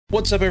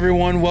What's up,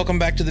 everyone? Welcome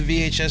back to the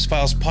VHS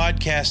Files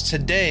podcast.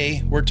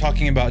 Today, we're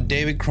talking about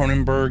David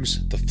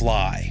Cronenberg's The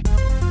Fly.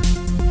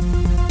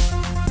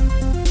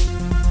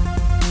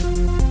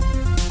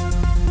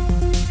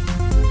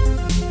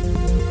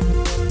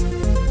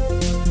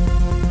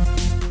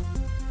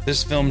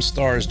 This film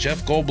stars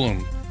Jeff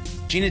Goldblum,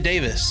 Gina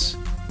Davis,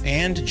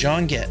 and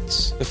John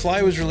Getz. The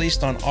Fly was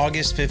released on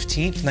August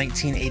 15th,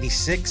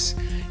 1986.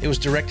 It was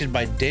directed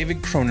by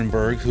David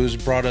Cronenberg, who has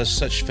brought us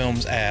such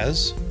films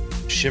as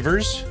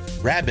Shivers,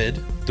 Rabid,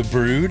 The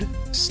Brood,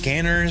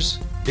 Scanners,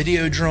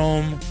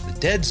 Videodrome, The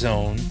Dead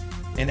Zone,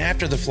 and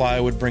after The Fly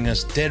would bring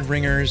us Dead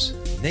Ringers,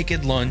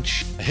 Naked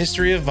Lunch, A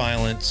History of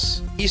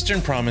Violence,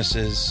 Eastern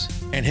Promises,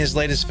 and his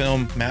latest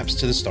film, Maps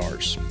to the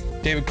Stars.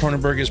 David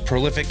Cronenberg is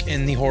prolific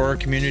in the horror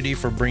community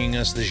for bringing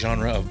us the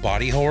genre of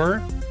body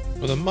horror.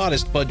 With a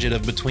modest budget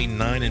of between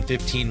 $9 and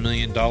 $15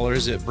 million,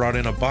 it brought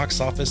in a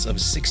box office of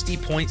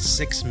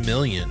 $60.6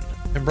 million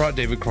and brought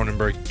David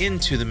Cronenberg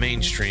into the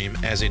mainstream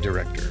as a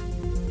director.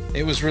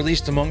 It was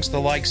released amongst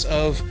the likes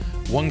of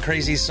One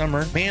Crazy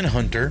Summer,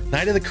 Manhunter,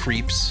 Night of the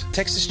Creeps,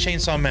 Texas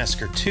Chainsaw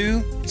Massacre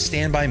 2, and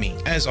Stand By Me.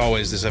 As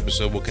always, this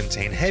episode will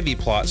contain heavy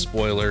plot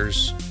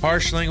spoilers,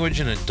 harsh language,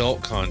 and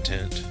adult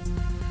content.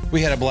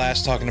 We had a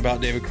blast talking about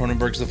David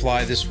Cronenberg's The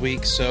Fly this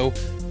week, so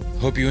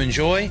hope you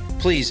enjoy.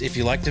 Please, if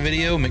you like the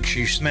video, make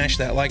sure you smash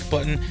that like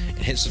button and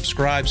hit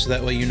subscribe so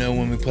that way you know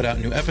when we put out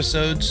new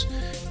episodes.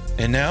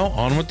 And now,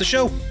 on with the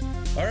show.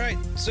 All right,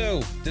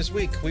 so this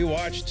week we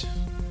watched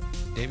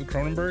David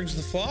Cronenberg's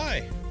The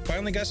Fly.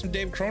 Finally got some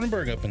David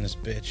Cronenberg up in this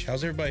bitch.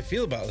 How's everybody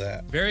feel about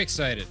that? Very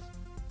excited.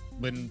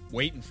 Been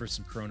waiting for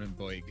some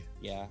Cronenberg.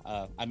 Yeah,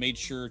 I made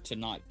sure to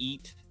not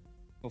eat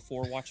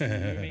before watching the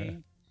movie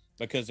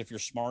because if you're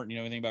smart and you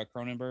know anything about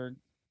Cronenberg,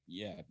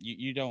 yeah,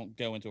 you don't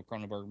go into a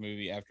Cronenberg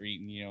movie after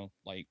eating,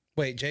 like...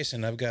 Wait,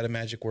 Jason, I've got a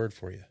magic word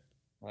for you.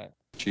 What?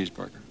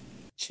 Cheeseburger.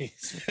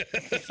 Cheese.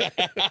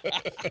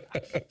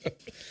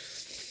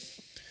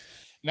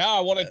 Now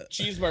I want a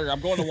cheeseburger. I'm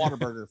going to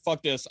Whataburger.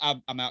 Fuck this.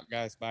 I'm out,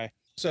 guys. Bye.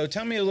 So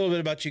tell me a little bit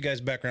about you guys'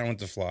 background with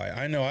The Fly.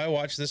 I know I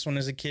watched this one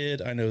as a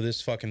kid. I know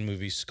this fucking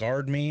movie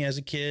scarred me as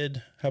a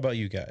kid. How about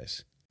you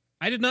guys?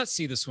 I did not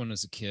see this one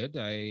as a kid.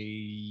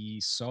 I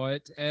saw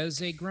it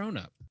as a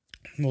grown-up.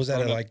 Was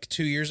that like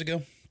 2 years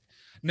ago?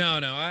 No.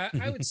 I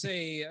would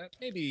say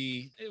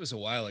maybe it was a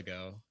while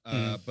ago,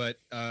 but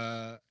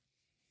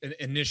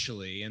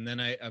initially, and then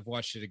I've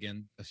watched it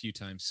again a few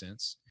times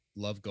since.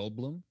 Love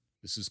Goldblum.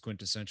 This is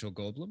quintessential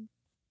Goldblum.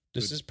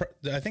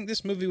 I think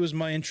this movie was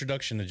my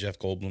introduction to Jeff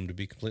Goldblum, to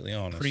be completely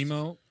honest.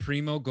 Primo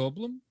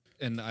Goldblum,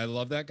 and I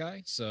love that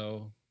guy.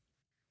 So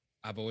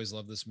I've always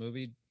loved this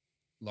movie,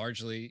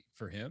 largely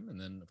for him, and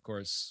then of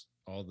course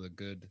all the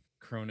good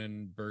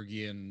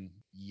Cronenbergian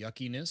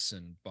yuckiness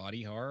and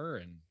body horror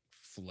and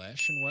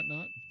flesh and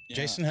whatnot. Yeah.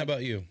 Jason, how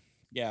about you?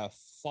 Yeah,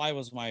 Fly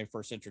was my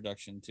first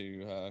introduction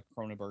to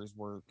Cronenberg's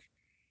work.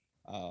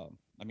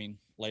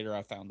 Later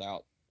I found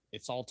out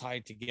it's all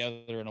tied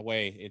together in a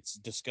way. It's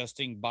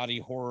disgusting body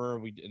horror.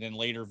 And then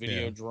later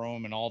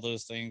Videodrome and all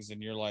those things.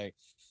 And you're like,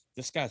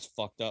 this guy's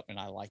fucked up and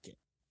I like it.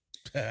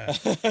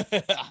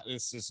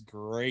 This is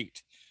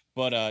great.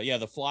 But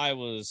The Fly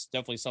was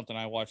definitely something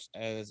I watched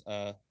as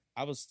I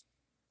was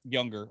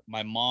younger.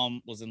 My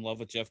mom was in love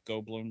with Jeff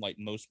Goldblum, like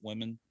most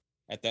women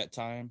at that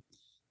time.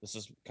 This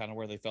is kind of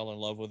where they fell in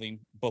love with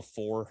him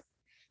before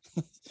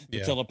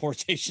the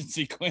teleportation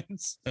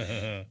sequence.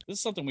 This is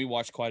something we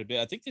watched quite a bit.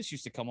 I think this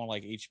used to come on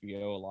like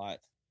HBO a lot.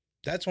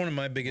 That's one of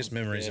my biggest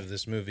memories of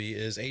this movie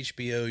is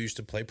HBO used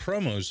to play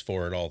promos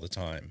for it all the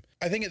time.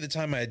 I think at the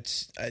time I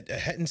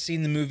hadn't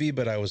seen the movie,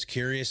 but I was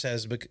curious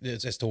as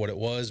to what it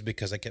was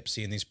because I kept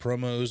seeing these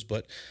promos.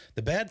 But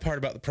the bad part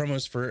about the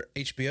promos for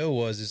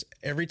HBO is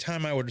every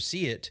time I would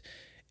see it,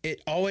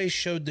 it always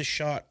showed the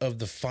shot of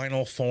the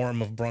final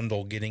form of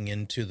Brundle getting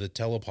into the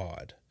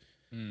telepod.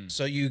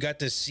 So you got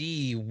to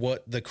see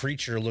what the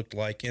creature looked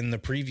like in the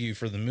preview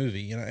for the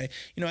movie.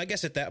 I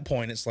guess at that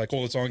point it's like,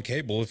 well, it's on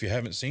cable. If you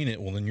haven't seen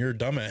it, well, then you're a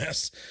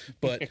dumbass.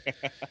 But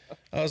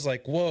I was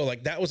like, whoa,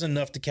 like that was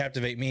enough to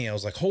captivate me. I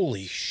was like,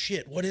 holy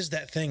shit, what is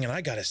that thing? And I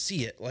got to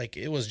see it. Like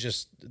it was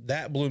just,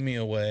 that blew me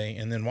away.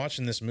 And then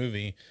watching this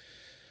movie,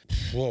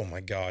 oh my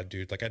God,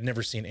 dude, like I'd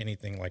never seen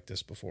anything like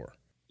this before.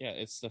 Yeah,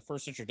 it's the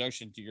first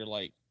introduction to your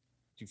like,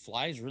 do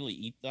flies really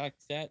eat like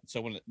that? So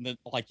when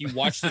you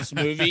watch this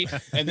movie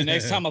and the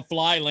next time a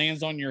fly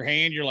lands on your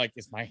hand, you're like,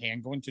 is my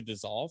hand going to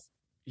dissolve?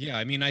 Yeah,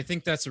 I mean, I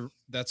think that's a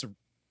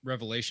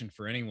revelation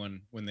for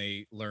anyone when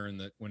they learn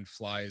that when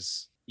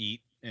flies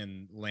eat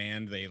and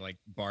land, they like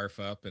barf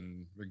up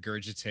and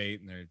regurgitate.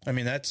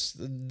 And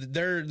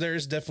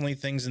there's definitely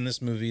things in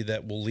this movie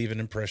that will leave an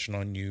impression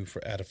on you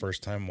at a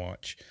first time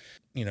watch.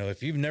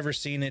 If you've never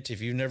seen it, if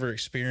you've never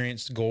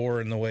experienced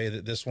gore in the way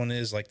that this one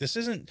is, like this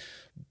isn't,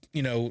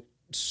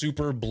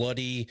 super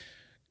bloody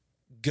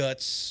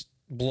guts,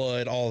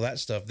 blood, all that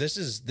stuff. This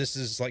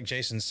is like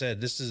Jason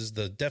said, this is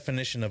the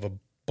definition of a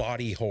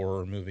body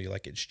horror movie.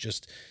 Like it's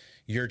just,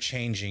 you're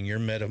changing, you're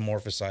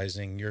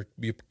metamorphosizing, you're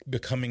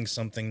becoming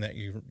something that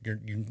you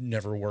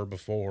never were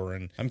before.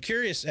 And I'm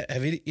curious,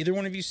 have either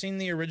one of you seen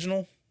the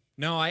original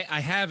No, I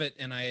have it,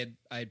 and I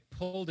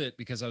pulled it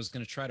because I was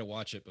going to try to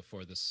watch it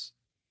before this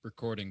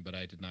recording, but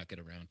I did not get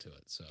around to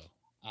it. So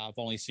I've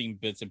only seen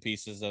bits and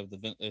pieces of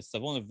it's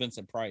the one with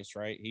Vincent Price,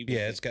 right?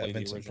 It's got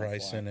Vincent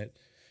Price in it.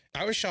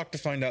 I was shocked to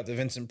find out that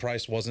Vincent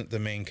Price wasn't the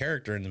main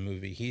character in the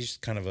movie. He's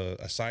kind of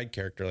a side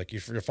character. Like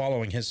you're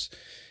following his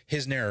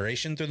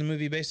narration through the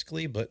movie,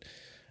 basically. But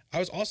I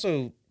was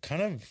also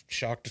kind of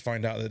shocked to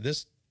find out that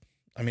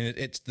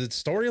it's the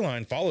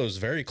storyline follows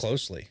very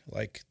closely.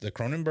 Like the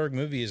Cronenberg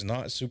movie is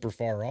not super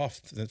far off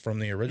from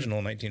the original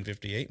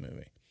 1958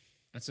 movie.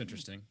 That's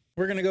interesting.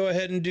 We're going to go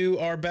ahead and do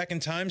our Back in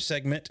Time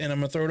segment, and I'm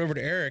going to throw it over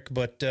to Eric,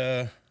 but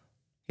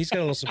he's got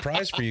a little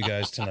surprise for you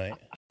guys tonight.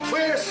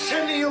 We're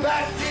sending you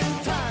back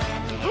in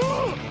time.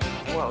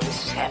 Whoa,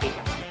 this is heavy.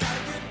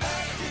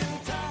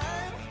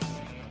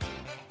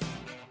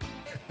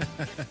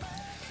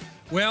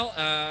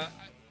 Well,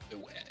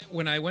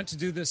 when I went to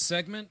do this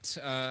segment,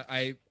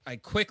 I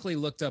quickly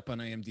looked up on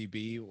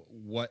IMDb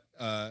what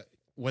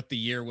the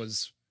year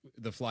was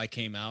The Fly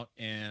came out,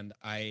 and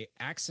I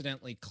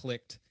accidentally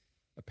clicked,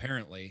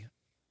 apparently,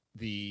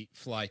 The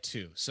Fly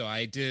 2. So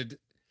I did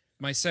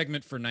my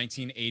segment for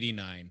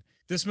 1989.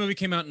 This movie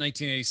came out in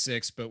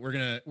 1986, but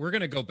we're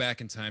gonna go back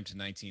in time to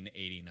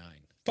 1989.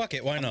 Fuck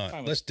it, why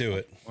not? Let's do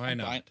it. Why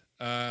not?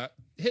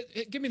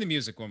 Give me the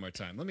music one more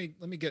time. Let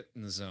me get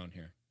in the zone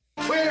here.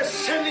 We're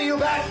sending you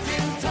back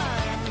in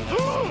time.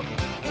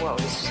 Whoa,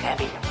 this is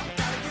heavy.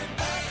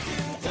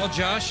 Well,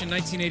 Josh, in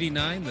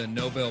 1989, the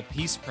Nobel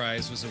Peace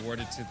Prize was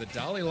awarded to the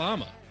Dalai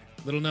Lama.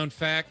 Little known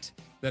fact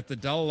that the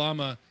Dalai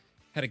Lama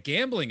had a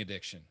gambling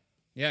addiction.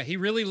 Yeah, he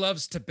really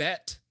loves to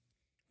bet.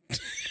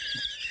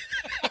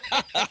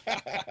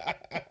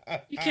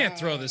 You can't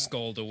throw this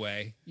gold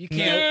away. You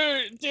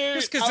can't. Dude,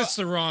 just because it's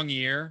the wrong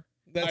year.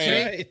 That's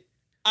right.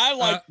 I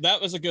like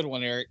that was a good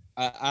one, Eric.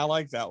 I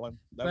like that one.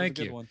 That Thank was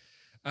a good you. one.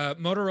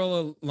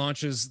 Motorola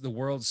launches the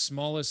world's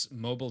smallest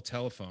mobile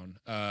telephone,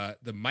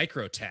 the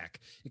MicroTac.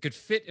 It could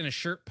fit in a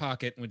shirt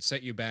pocket and would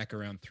set you back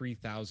around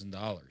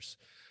 $3,000.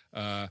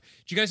 Do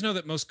you guys know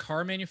that most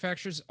car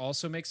manufacturers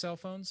also make cell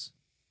phones?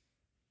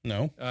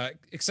 No.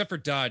 Except for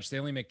Dodge, they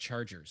only make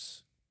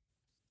chargers.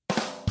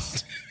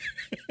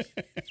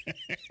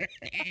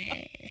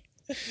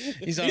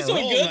 He's on He's a so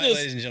roll good, tonight,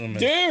 ladies and gentlemen.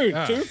 Dude,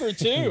 2 for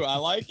 2. I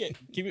like it.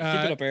 Keep it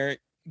up, Eric.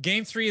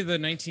 Game 3 of the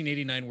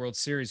 1989 World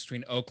Series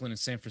between Oakland and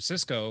San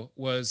Francisco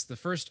was the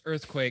first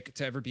earthquake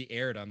to ever be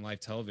aired on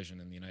live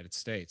television in the United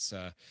States.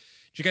 Do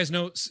you guys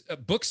know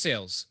book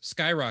sales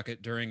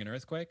skyrocket during an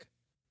earthquake?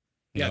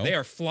 Yeah, No. they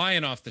are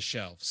flying off the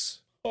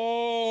shelves.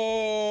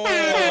 Oh.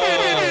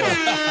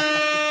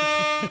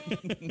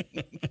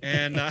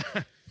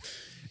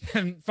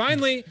 And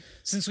finally,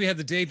 since we had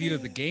the debut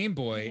of the Game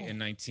Boy in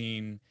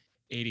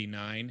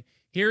 1989,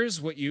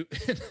 here's what you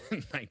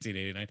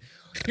 1989.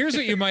 Here's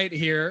what you might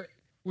hear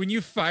when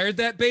you fired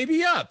that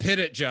baby up. Hit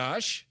it,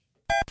 Josh.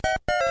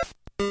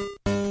 Yeah.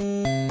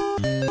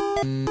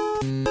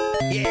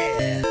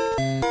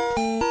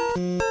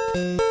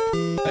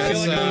 I feel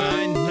like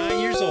I'm 9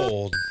 years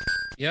old.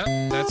 Yep,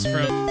 that's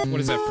from, what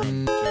is that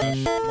from,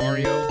 Josh?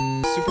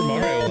 Super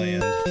Mario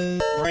Land.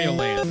 Mario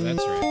Land,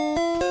 that's right.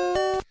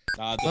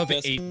 Love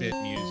best, 8-bit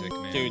music,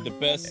 man. Dude, the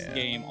best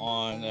game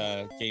on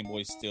Game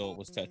Boy still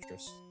was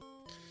Tetris.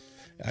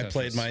 I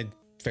played my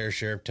fair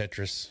share of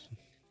Tetris.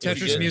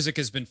 Tetris music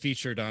has been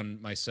featured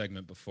on my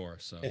segment before,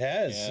 so It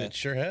has. Yeah. It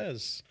sure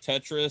has.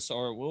 Tetris,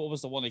 or what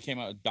was the one that came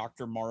out with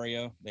Dr.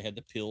 Mario? They had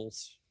the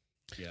pills.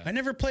 yeah. I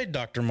never played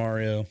Dr.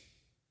 Mario.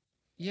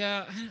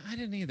 Yeah, I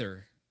didn't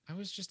either. I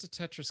was just a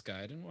Tetris guy.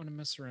 I didn't want to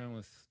mess around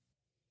with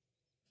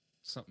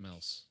something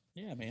else.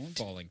 Yeah, man.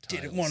 Falling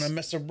tiles. Didn't want to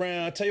mess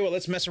around. I tell you what,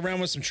 let's mess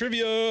around with some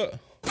trivia.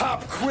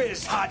 Pop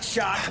quiz, hot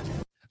shot.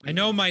 I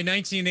know my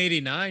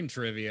 1989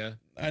 trivia.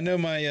 I know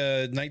my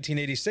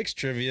 1986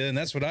 trivia, and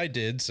that's what I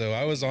did, so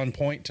I was on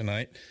point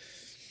tonight.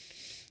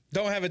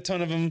 Don't have a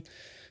ton of them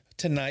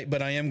tonight,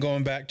 but I am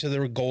going back to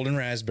the golden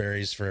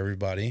raspberries for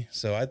everybody.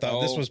 So I thought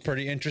this was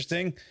pretty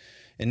interesting.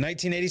 In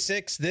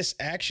 1986, this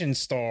action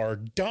star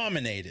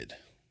dominated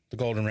the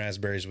golden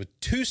raspberries with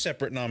 2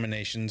 separate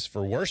nominations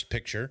for Worst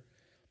Picture,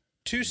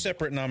 2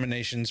 separate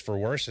nominations for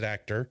Worst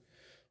Actor,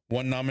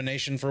 1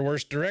 nomination for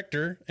Worst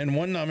Director, and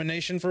 1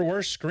 nomination for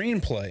Worst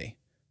Screenplay.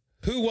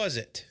 Who was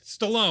it?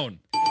 Stallone.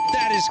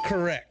 That is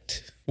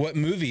correct. What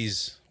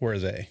movies were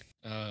they?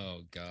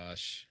 Oh,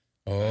 gosh.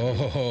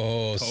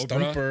 Oh, Cobra?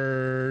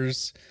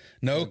 Stumpers.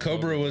 No,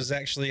 Cobra was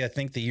actually, I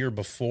think, the year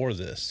before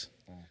this.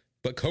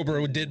 But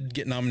Cobra did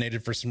get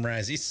nominated for some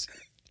Razzies.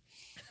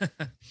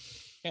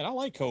 Man, I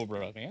like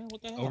Cobra, man.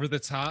 What the hell? Over the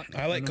Top.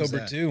 I like When was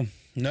Cobra that? too.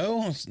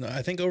 No,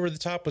 I think Over the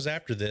Top was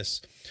after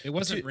this. It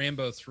wasn't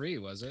Rambo 3,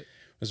 was it? It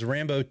was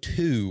Rambo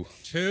 2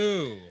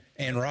 2.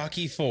 and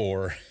Rocky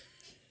 4.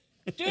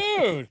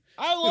 Dude,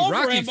 I love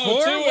Rocky Rambo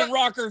 4? 2 and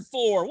Rocker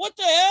 4. What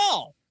the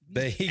hell?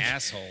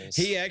 Assholes.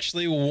 He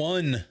actually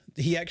won.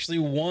 He actually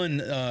won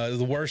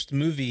the worst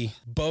movie,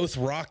 both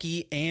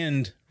Rocky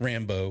and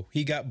Rambo.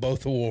 He got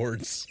both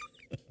awards.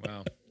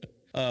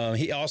 Wow.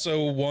 He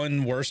also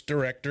won Worst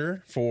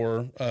Director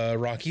for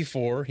Rocky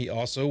 4. He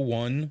also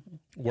won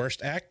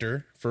Worst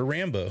actor for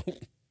Rambo.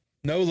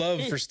 No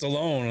love for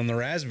Stallone on the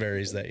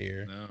Raspberries that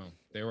year. No,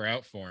 they were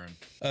out for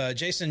him.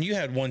 Jason, you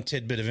had one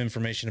tidbit of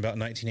information about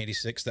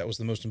 1986. That was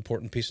the most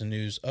important piece of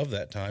news of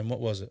that time. What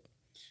was it?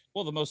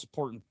 Well, the most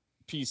important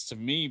piece to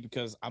me,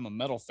 because I'm a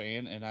metal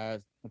fan,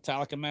 and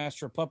Metallica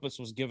Master of Puppets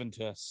was given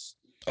to us.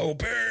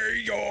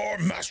 Obey your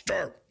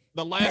master.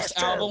 The last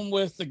album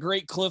with the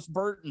great Cliff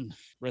Burton.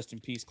 Rest in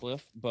peace,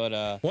 Cliff.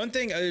 But one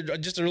thing,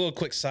 just a real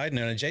quick side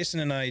note, Jason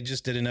and I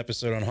just did an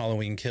episode on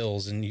Halloween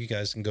Kills, and you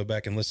guys can go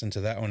back and listen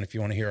to that one if you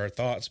want to hear our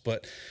thoughts.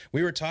 But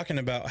we were talking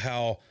about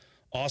how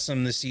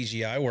awesome the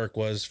CGI work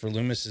was for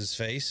Loomis's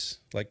face,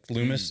 like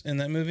Loomis in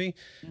that movie.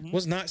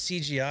 Was not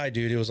CGI,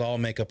 dude. It was all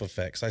makeup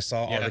effects. I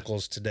saw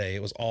articles today.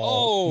 It was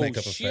all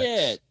makeup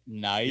effects.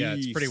 Nice. Yeah,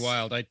 it's pretty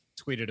wild. I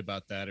tweeted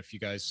about that. If you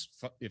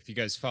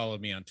guys followed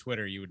me on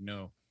Twitter, you would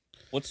know.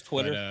 What's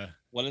Twitter? But,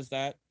 what is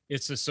that?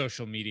 It's a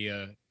social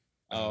media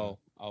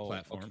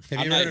platform. Okay.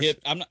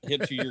 I'm not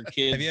hip to your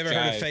kids. Have you ever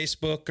heard of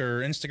Facebook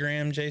or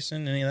Instagram,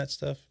 Jason? Any of that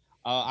stuff?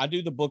 I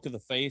do the book of the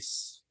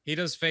face. He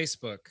does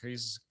Facebook.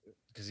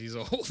 Because he's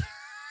old.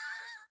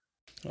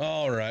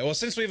 All right. Well,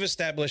 since we've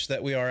established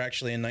that we are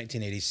actually in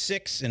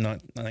 1986 and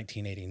not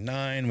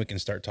 1989, we can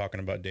start talking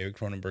about David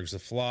Cronenberg's The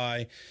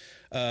Fly.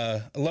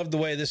 I love the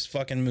way this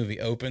fucking movie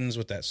opens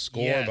with that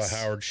score by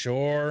Howard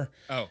Shore.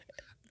 Oh,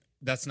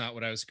 that's not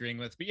what I was agreeing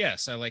with, but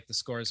yes, I like the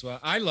score as well.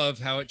 I love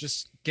how it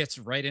just gets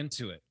right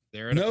into it.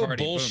 They're at a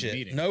party,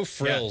 bullshit, boom, no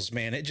frills,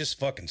 man. It just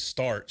fucking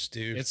starts,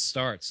 dude. It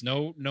starts.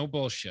 No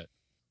bullshit.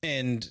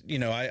 And you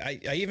know, I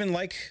even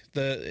like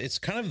it's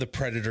kind of the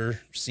Predator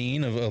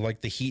scene of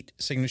like the heat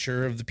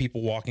signature of the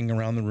people walking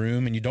around the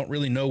room, and you don't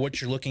really know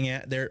what you're looking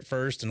at there at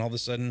first, and all of a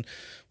sudden,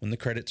 when the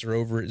credits are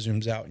over, it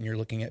zooms out and you're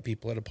looking at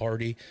people at a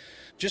party.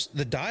 Just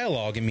the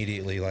dialogue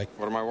immediately, like,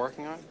 what am I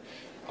working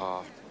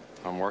on?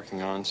 I'm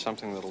working on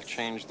something that'll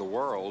change the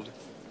world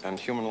and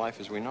human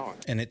life as we know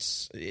it. And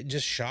it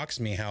just shocks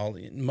me how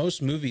in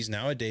most movies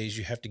nowadays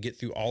you have to get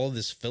through all of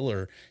this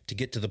filler to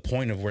get to the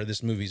point of where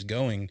this movie's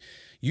going.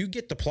 You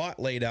get the plot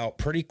laid out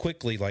pretty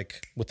quickly,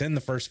 like within the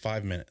first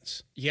 5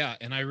 minutes. Yeah,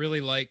 and I really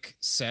like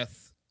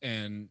Seth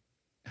and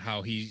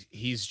how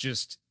he's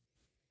just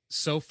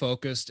so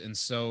focused and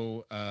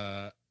so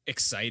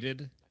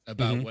excited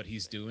about what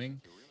he's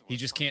doing. He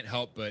just can't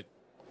help but.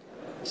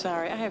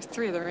 Sorry, I have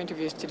 3 other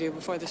interviews to do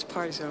before this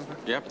party's over.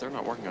 Yeah, but they're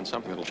not working on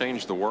something that'll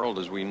change the world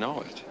as we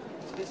know it.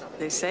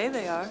 They say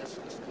they are.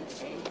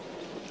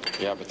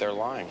 Yeah, but they're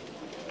lying.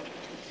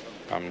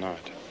 I'm not.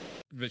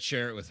 But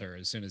share it with her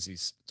as soon as he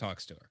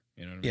talks to her.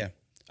 You know what I mean?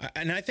 Yeah.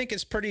 And I think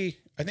it's pretty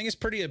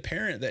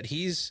apparent that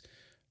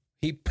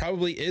he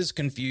probably is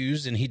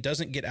confused, and he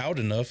doesn't get out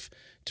enough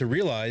to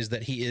realize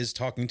that he is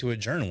talking to a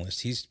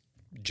journalist. He's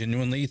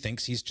genuinely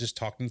thinks he's just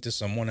talking to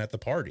someone at the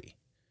party.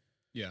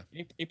 Yeah.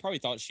 He probably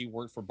thought she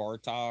worked for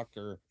Bartok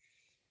or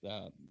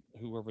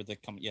whoever the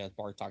company. Yeah,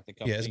 Bartok, the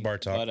company. Yeah, it's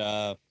Bartok.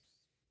 But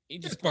he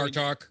just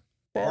Bartok.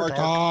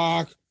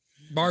 Bartok.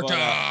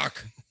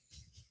 Bartok.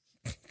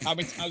 How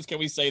many times can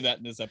we say that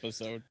in this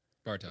episode?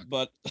 Bartok.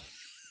 But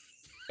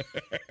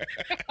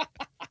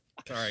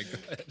sorry, go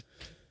ahead.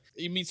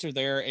 He meets her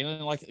there, and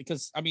then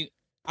because I mean,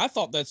 I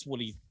thought that's what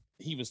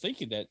he was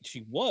thinking that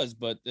she was,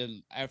 but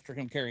then after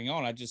him carrying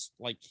on, I just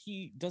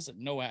he doesn't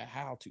know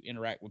how to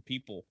interact with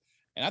people.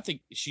 And I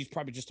think she's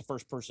probably just the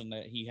first person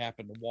that he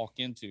happened to walk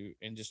into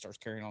and just starts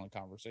carrying on a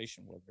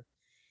conversation with her.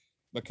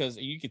 Because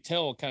you could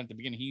tell kind of at the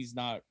beginning, he's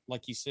not,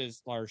 like he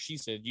says, or she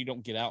said, you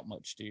don't get out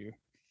much, do you?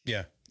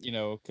 Yeah. You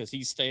know, because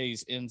he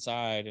stays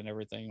inside and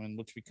everything, and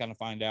which we kind of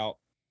find out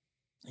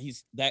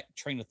he's that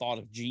train of thought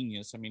of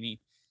genius. I mean, he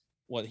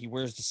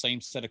wears the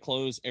same set of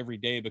clothes every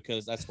day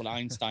because that's what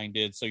Einstein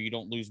did, so you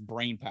don't lose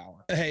brain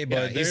power. Hey,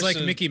 but he's like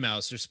Mickey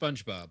Mouse or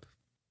SpongeBob.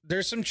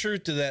 There's some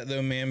truth to that,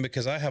 though, man,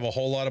 because I have a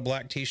whole lot of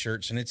black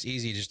T-shirts, and it's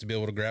easy just to be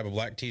able to grab a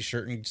black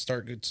T-shirt and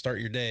start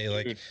your day.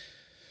 Like, dude.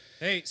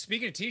 Hey,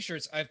 speaking of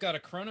T-shirts, I've got a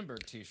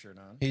Cronenberg T-shirt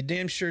on. He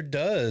damn sure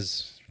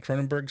does.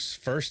 Cronenberg's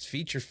first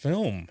feature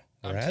film.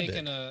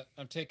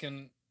 I'm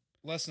taking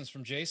lessons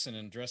from Jason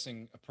and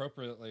dressing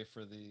appropriately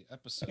for the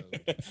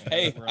episode.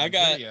 Hey, I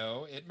got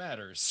video. It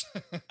matters.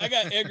 I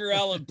got Edgar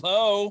Allan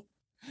Poe.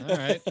 All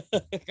right,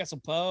 I got some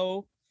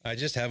Poe. I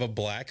just have a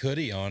black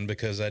hoodie on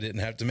because I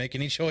didn't have to make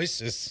any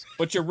choices.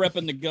 But you're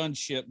repping the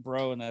gunship,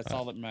 bro, and that's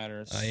all that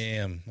matters. I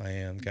am.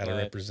 Got to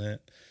represent.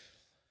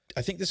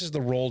 I think this is the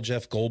role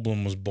Jeff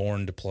Goldblum was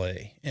born to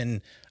play.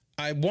 And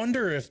I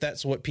wonder if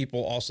that's what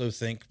people also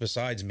think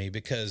besides me,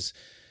 because,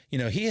 you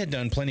know, he had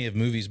done plenty of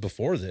movies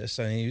before this.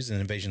 I mean, he was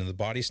in Invasion of the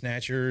Body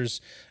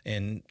Snatchers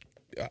and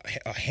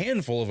a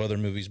handful of other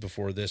movies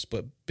before this.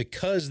 But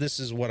because this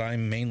is what I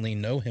mainly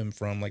know him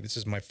from, like this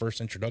is my first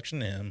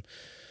introduction to him,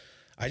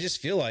 I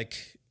just feel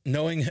like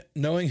knowing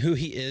who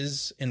he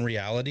is in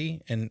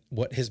reality and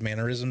what his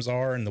mannerisms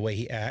are and the way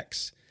he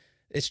acts,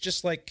 it's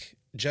just like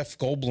Jeff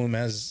Goldblum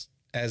as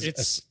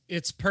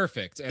it's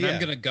perfect. And I'm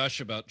gonna gush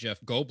about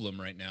Jeff Goldblum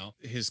right now.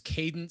 His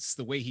cadence,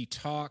 the way he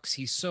talks,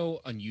 he's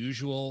so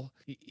unusual.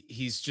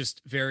 He's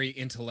just very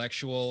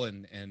intellectual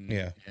and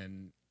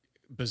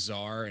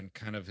bizarre, and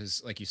kind of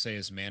his, like you say,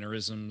 his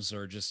mannerisms,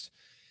 or just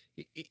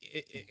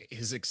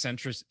his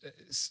eccentricities.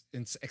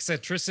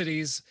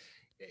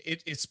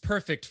 It's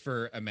perfect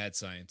for a mad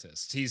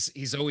scientist.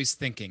 He's always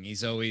thinking.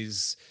 He's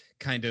always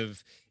kind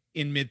of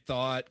in mid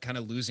thought, kind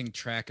of losing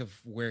track of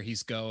where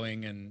he's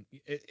going, and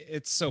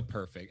it's so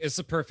perfect. It's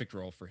a perfect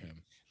role for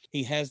him.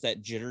 He has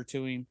that jitter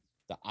to him,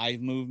 the eye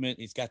movement.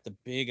 He's got the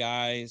big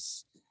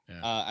eyes.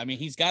 Yeah. I mean,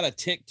 he's got a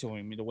tick to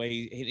him the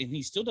way, and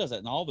he still does that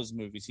in all of his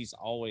movies. He's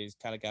always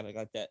kind of got it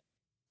like that.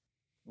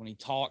 When he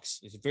talks,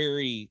 it's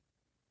very,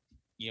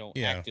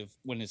 active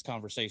when his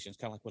conversations,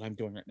 kind of like what I'm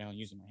doing right now,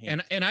 using my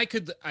hands. And I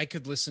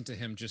could listen to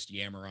him just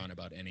yammer on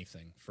about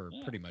anything for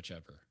pretty much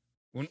ever.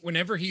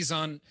 Whenever he's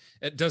on,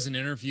 does an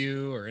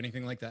interview or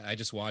anything like that, I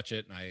just watch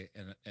it,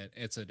 and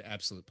it's an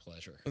absolute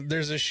pleasure.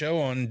 There's a show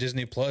on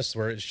Disney Plus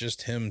where it's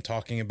just him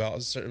talking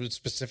about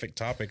specific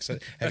topics.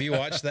 Have you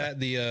watched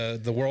that?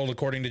 The World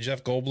According to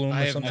Jeff Goldblum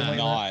or something like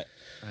that?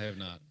 I have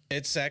not.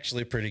 It's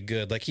actually pretty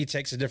good. Like, he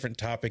takes a different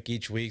topic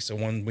each week. So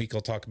one week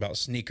he'll talk about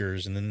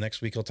sneakers, and then the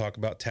next week he'll talk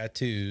about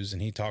tattoos,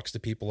 and he talks to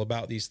people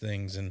about these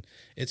things, and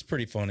it's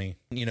pretty funny.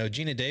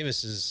 Gina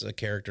Davis is a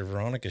character,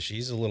 Veronica.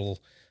 She's a little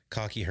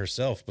cocky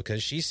herself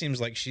because she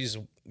seems like she's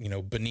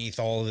beneath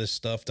all of this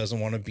stuff, doesn't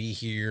want to be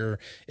here,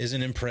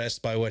 isn't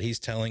impressed by what he's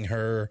telling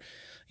her.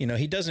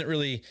 He doesn't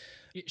really.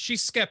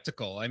 She's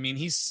skeptical. I mean,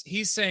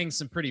 he's saying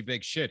some pretty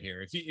big shit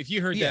here. If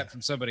you heard that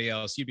from somebody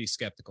else, you'd be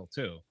skeptical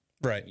too.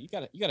 Right. You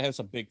gotta have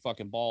some big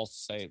fucking balls to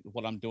say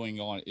what I'm doing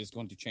is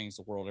going to change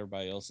the world.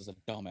 Everybody else is a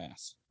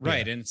dumbass.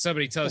 Right. Yeah. And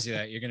somebody tells you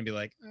that, you're gonna be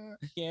like,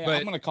 yeah, but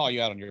I'm gonna call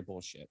you out on your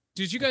bullshit.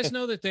 Did you guys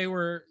know that they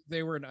were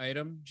an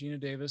item, Gina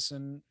Davis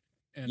and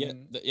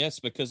yes,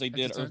 because they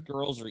did Earth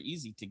Girls Are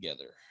Easy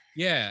together.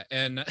 Yeah,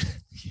 and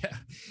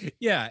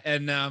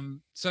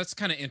and so that's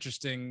kind of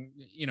interesting,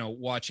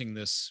 watching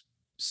this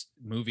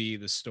movie,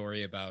 the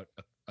story about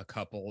a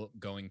couple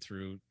going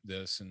through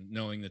this and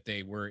knowing that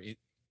they were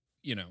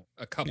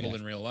a couple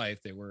in real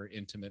life. They were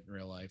intimate in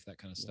real life, that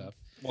kind of stuff.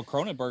 Well,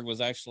 Cronenberg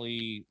was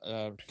actually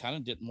kind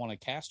of didn't want to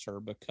cast her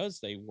because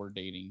they were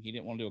dating. He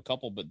didn't want to do a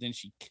couple, but then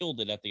she killed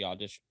it at the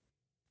audition.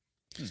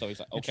 So he's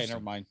like, okay,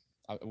 never mind.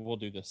 We'll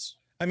do this.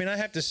 I mean, I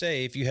have to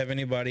say, if you have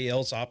anybody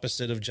else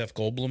opposite of Jeff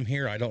Goldblum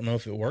here, I don't know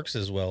if it works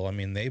as well. I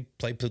mean, they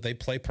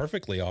play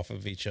perfectly off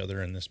of each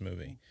other in this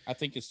movie. I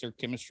think it's their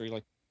chemistry,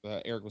 like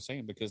Eric was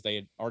saying, because they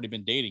had already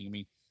been dating. I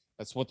mean,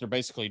 that's what they're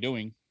basically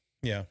doing.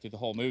 Yeah. Through the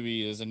whole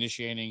movie is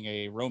initiating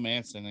a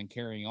romance and then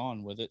carrying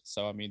on with it.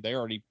 So, I mean, they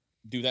already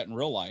do that in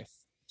real life.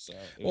 So,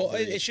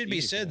 it should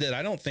be said that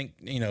I don't think,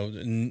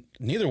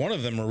 neither one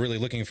of them are really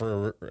looking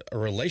for a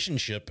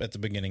relationship at the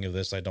beginning of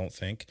this. I don't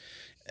think,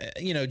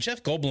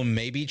 Jeff Goldblum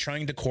may be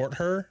trying to court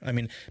her. I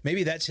mean,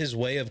 maybe that's his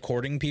way of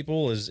courting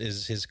people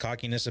is his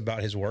cockiness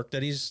about his work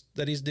that he's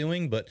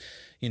doing. But,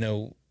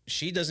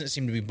 she doesn't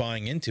seem to be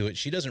buying into it.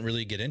 She doesn't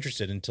really get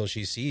interested until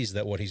she sees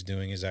that what he's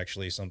doing is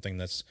actually something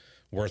that's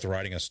worth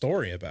writing a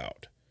story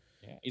about.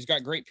 Yeah. He's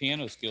got great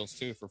piano skills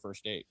too for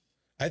First Date.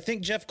 I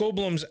think Jeff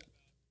Goldblum's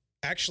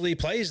actually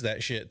plays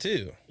that shit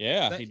too.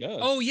 Yeah, he does.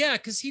 Oh yeah,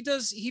 because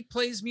he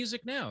plays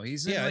music now.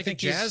 He's in like a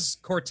jazz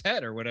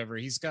quartet or whatever.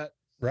 He's got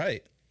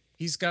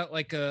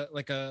like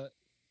a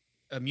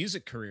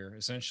music career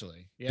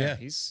essentially. Yeah.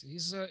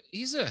 He's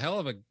a hell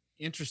of a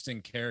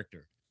interesting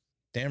character.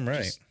 Damn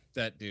right. Just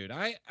that dude.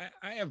 I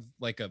have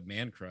like a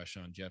man crush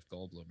on Jeff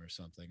Goldblum or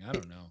something. I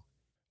don't know.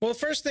 Well,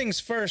 first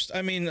things first,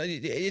 I mean,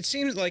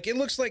 it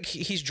looks like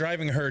he's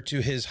driving her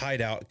to his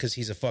hideout because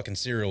he's a fucking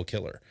serial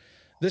killer.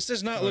 This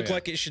does not look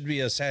like it should be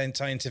a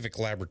scientific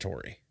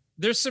laboratory.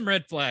 There's some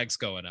red flags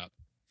going up.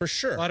 For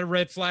sure. A lot of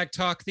red flag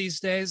talk these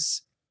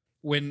days.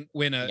 When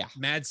a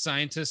mad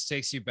scientist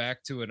takes you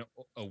back to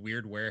a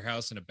weird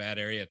warehouse in a bad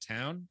area of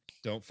town,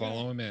 don't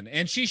follow him in.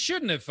 And she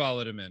shouldn't have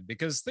followed him in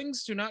because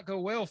things do not go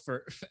well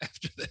for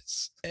after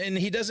this. And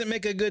he doesn't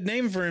make a good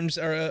name for him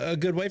or a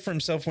good way for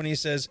himself when he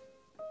says,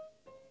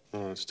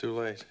 "Oh, it's too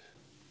late.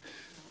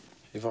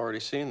 You've already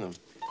seen them.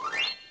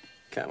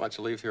 Can't let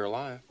you leave here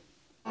alive."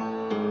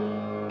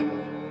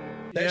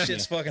 That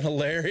shit's fucking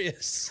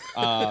hilarious.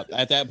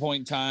 At that point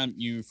in time,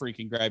 you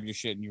freaking grab your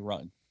shit and you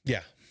run.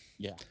 Yeah.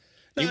 Yeah.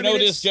 Even though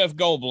it is Jeff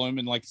Goldblum,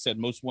 and like I said,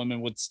 most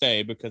women would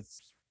stay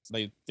because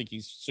they think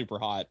he's super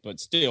hot, but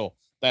still,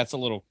 that's a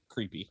little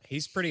creepy.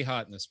 He's pretty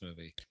hot in this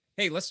movie.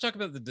 Hey, let's talk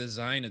about the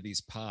design of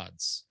these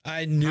pods.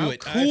 I knew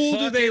it. How cool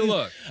do they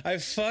look? I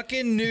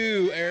fucking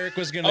knew Eric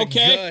was going to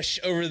gush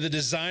over the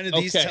design of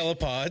these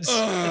telepods.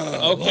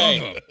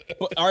 Okay.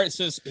 All right,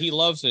 says he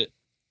loves it.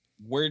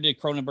 Where did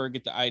Cronenberg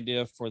get the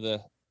idea for the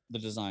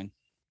design?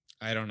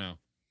 I don't know.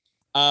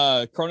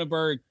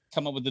 Cronenberg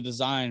come up with the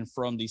design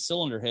from the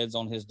cylinder heads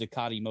on his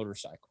Ducati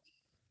motorcycle.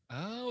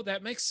 Oh,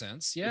 that makes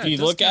sense. Yeah. If you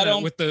look at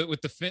them with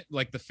the fin,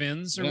 like the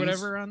fins or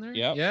whatever on there.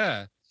 Yep.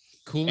 Yeah.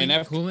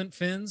 Coolant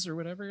fins or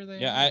whatever they are.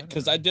 Yeah,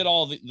 because I did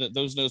all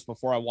those notes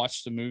before I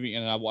watched the movie,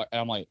 and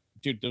I'm like,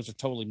 dude, those are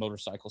totally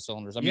motorcycle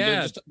cylinders. I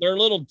mean, they're a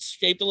little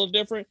shaped a little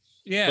different.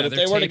 Yeah, but if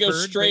they were to go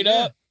straight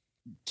up,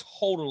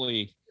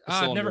 totally.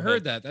 I've never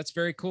heard that. That's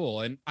very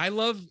cool. And I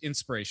love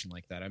inspiration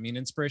like that. I mean,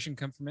 inspiration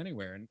come from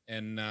anywhere.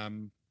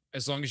 And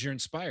as long as you're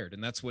inspired,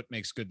 and that's what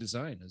makes good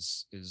design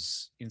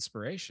is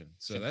inspiration.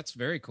 So that's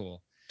very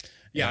cool.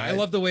 Yeah, I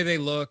love the way they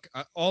look.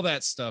 All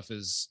that stuff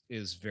is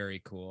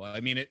very cool. I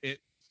mean, it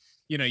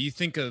you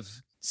think of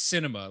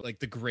cinema, like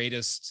the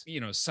greatest,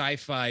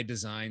 sci-fi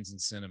designs in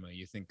cinema.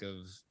 You think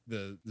of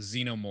the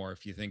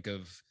xenomorph, you think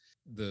of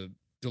the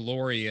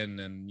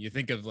DeLorean, and you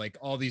think of like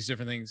all these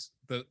different things.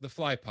 The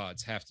fly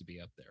pods have to be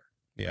up there.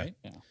 Yeah. Right?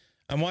 Yeah.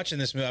 I'm watching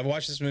this movie. I've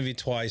watched this movie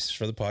twice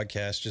for the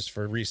podcast, just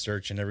for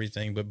research and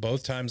everything. But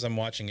both times I'm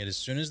watching it, as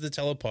soon as the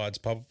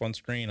telepods pop up on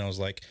screen, I was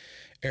like,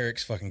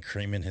 Eric's fucking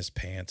creaming his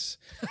pants.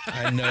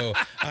 I know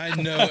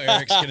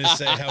Eric's going to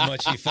say how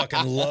much he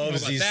fucking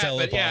loves these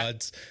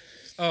telepods.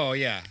 Yeah. Oh,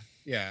 yeah.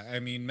 Yeah. I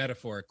mean,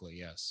 metaphorically,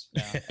 yes.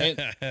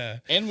 Yeah.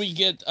 And we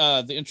get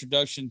the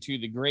introduction to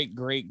the great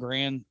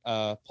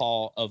grandpa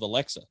of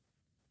Alexa,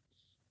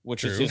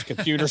 which is his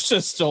computer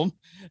system.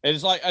 And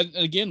it's like,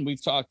 again,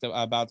 we've talked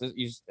about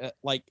this.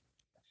 Like,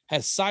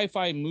 has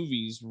sci-fi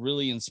movies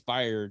really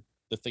inspired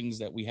the things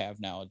that we have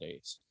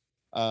nowadays?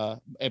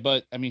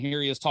 But I mean,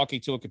 here he is talking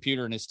to a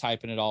computer and is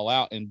typing it all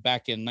out. And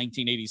back in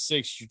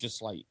 1986, you're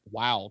just like,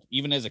 wow.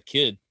 Even as a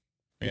kid,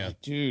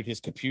 like, dude,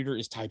 his computer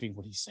is typing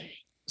what he's saying.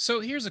 So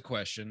here's a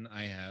question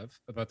I have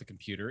about the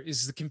computer.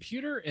 Is the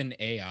computer an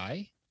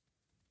AI?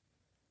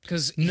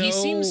 Because he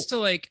seems to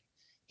like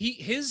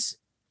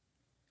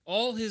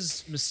all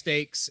his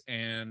mistakes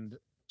and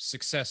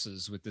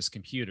successes with this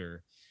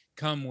computer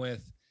come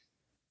with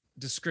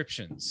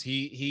descriptions.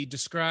 He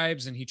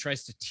describes and he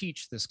tries to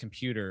teach this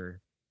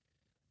computer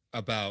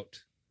about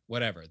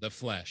whatever, the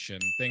flesh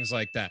and things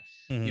like that.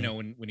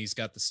 Mm-hmm. When he's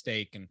got the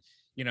steak and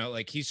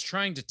like he's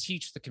trying to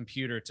teach the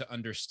computer to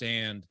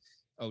understand,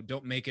 oh,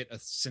 don't make it a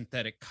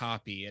synthetic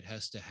copy. It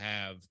has to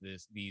have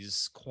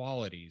these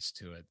qualities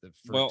to it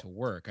for it to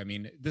work. I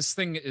mean, this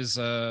thing is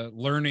a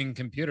learning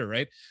computer,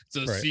 right? It's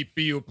a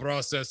CPU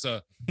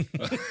processor.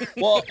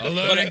 A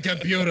learning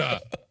computer.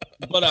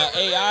 But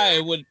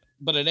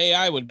an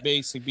AI would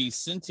basically be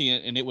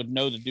sentient, and it would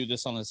know to do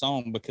this on its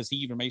own, because he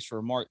even makes a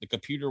remark, the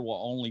computer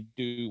will only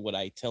do what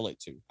I tell it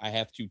to. I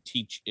have to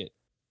teach it.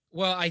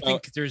 Well, I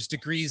think there's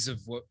degrees of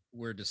what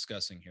we're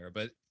discussing here,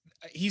 but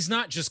he's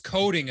not just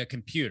coding a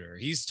computer.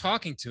 He's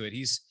talking to it.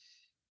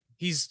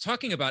 He's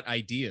talking about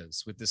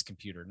ideas with this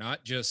computer,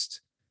 not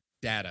just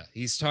data.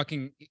 He's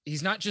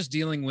not just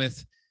dealing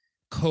with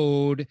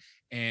code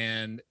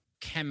and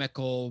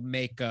chemical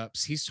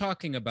makeups. He's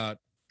talking about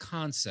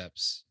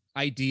concepts,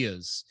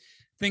 ideas,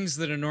 things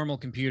that a normal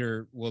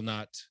computer will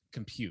not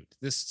compute.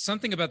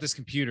 Something about this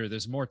computer,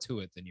 there's more to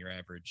it than your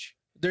average.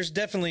 There's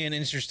definitely an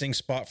interesting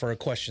spot for a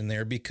question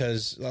there,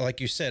 because like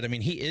you said, I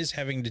mean, he is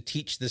having to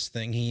teach this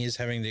thing. He is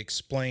having to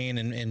explain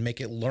and make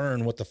it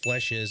learn what the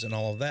flesh is and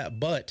all of that.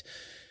 But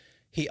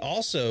he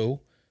also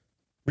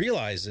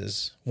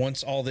realizes,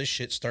 once all this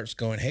shit starts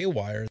going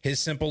haywire, his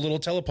simple little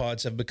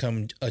telepods have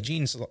become a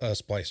gene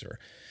splicer.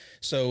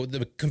 So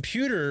the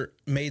computer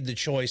made the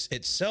choice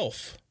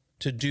itself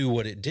to do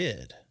what it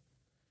did.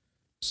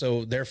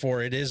 So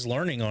therefore it is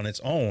learning on its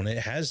own. It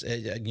has,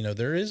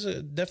 there is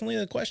definitely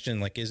a question,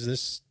 like, is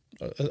this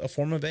a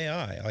form of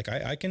AI? Like,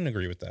 I can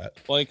agree with that.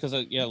 Well, because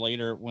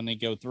later when they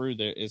go through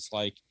there, it's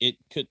like it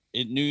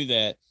knew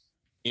that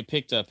it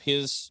picked up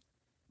his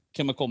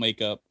chemical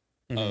makeup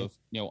of,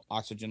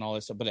 oxygen, all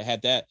that stuff, but it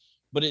had that,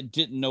 but it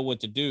didn't know what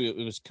to do.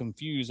 It was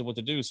confused of what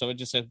to do. So it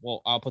just said,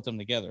 well, I'll put them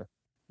together.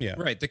 Yeah.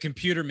 Right. The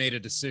computer made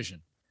a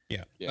decision.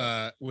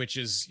 Yeah. Which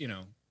is,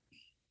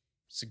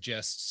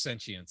 suggests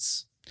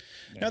sentience.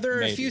 Now, there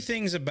are a few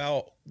things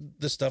about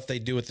the stuff they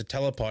do with the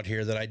telepod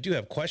here that I do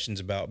have questions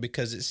about,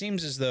 because it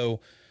seems as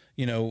though,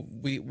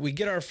 we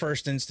get our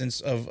first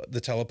instance of the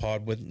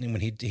telepod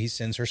when he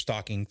sends her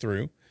stalking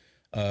through.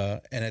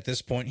 And at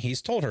this point,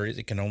 he's told her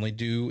it can only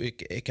do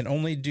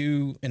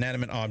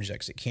inanimate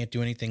objects. It can't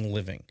do anything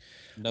living.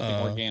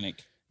 Nothing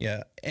organic.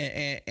 Yeah.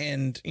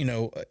 And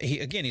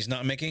he's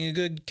not making a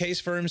good case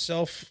for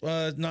himself,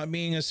 not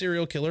being a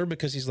serial killer,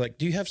 because he's like,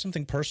 do you have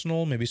something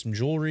personal? Maybe some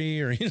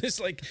jewelry? Or it's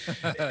like,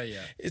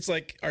 it's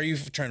like, are you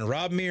trying to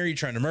rob me? Are you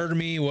trying to murder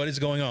me? What is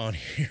going on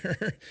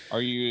here?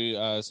 Are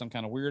you some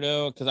kind of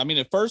weirdo? Because I mean,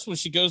 at first when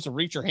she goes to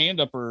reach her hand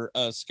up her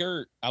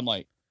skirt, I'm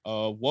like,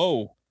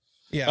 whoa.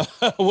 Yeah.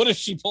 What is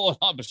she pulling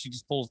off? But she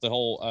just pulls the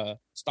whole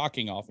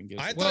stocking off and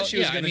gives. I thought she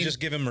was going to just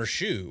give him her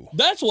shoe.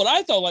 That's what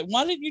I thought. Like,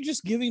 why didn't you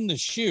just give him the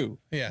shoe?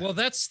 Yeah. Well,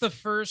 that's the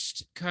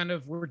first kind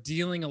of, we're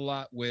dealing a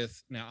lot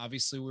with, now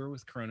obviously we're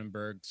with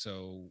Cronenberg,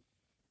 so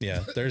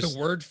yeah, there's the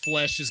word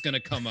flesh is going to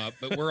come up,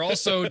 but we're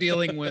also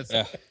dealing with,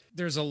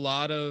 there's a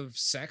lot of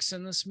sex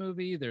in this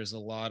movie. There's a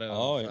lot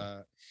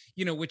of,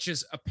 which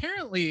is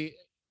apparently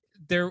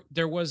there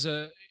was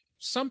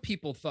some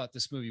people thought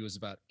this movie was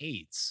about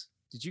AIDS.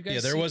 Did you guys? Yeah,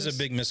 there was a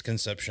big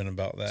misconception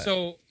about that.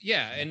 So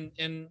yeah, and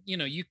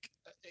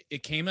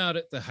it came out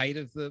at the height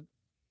of the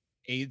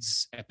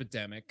AIDS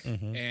epidemic,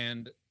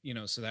 and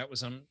so that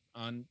was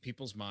on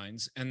people's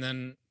minds, and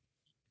then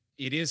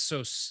it is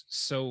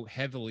so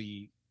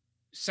heavily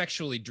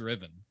sexually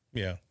driven.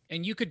 Yeah,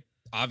 and you could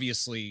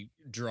obviously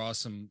draw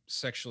some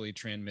sexually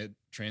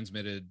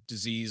transmitted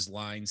disease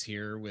lines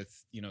here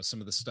with, some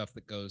of the stuff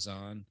that goes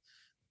on.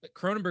 But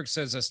Cronenberg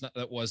says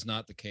that was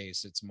not the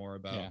case. It's more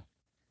about,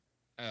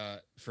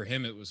 for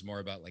him, it was more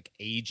about like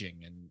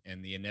aging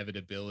and the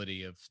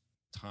inevitability of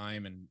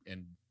time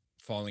and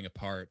falling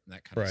apart and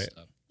that kind of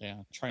stuff. Yeah.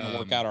 Trying to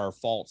work out our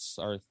faults,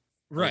 our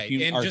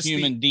and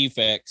human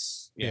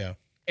defects. Yeah.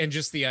 And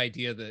just the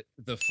idea that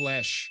the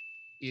flesh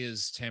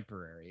is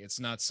temporary. It's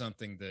not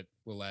something that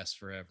will last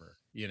forever,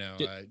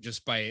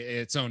 just by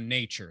its own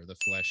nature, the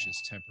flesh is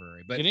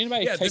temporary. But did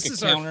anybody take this a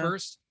is counter? our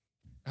first.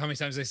 How many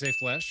times they say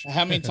flesh?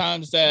 How many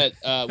times that,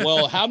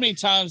 how many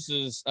times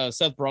does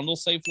Seth Brundle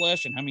say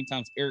flesh, and how many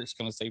times Eric's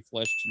going to say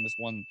flesh in this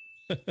one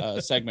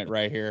segment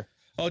right here?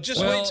 Oh,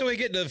 wait till we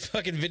get to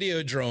fucking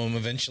Videodrome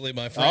eventually,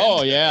 my friend.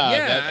 Oh, yeah.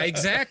 Yeah,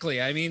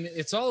 exactly. I mean,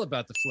 it's all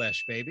about the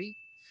flesh, baby.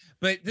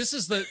 But this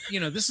is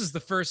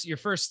your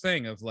first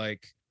thing of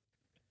like,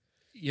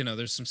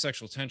 there's some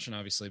sexual tension,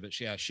 obviously, but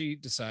she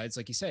decides,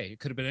 like you say, it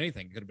could have been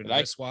anything. It could have been a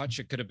wristwatch.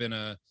 It could have been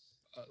a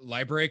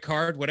library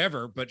card,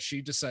 whatever, but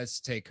she decides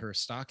to take her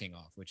stocking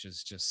off, which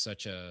is just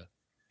such a,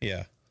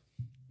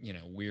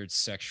 weird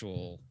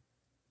sexual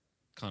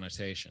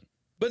connotation.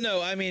 But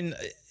no, I mean,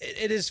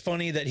 it is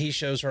funny that he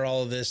shows her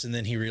all of this and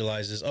then he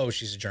realizes, oh,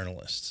 she's a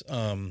journalist.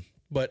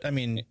 But I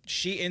mean,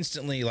 she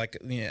instantly, like,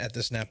 at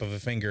the snap of a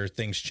finger,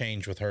 things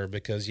change with her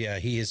because,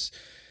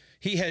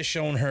 he has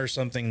shown her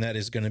something that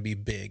is going to be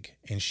big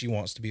and she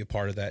wants to be a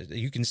part of that.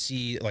 You can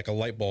see like a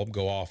light bulb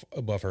go off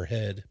above her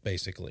head,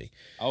 basically.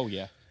 Oh,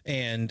 yeah.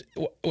 And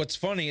what's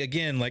funny,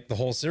 again, like the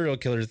whole serial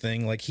killer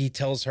thing, like he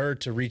tells her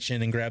to reach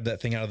in and grab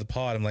that thing out of the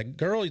pod. I'm like,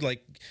 girl,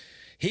 like,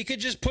 he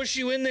could just push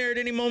you in there at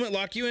any moment,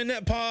 lock you in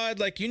that pod.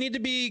 Like, you need to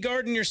be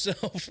guarding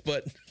yourself.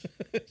 But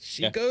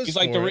she goes He's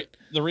for like, it.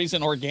 the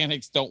reason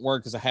organics don't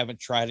work is I haven't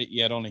tried it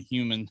yet on a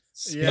human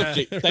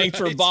subject. Yeah. Thanks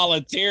for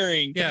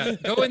volunteering. Yeah,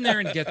 go in there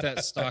and get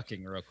that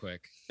stocking real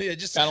quick. Yeah,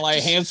 just kind of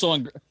like Hansel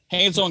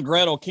and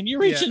Gretel. Can you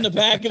reach in the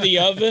back of the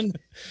oven?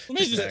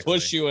 Let me just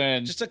push you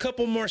in. Just a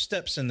couple more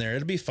steps in there.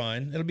 It'll be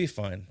fine. It'll be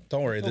fine.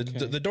 Don't worry.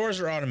 Okay. The doors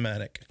are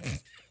automatic.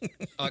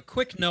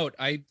 Quick note.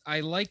 I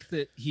like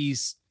that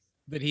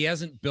he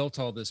hasn't built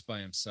all this by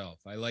himself.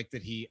 I like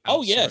that he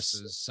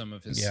outsources some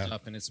of his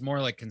stuff, and it's more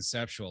like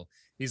conceptual.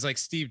 He's like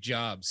Steve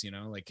Jobs,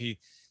 like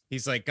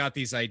he's like got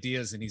these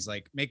ideas and he's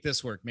like, make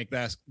this work, make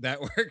that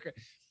work.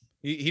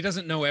 He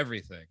doesn't know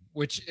everything,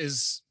 which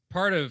is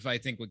part of, I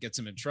think, what gets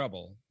him in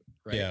trouble.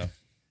 Right. Yeah.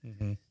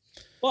 Mm-hmm.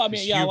 Well, I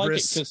mean, I like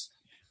it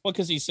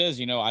because he says,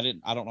 I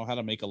don't know how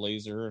to make a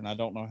laser and I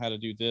don't know how to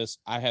do this.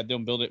 I had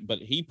them build it, but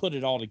he put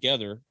it all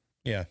together.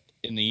 Yeah.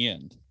 In the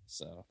end.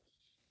 So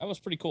that was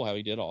pretty cool how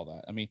he did all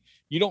that. I mean,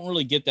 you don't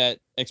really get that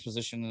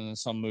exposition in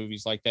some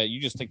movies like that. You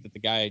just think that the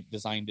guy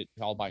designed it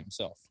all by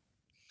himself.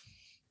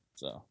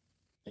 So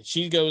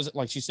she goes,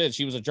 like she said,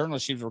 she was a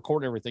journalist. She was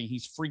recording everything.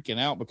 He's freaking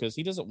out because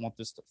he doesn't want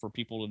this for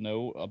people to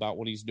know about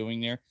what he's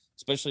doing there,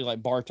 especially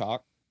like Bartok,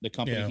 the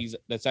company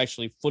that's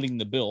actually footing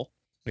the bill.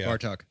 Yeah.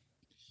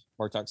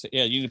 Bartok said,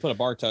 you need to put a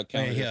Bartok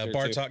counter. Yeah,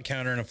 Bartok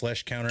counter and a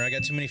flesh counter. I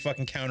got too many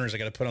fucking counters I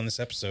got to put on this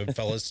episode,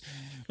 fellas.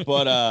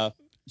 But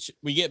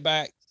we get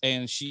back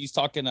and she's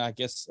talking, I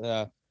guess,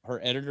 her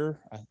editor.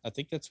 I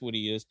think that's what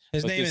he is.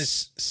 His name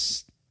is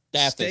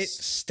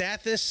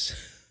Stathis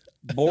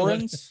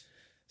Borans.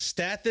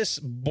 Stathis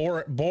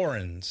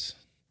Borans.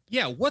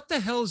 Yeah, what the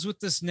hell is with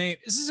this name?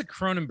 This is a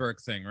Cronenberg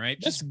thing, right?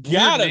 Just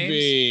gotta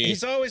be.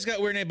 He's always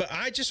got weird names, but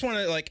I just want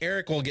to, like,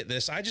 Eric will get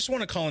this. I just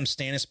want to call him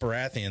Stannis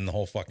Baratheon the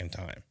whole fucking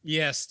time.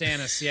 Yeah,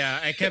 Stannis. Yeah,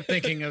 I kept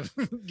thinking of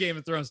Game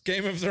of Thrones.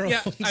 Game of Thrones.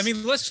 Yeah, I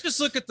mean, let's just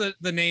look at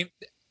the name.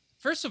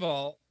 First of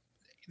all,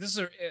 this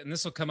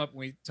will come up when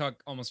we talk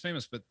Almost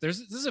Famous, but this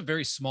is a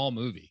very small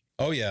movie.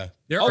 Oh yeah,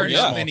 there are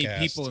not many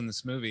cast. people in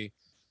this movie,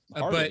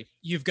 but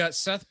you've got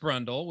Seth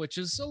Brundle, which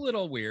is a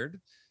little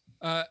weird.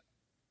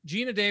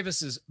 Gina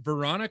Davis is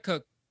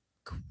Veronica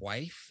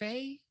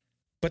Quaife,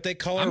 but they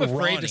call her. I'm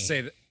afraid Ronnie. to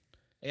say that.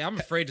 Yeah, I'm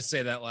afraid to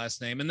say that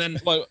last name. And then,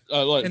 and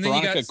then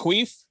Veronica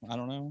Quaife. I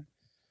don't know.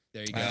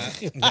 There you go.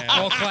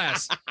 All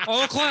class.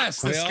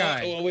 This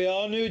guy. Well, we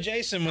all knew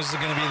Jason was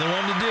going to be the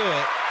one to do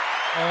it.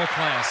 All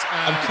class.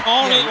 I'm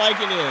calling it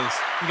like it is.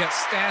 You got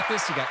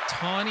Stathis. You got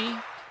Tawny.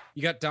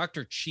 You got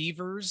Dr.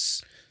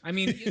 Cheevers. I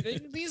mean,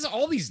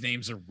 all these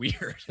names are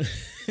weird.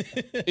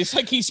 It's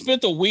like he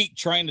spent a week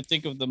trying to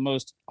think of the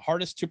most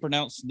hardest to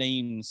pronounce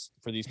names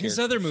for these characters. His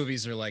other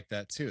movies are like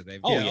that too.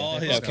 All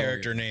his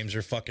character names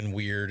are fucking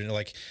weird. And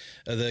like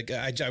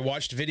I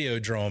watched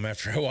Videodrome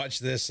after I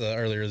watched this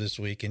earlier this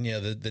week, and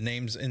the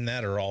names in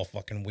that are all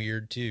fucking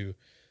weird too.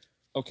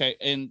 Okay,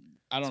 and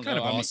I don't know. Kind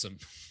of awesome.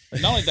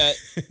 Not only that,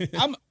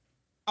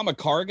 I'm a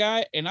car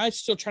guy, and I'm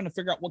still trying to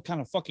figure out what kind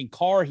of fucking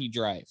car he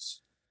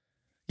drives.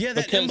 Yeah,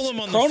 that emblem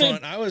on the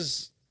front.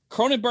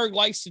 Cronenberg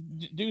likes to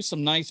do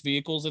some nice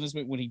vehicles in his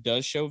when he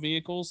does show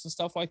vehicles and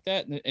stuff like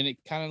that, and it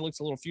kind of looks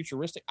a little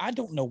futuristic. I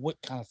don't know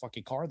what kind of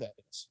fucking car that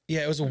is.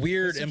 Yeah, it was a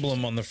weird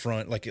emblem on the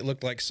front. Like it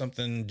looked like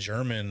something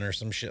German or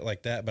some shit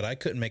like that, but I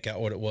couldn't make out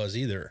what it was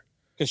either.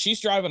 Because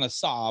she's driving a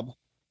Saab.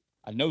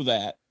 I know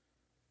that.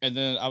 And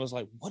then I was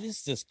like, what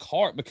is this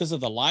car? Because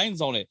of the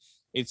lines on it.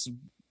 It's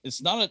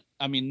not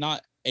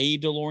not a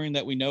DeLorean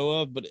that we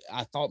know of, but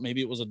I thought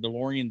maybe it was a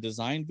DeLorean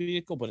design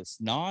vehicle, but it's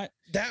not.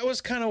 That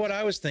was kind of what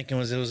I was thinking,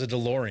 was it was a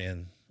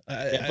DeLorean.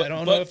 Yeah, I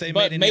don't know if they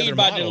made any other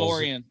by models.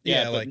 DeLorean.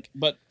 Yeah,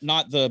 but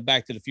not the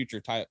Back to the Future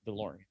type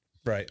DeLorean.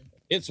 Right.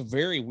 It's a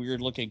very weird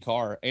looking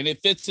car, and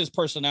it fits his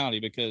personality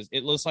because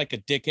it looks like a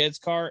dickhead's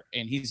car,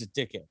 and he's a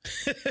dickhead.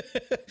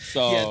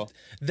 So yeah,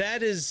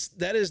 that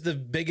is the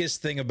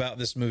biggest thing about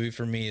this movie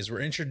for me, is we're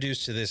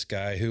introduced to this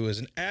guy who is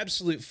an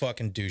absolute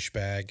fucking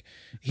douchebag.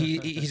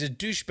 He's a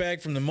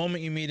douchebag from the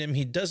moment you meet him.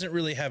 He doesn't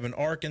really have an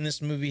arc in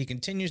this movie. He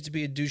continues to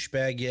be a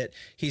douchebag, yet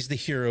he's the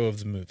hero of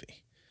the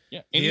movie.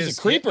 Yeah, and he's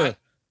a creeper.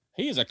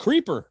 He is a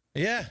creeper.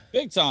 Yeah,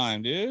 big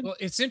time, dude. Well,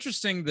 it's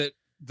interesting that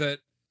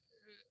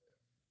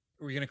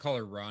we're gonna call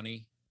her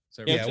Ronnie.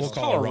 Yeah, we'll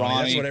call her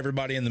Ronnie. That's what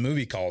everybody in the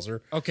movie calls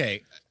her.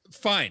 Okay,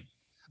 fine.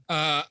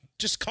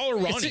 Just call her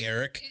Ronnie,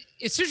 Eric.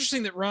 It's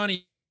interesting that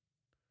Ronnie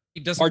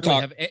doesn't really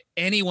have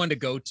anyone to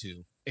go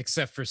to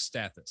except for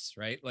Stathis,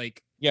 right?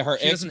 Like, yeah, her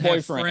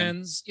ex-boyfriend.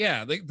 Friends.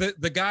 Yeah, like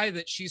the guy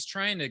that she's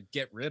trying to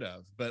get rid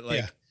of, but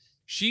like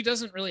she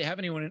doesn't really have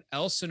anyone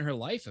else in her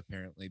life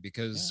apparently,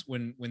 because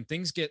when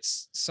things get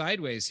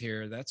sideways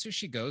here, that's who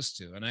she goes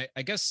to. And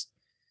I guess,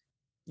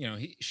 you know,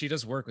 she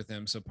does work with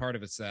him, so part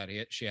of it's that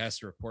she has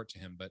to report to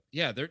him. But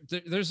yeah, there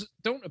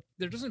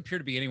doesn't appear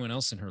to be anyone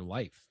else in her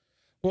life.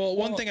 Well,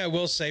 one thing I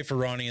will say for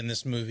Ronnie in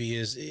this movie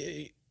is,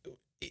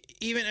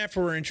 even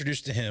after we're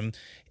introduced to him,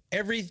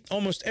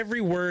 almost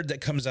every word that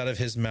comes out of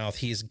his mouth,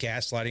 he is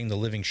gaslighting the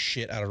living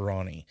shit out of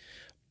Ronnie.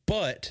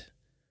 But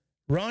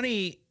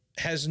Ronnie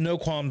has no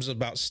qualms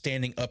about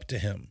standing up to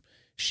him.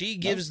 She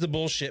gives the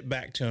bullshit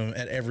back to him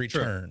at every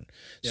turn.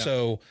 Yeah.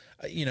 So,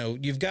 you know,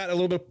 you've got a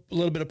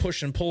little bit of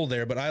push and pull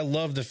there, but I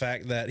love the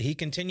fact that he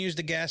continues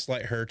to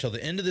gaslight her till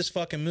the end of this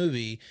fucking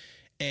movie.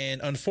 And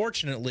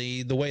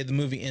unfortunately, the way the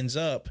movie ends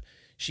up,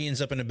 she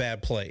ends up in a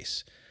bad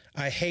place.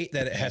 I hate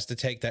that it has to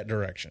take that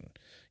direction,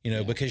 you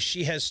know, because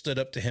she has stood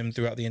up to him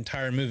throughout the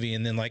entire movie.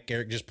 And then, like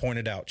Eric just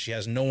pointed out, she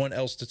has no one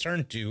else to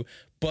turn to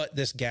but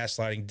this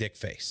gaslighting dick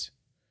face.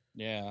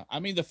 Yeah. I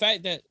mean, the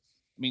fact that,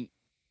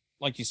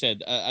 like you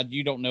said,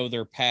 you don't know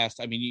their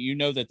past. I mean, you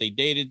know that they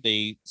dated,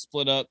 they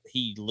split up.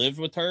 He lived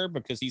with her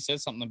because he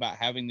said something about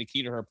having the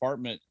key to her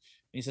apartment.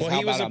 He says,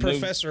 he was a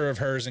professor of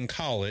hers in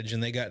college,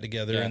 and they got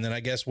together, and then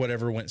I guess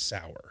whatever went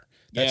sour.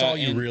 That's all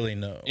you really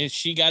know. Is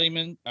she got him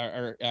in,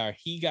 or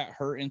he got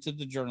her into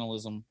the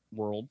journalism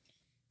world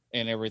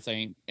and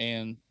everything.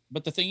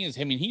 But the thing is,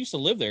 I mean, he used to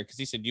live there because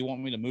he said, "Do you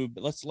want me to move?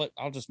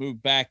 I'll just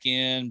move back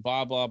in."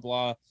 Blah blah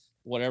blah.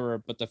 Whatever.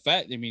 But the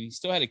fact, I mean, he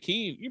still had a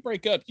key. You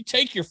break up, you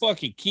take your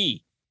fucking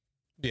key.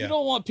 Yeah. You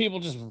don't want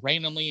people just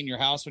randomly in your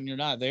house when you're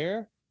not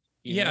there.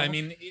 You know? I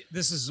mean,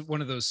 this is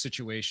one of those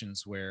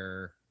situations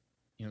where,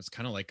 you know, it's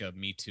kind of like a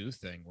Me Too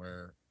thing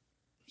where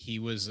he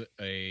was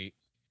a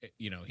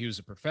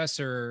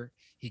professor.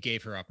 He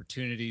gave her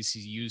opportunities.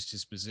 He used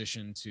his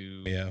position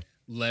to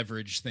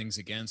leverage things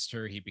against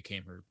her. He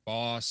became her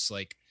boss.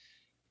 Like,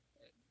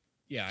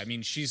 yeah, I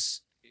mean,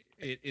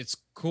 it's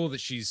cool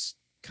that she's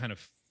kind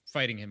of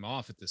fighting him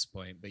off at this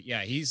point, but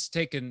yeah, he's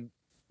taken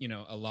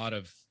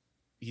advantage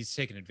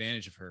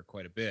of her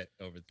quite a bit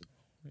over the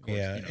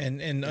course,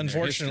 and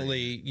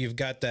unfortunately you've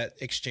got that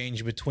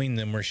exchange between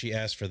them where she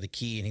asked for the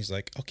key and he's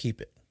like, "I'll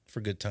keep it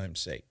for good time's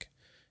sake."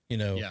 You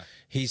know,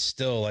 he's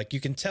still like, you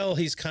can tell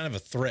he's kind of a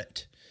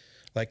threat.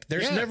 Like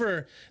there's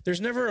never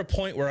a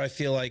point where I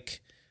feel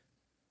like,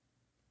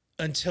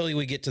 until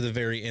we get to the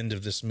very end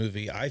of this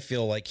movie, I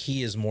feel like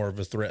he is more of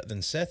a threat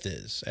than Seth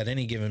is at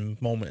any given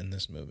moment in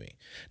this movie.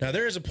 Now,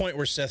 there is a point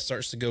where Seth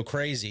starts to go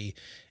crazy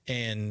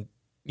and,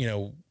 you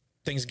know,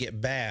 things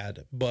get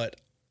bad, but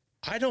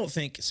I don't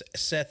think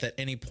Seth at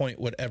any point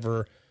would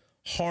ever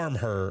harm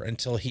her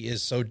until he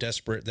is so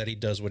desperate that he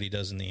does what he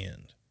does in the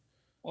end.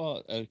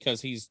 Well,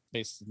 because he's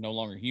basically no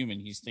longer human.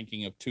 He's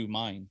thinking of two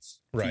minds,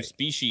 two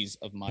species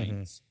of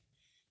minds. Mm-hmm.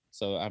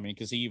 So, I mean,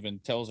 because he even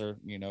tells her,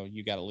 you know,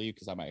 you got to leave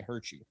because I might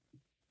hurt you.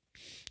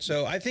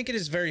 So I think it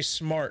is very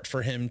smart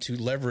for him to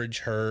leverage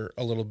her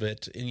a little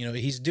bit. And, you know,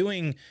 he's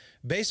doing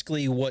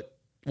basically what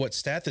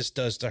Stathis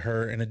does to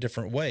her in a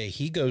different way.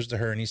 He goes to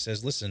her and he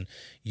says, "Listen,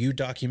 you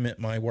document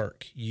my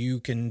work. You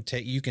can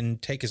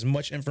take as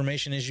much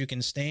information as you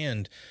can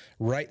stand,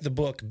 write the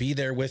book, be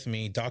there with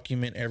me,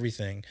 document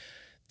everything."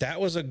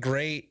 That was a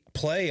great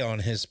play on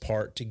his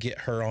part to get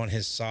her on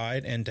his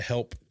side and to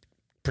help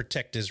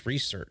protect his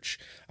research.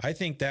 I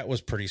think that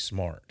was pretty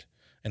smart.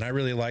 And I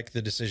really like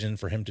the decision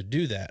for him to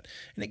do that.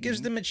 And it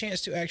gives them a chance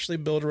to actually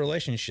build a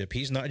relationship.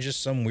 He's not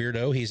just some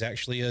weirdo. He's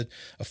actually a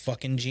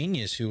fucking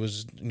genius who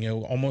was, you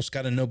know, almost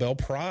got a Nobel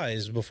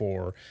Prize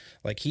before.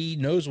 Like, he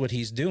knows what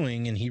he's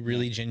doing, and he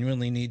really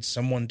genuinely needs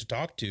someone to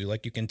talk to.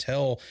 Like, you can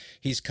tell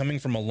he's coming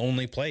from a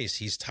lonely place.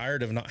 He's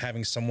tired of not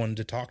having someone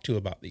to talk to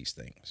about these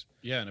things.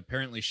 Yeah, and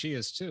apparently she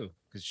is too,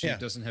 because she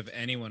doesn't have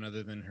anyone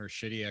other than her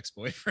shitty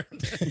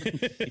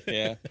ex-boyfriend.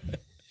 Yeah.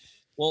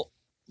 Well,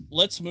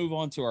 let's move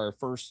on to our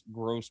first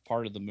gross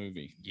part of the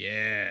movie.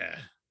 Yeah.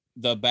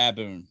 The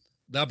baboon.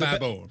 The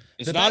baboon.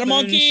 It's The not a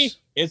monkey. baboons-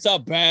 It's a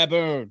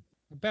baboon.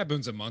 A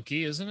baboon's a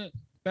monkey, isn't it?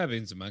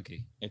 Baboon's a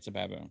monkey. It's a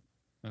baboon.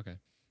 Okay.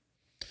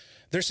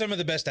 They're some of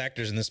the best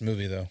actors in this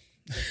movie, though.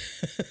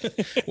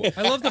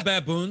 I love the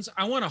baboons.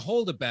 I want to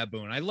hold a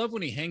baboon. I love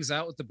when he hangs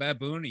out with the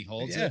baboon and he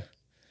holds it.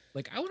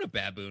 Like, I want a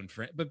baboon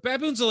friend. But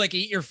baboons will like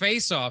eat your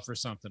face off or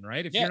something,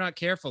 right? If you're not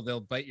careful, they'll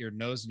bite your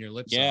nose and your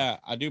lips off.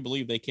 I do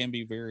believe they can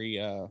be very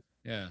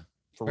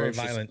Very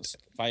ferocious,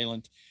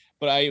 violent.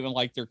 But I even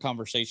like their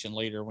conversation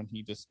later when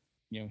he just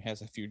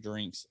has a few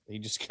drinks. He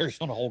just carries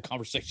on a whole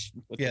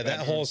conversation with the that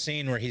baboon. whole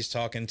scene where he's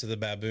talking to the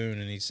baboon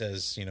and he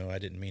says, I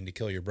didn't mean to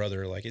kill your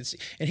brother. Like,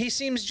 and he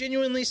seems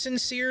genuinely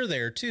sincere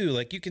there too.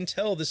 Like, you can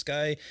tell this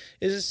guy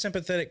is a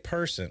sympathetic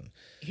person.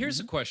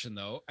 Here's a question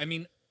though. I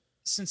mean,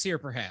 sincere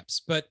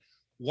perhaps, but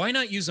why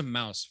not use a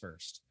mouse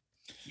first?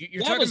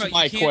 You're That talking was about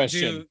my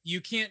question. You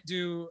can't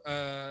do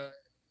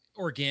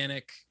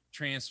organic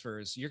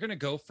transfers. You're going to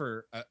go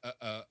for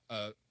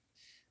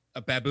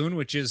a baboon,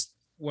 which is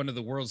one of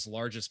the world's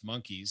largest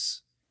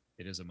monkeys.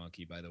 It is a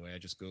monkey, by the way. I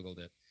just Googled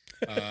it.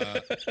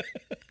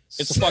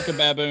 It's a fucking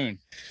baboon.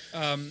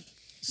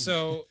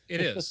 So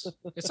it is.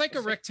 It's like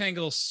a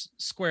rectangle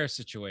square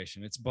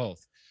situation. It's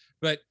both.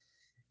 But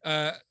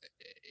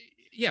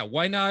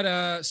why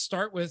not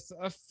start with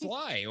a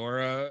fly or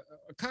a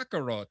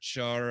cockroach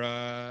or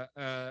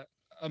a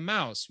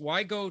mouse?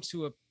 Why go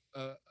to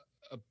a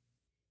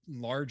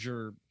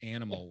larger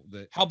animal?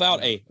 How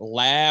about a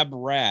lab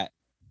rat?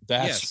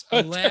 That's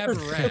a lab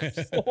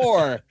rat.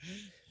 Or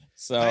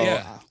so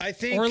I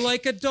think, or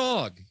like a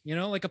dog,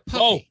 like a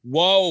puppy.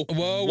 Whoa.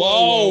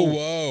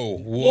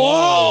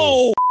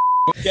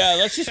 Yeah,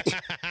 let's just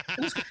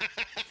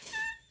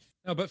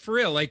No, but for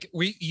real, like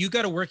you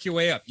got to work your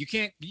way up. You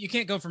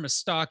can't go from a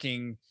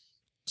stocking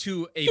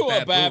to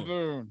a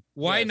baboon.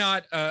 Why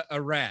not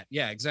a rat?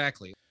 Yeah,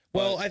 exactly.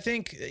 Well, I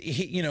think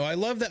I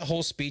love that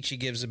whole speech he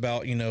gives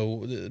about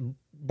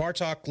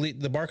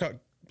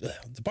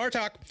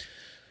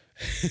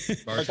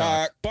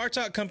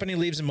Bartok company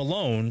leaves him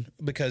alone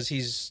because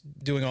he's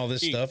doing all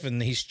this stuff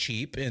and he's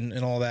cheap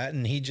and all that,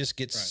 and he just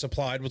gets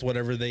supplied with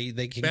whatever they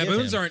can.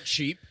 Baboons aren't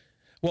cheap.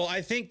 Well,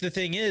 I think the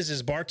thing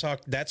is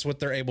Bartok, that's what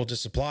they're able to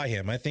supply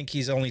him. I think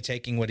he's only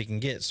taking what he can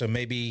get. So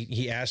maybe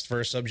he asked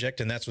for a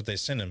subject and that's what they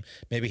sent him.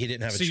 Maybe he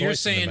didn't have a choice. So you're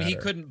saying he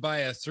couldn't buy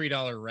a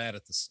 $3 rat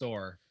at the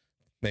store?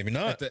 Maybe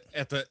not.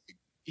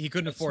 He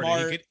couldn't afford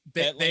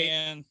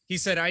it. He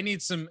said, I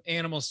need some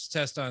animals to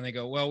test on. They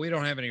go, well, we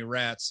don't have any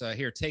rats.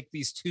 Here, take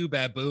these 2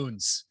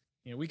 baboons.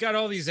 We got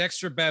all these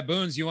extra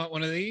baboons. You want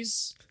one of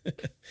these?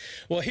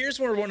 Well, here's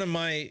where one of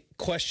my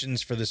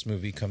questions for this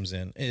movie comes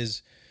in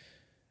is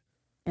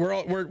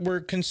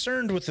we're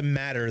concerned with the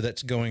matter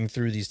that's going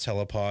through these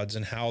telepods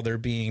and how they're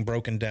being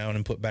broken down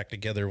and put back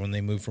together when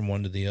they move from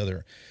one to the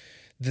other.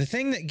 The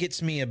thing that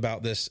gets me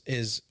about this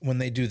is when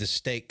they do the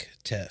steak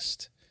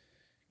test.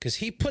 Because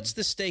he puts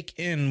the steak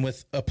in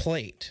with a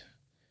plate.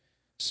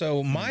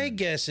 So my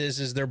guess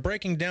is they're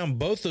breaking down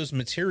both those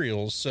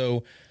materials.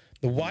 So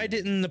why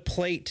didn't the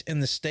plate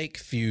and the steak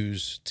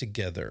fuse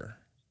together?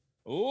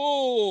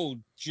 Oh,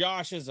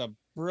 Josh is a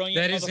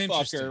brilliant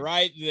motherfucker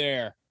right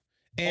there.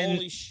 And,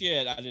 holy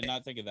shit, I did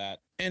not think of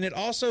that. And it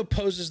also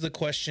poses the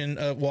question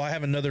of, I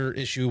have another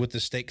issue with the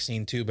steak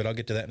scene too, but I'll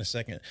get to that in a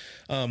second.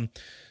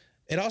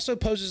 It also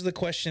poses the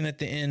question at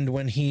the end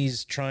when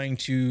he's trying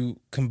to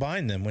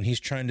combine them, when he's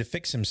trying to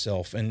fix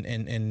himself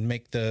and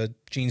make the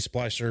gene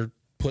splicer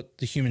put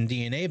the human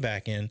DNA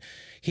back in.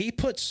 He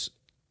puts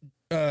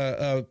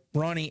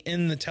Ronnie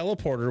in the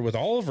teleporter with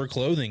all of her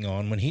clothing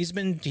on when he's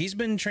been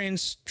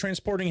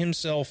transporting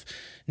himself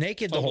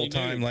naked the whole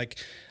time. Nude. Like,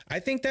 I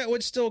think that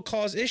would still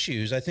cause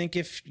issues. I think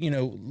if,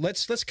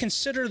 let's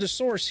consider the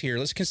source here.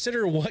 Let's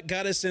consider what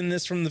got us in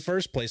this from the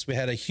first place. We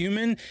had a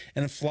human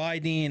and a fly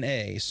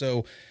DNA.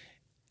 So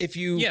if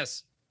you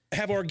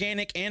have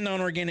organic and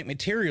non-organic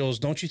materials,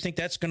 don't you think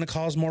that's going to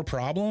cause more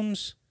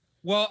problems?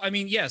 Well, I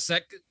mean, yes,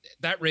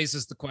 that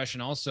raises the question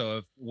also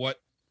of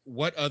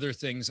what other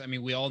things. I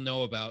mean, we all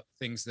know about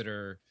things that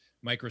are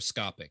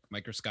microscopic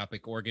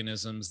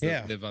organisms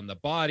that live on the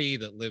body,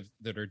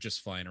 that are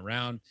just flying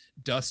around,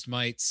 dust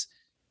mites,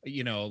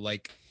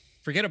 like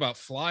forget about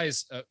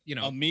flies,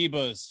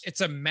 amoebas.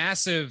 It's a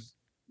massive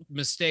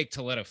mistake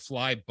to let a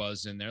fly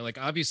buzz in there. Like,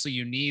 obviously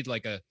you need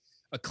like a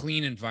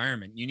clean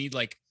environment. You need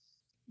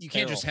you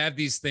can't just have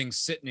these things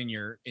sitting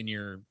in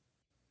your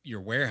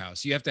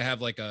warehouse. You have to have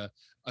like a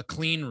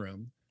clean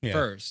room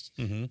first.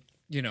 Mm-hmm.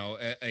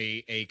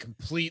 A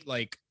complete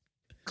like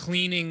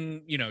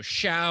cleaning,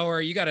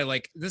 shower. You got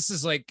to this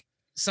is like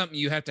something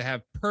you have to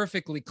have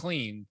perfectly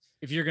clean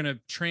if you're going to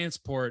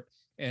transport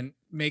and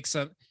make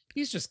some.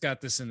 He's just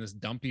got this in this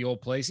dumpy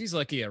old place. He's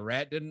lucky a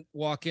rat didn't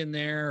walk in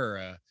there, or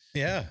a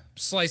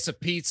slice of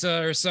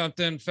pizza or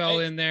something fell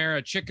in there,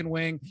 a chicken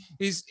wing.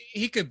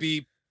 He could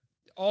be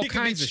all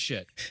kinds of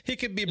shit. He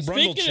could be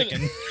Brundle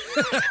chicken.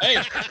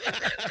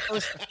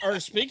 Or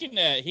speaking of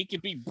that, he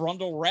could be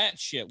Brundle rat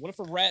shit. What if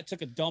a rat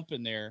took a dump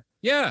in there?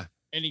 Yeah.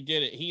 And he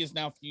did it. He is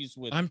now fused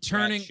with. I'm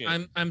turning.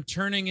 rat shit. I'm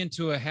turning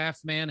into a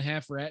half man,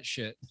 half rat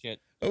shit.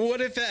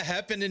 What if that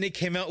happened and he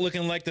came out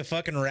looking like the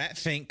fucking Rat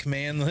Fink,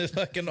 man? The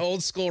fucking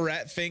old school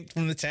Rat Fink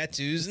from the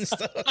tattoos and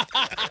stuff.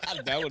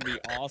 That would be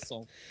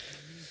awesome.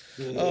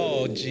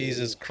 Oh,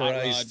 Jesus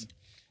Christ.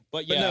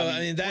 But yeah, no, I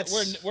mean,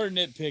 that's we're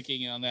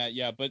nitpicking on that.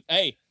 Yeah, but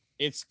hey,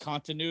 it's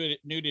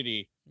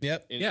continuity.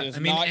 Yep. I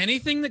mean,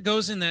 anything that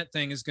goes in that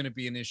thing is going to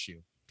be an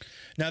issue.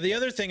 Now, the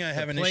other thing I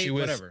have an issue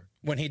with whatever.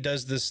 when he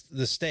does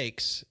the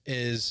steaks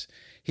is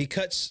he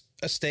cuts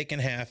a steak in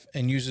half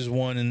and uses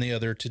one and the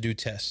other to do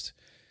tests.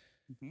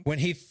 When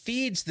he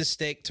feeds the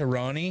steak to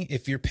Ronnie,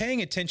 if you're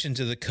paying attention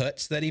to the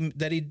cuts that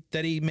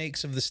he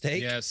makes of the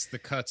steak, yes, the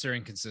cuts are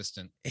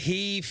inconsistent.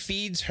 He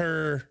feeds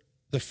her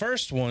the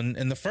first one,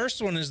 and the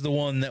first one is the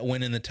one that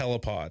went in the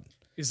telepod.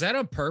 Is that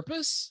on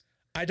purpose?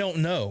 I don't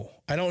know.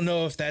 I don't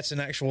know if that's an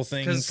actual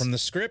thing from the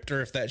script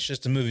or if that's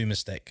just a movie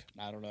mistake.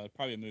 I don't know.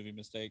 Probably a movie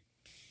mistake.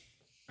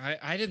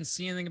 I didn't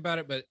see anything about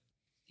it, but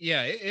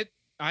yeah,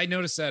 I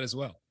noticed that as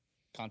well.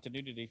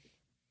 Continuity.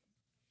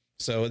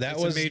 So that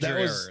It's was a major that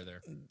was error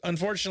there.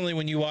 Unfortunately,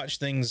 when you watch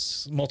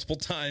things multiple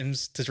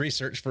times to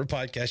research for a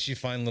podcast, you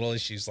find little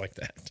issues like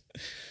that.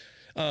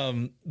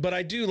 But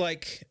I do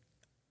like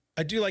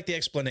the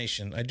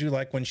explanation. I do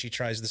like when she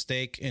tries the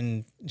steak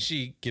and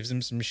she gives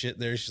him some shit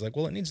there. She's like,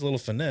 well, it needs a little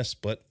finesse,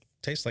 but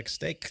tastes like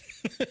steak.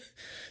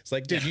 It's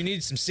like, dude, you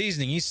need some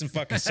seasoning. You need some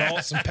fucking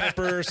salt, some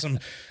pepper, some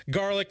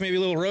garlic, maybe a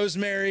little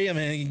rosemary. I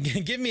mean,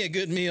 give me a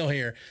good meal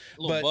here.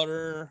 A little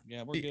butter.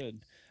 Yeah, we're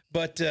good.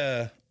 But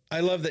I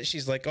love that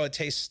she's like, oh, it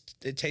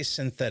tastes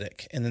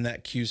synthetic. And then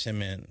that cues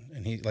him in.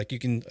 And he, like, you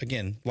can,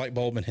 again, light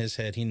bulb in his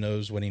head. He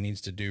knows what he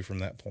needs to do from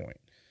that point.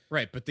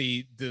 Right. But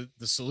the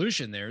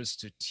solution there is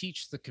to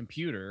teach the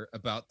computer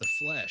about the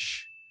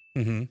flesh,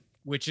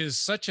 which is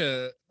such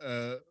a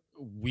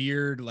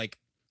weird, like,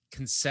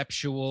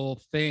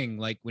 conceptual thing.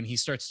 Like when he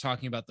starts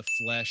talking about the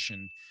flesh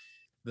and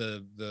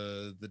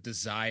the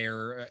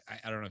desire,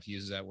 I don't know if he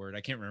uses that word.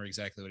 I can't remember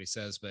exactly what he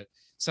says, but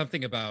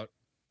something about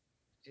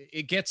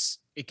it gets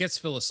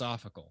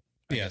philosophical,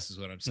 I guess is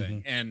what I'm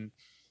saying. And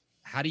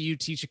how do you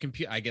teach a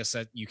computer? I guess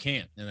that you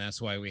can't. And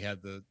that's why we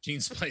had the gene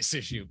splice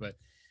issue. But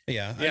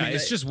yeah, I mean,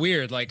 it's just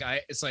weird. Like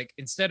it's like,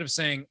 instead of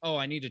saying, oh,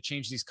 I need to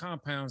change these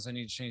compounds, I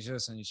need to change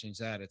this, I need to change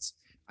that,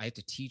 I had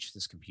to teach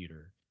this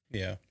computer.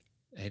 Yeah.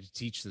 I had to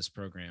teach this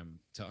program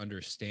to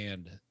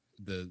understand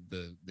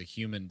the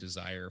human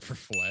desire for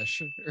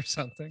flesh or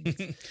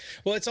something.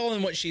 Well, it's all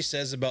in what she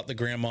says about the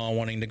grandma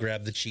wanting to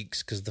grab the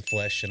cheeks because the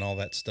flesh and all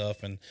that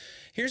stuff. And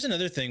here's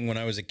another thing. When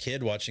I was a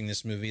kid watching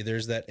this movie,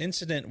 there's that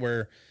incident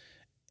where,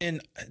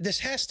 and this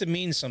has to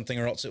mean something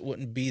or else it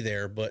wouldn't be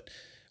there, but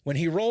when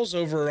he rolls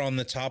over on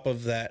the top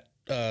of that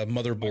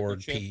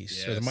motherboard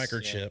piece or the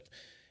microchip,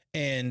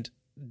 and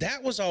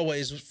that was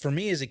always, for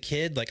me as a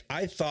kid, like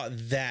I thought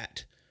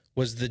that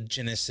was the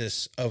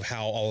genesis of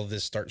how all of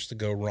this starts to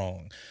go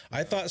wrong.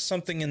 I thought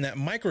something in that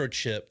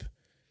microchip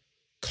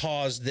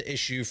caused the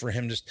issue for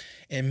him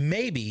and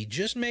maybe,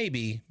 just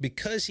maybe,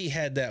 because he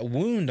had that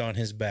wound on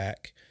his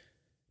back,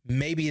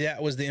 maybe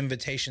that was the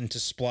invitation to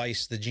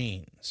splice the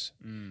genes.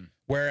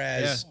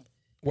 Whereas,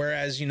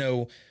 you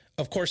know,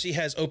 of course he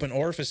has open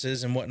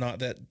orifices and whatnot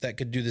that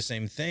could do the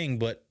same thing,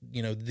 but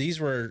you know, these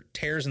were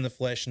tears in the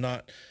flesh,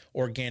 not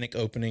organic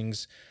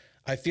openings.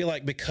 I feel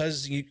like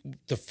because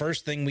the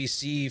first thing we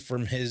see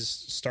from his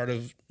start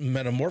of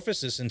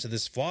metamorphosis into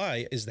this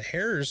fly is the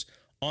hairs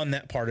on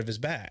that part of his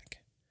back.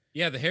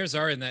 Yeah, the hairs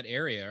are in that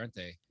area, aren't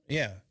they?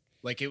 Yeah.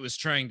 Like it was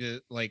trying to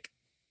like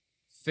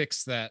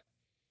fix that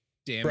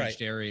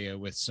damaged area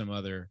with some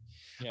other.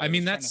 Yeah, I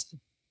mean, that's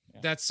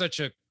such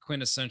a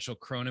quintessential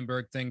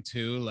Cronenberg thing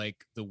too, like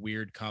the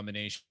weird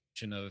combination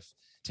of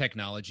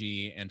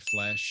technology and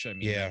flesh. I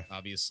mean,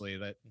 obviously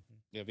that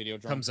video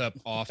comes up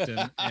often.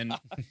 And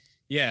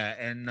yeah,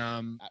 and I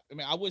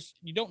mean,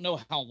 you don't know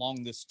how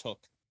long this took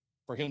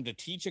for him to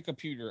teach a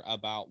computer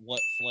about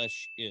what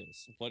flesh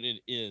is, what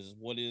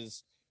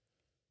is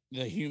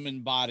the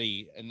human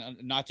body, and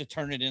not to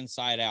turn it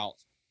inside out.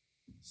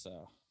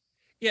 So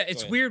yeah,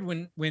 it's weird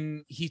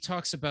when he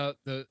talks about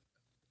the,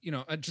 you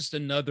know, just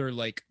another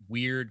like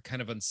weird kind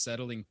of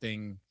unsettling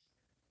thing,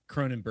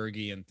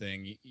 Cronenbergian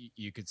thing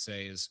you could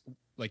say is,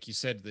 like you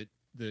said,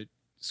 the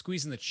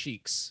squeezing the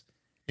cheeks.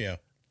 Yeah,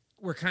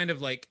 we're kind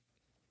of like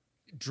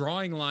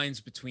drawing lines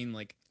between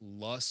like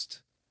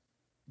lust,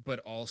 but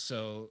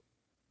also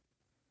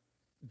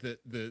the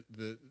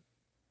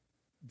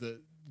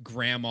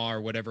grandma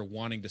or whatever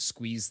wanting to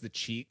squeeze the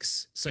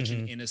cheeks, such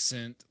an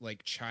innocent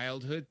like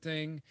childhood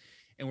thing,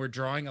 and we're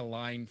drawing a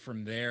line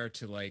from there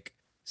to like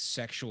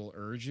sexual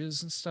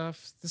urges and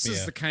stuff. This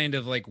is the kind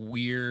of like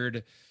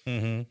weird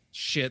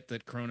shit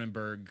that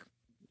Cronenberg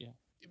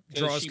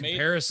draws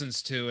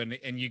comparisons to,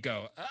 and you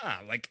go,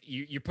 like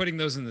you're putting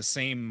those in the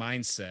same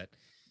mindset.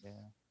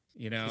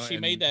 You know, she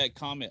made that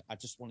comment, I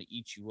just want to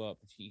eat you up.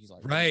 He's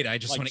like, right, I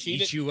just want to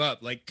eat you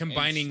up. Like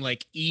combining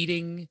like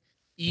eating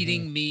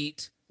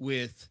meat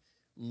with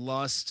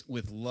lust,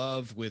 with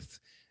love, with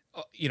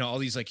you know, all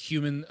these like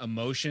human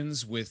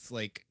emotions with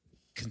like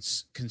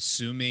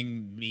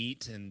consuming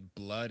meat and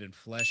blood and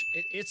flesh.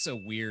 It's a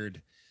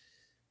weird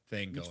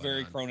thing going on. It's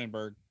very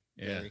Cronenberg.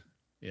 Yeah.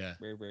 Yeah.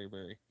 Very, very,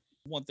 very.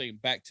 One thing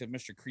back to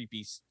Mr.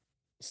 Creepy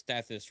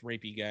Stathis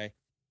rapey guy.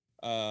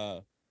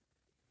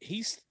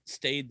 He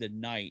stayed the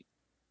night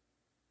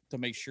to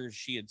make sure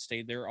she had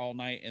stayed there all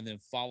night, and then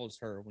follows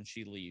her when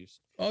she leaves.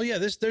 Oh yeah,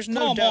 there's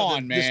no doubt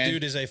that this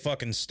dude is a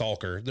fucking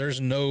stalker.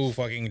 There's no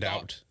fucking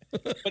doubt.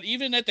 But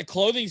even at the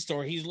clothing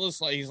store, he's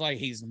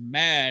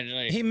mad.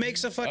 Like, he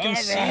makes a fucking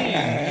scene,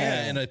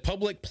 yeah, in a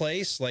public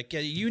place. Like,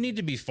 yeah, you need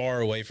to be far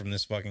away from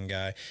this fucking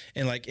guy.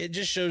 And like, it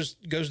just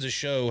goes to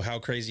show how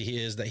crazy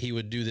he is that he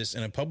would do this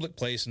in a public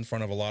place in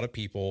front of a lot of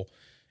people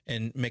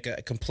and make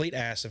a complete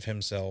ass of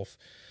himself.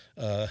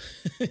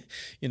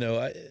 You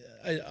know,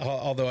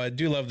 although I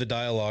do love the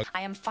dialogue.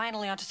 I am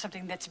finally onto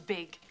something that's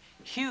big,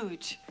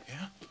 huge.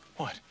 Yeah?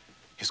 What?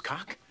 His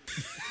cock?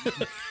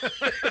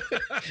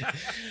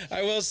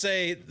 I will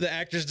say the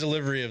actor's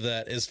delivery of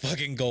that is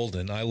fucking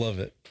golden. I love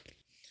it.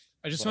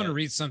 I just want to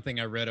read something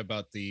I read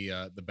about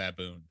the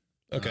baboon.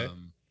 Okay.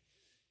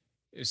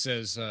 It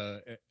says,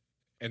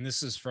 and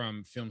this is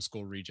from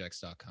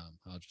filmschoolrejects.com.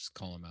 I'll just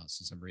call him out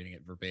since I'm reading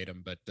it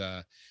verbatim. But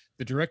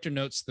the director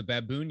notes the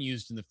baboon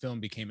used in the film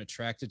became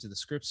attracted to the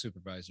script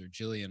supervisor,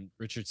 Gillian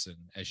Richardson,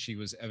 as she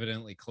was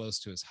evidently close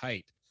to his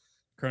height.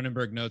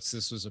 Cronenberg notes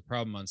this was a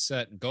problem on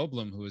set, and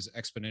Goldblum, who was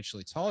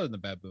exponentially taller than the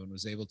baboon,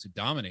 was able to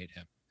dominate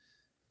him.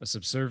 A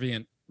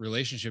subservient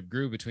relationship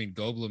grew between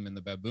Goldblum and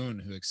the baboon,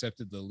 who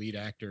accepted the lead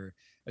actor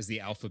as the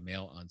alpha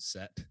male on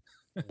set.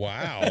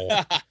 Wow.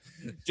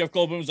 Jeff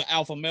Goldblum's an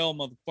alpha male,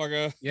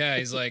 motherfucker. Yeah,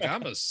 he's like,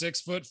 I'm a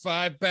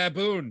 6'5"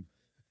 baboon.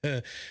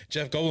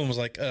 Jeff Goldblum was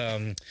like,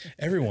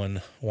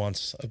 everyone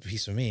wants a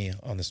piece of me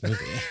on this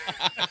movie.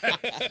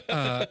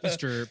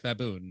 Mr.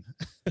 Baboon.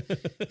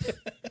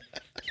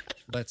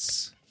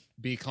 Let's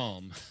be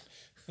calm.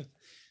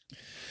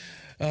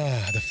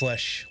 The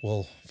flesh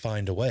will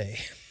find a way.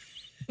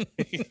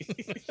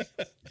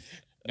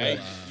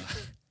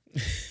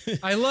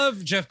 I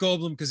love Jeff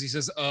Goldblum because he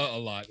says a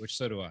lot, which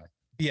so do I.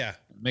 Yeah.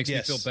 Makes me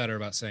feel better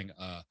about saying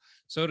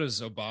so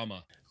does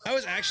Obama. I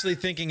was actually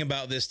thinking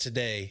about this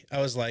today. I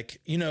was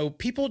like, you know,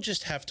 people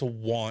just have to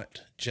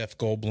want Jeff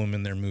Goldblum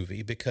in their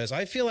movie, because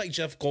I feel like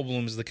Jeff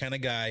Goldblum is the kind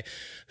of guy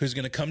who's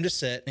going to come to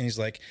set and he's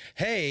like,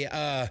 hey,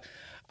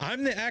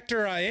 I'm the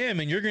actor I am,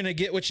 and you're going to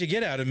get what you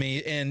get out of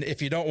me. And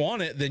if you don't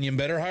want it, then you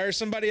better hire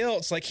somebody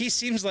else. Like, he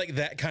seems like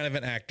that kind of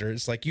an actor.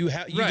 It's like you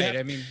have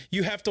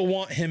to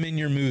want him in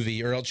your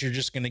movie, or else you're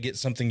just going to get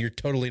something you're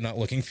totally not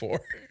looking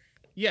for.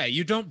 Yeah,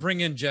 you don't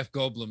bring in Jeff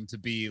Goldblum to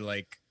be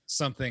like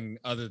something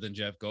other than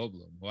Jeff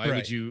Goldblum.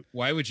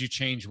 Why would you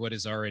change what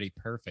is already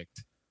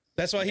perfect?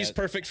 That's why he's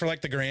perfect for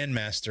like the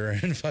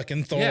Grandmaster and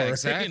fucking Thor. Yeah,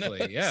 exactly.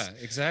 You know? Yeah,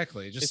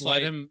 exactly. Just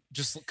let him,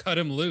 just cut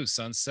him loose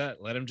on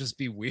set. Let him just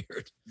be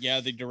weird.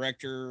 Yeah, the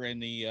director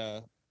and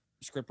the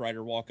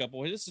scriptwriter walk up.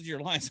 Well, this is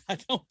your lines. I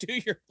don't do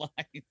your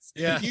lines.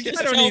 Yeah, you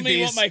just tell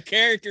me what my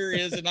character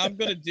is, and I'm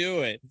gonna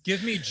do it.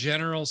 Give me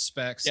general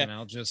specs, and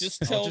I'll just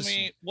tell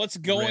me what's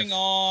going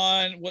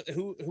on.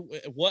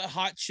 What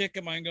hot chick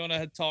am I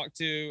gonna talk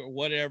to, or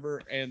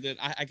whatever, and then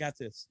I got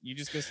this. You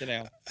just go sit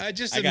down. I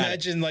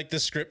imagine like the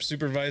script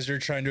supervisor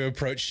trying to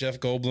approach Jeff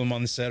Goldblum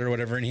on set or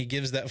whatever, and he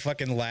gives that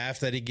fucking laugh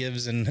that he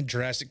gives in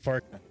Jurassic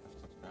Park.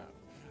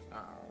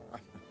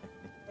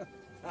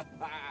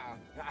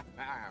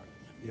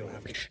 You don't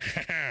have to.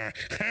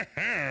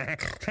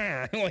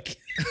 Like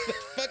the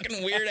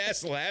fucking weird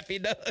ass laugh he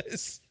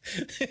does.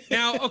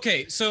 Now,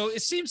 okay, so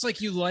it seems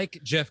like you like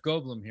Jeff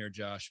Goldblum here,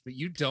 Josh, but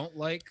you don't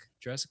like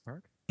Jurassic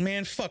Park?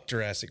 Man, fuck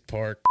Jurassic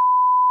Park.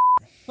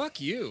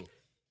 Fuck you.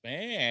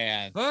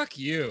 Man. Fuck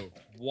you.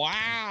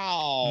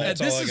 Wow.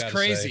 This is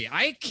crazy. Say.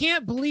 I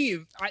can't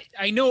believe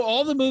I know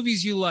all the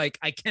movies you like.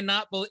 I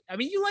cannot believe. I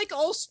mean, you like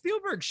all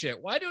Spielberg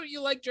shit. Why don't you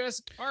like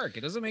Jurassic Park?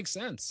 It doesn't make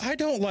sense. I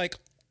don't like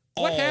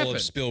all of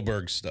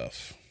Spielberg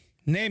stuff,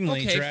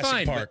 namely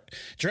Jurassic Park.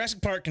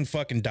 Jurassic Park can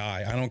fucking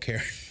die. I don't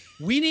care.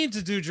 We need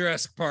to do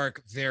Jurassic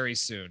Park very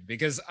soon,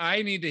 because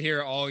I need to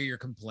hear all your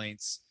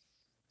complaints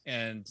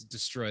and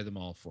destroy them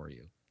all for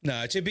you.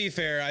 No, to be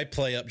fair, I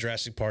play up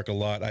Jurassic Park a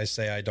lot. I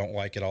say I don't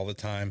like it all the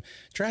time.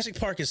 Jurassic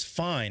Park is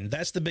fine.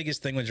 That's the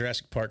biggest thing with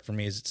Jurassic Park for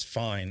me, is it's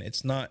fine.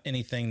 It's not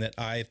anything that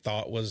I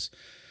thought was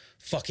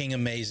fucking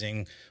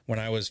amazing when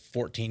I was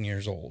 14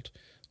 years old,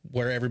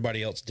 where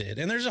everybody else did.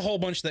 And there's a whole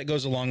bunch that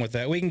goes along with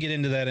that. We can get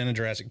into that in a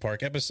Jurassic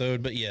Park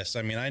episode, but yes,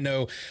 I mean, I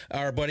know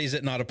our buddies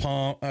at Not a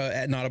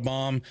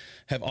Bomb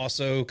have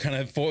also kind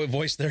of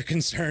voiced their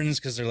concerns,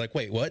 because they're like,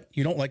 wait, what?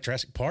 You don't like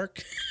Jurassic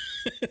Park?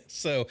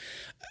 So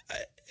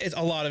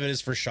a lot of it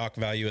is for shock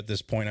value at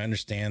this point. I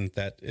understand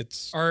that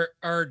it's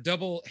our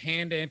double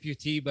hand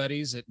amputee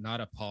buddies at Not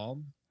a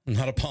Palm.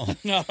 Not a Palm.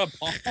 Not a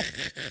Palm.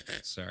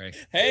 Sorry.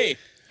 Hey,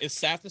 is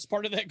Sathis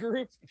part of that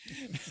group?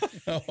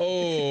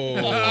 Oh.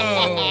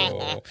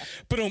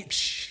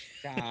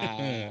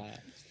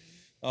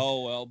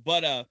 Oh well,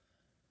 but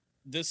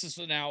this is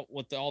now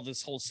with all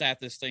this whole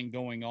Sathis thing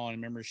going on.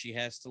 Remember, she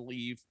has to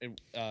leave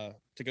to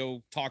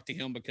go talk to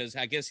him, because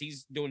I guess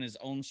he's doing his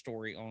own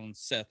story on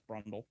Seth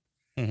Brundle.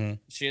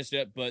 She has to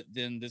do it, but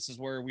then this is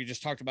where we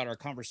just talked about our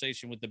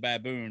conversation with the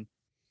baboon.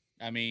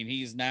 I mean,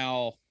 he's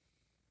now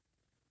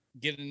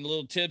getting a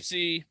little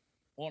tipsy,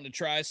 wanting to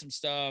try some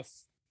stuff.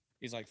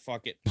 He's like,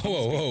 fuck it.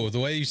 Whoa.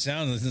 The way you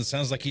sound, it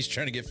sounds like he's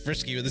trying to get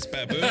frisky with this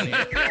baboon.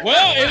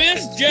 Well, it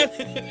is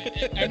just,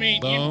 I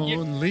mean,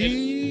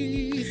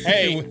 lonely.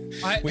 Hey,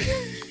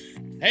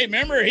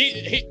 remember,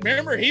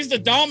 he's the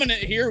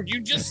dominant here.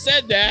 You just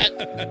said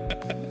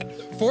that.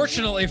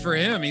 Fortunately for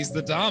him, he's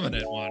the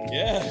dominant one.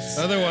 Yes.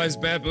 Otherwise,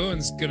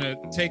 Baboon's going to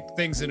take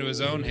things into his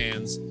own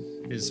hands.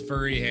 His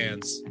furry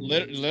hands.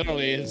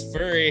 Literally his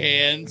furry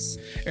hands.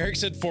 Eric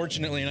said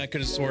fortunately, and I could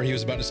have swore he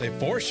was about to say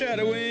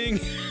foreshadowing.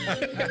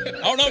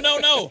 Oh,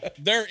 no.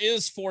 There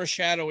is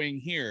foreshadowing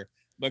here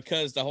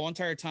because the whole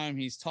entire time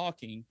he's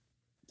talking,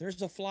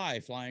 there's a fly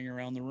flying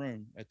around the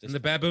room at this. And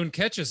the baboon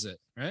catches it,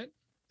 right?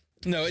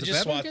 No, it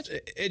just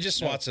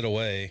swats it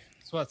away.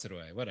 Swats it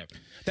away, whatever.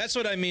 That's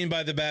what I mean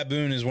by the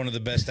baboon is one of the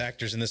best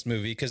actors in this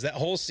movie, because that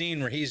whole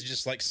scene where he's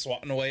just like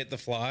swatting away at the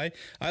fly,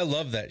 I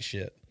love that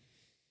shit.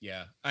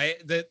 Yeah,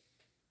 it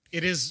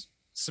is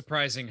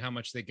surprising how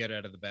much they get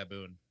out of the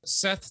baboon.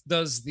 Seth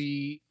does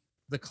the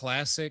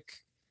classic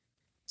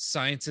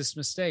scientist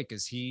mistake,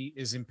 is he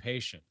is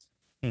impatient,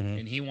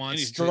 and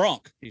he's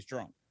drunk. He's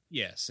drunk.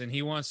 Yes, and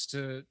he wants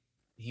to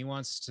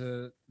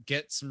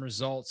get some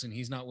results, and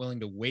he's not willing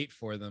to wait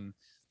for them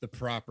the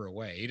proper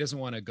way. He doesn't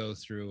want to go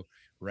through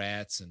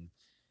rats and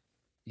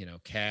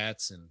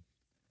cats and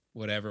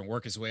whatever and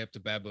work his way up to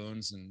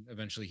baboons and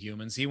eventually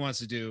humans. He wants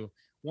to do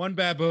 1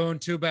 baboon,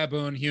 2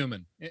 baboon,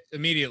 human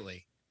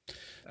immediately.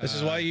 This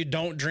is why you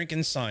don't drink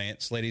in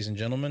science, ladies and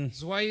gentlemen. This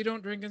is why you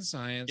don't drink in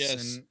science.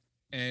 Yes.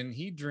 And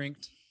he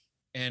drinked,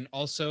 and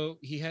also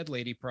he had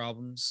lady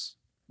problems,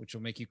 which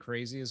will make you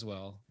crazy as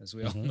well, as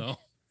we all know.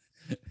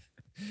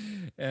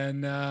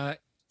 And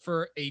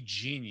for a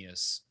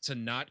genius to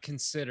not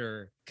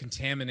consider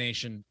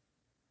contamination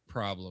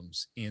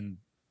problems in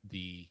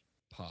the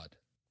pod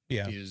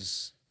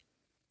is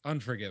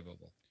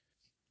unforgivable.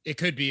 It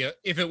could be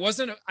if it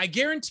wasn't, I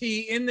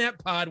guarantee in that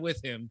pod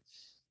with him,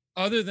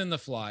 other than the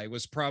fly,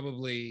 was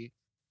probably,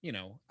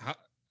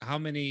 how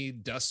many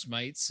dust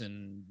mites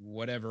and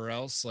whatever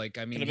else. Like,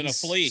 I mean, could have been a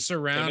flea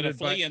surrounded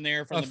by in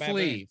there from the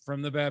baboon.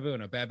 From the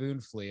baboon, a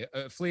baboon flea,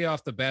 a flea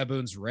off the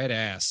baboon's red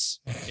ass.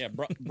 Yeah,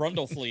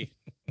 Brundle flea.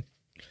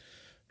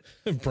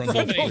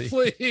 Brundle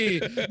flea.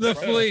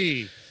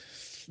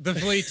 The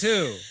flea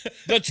too.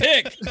 The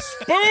tick.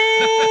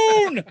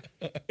 Spoon.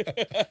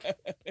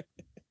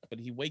 But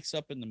he wakes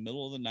up in the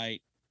middle of the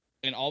night,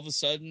 and all of a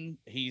sudden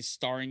he's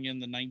starring in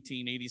the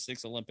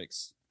 1986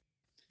 Olympics.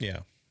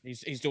 Yeah.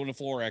 He's doing a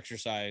floor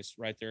exercise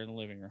right there in the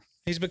living room.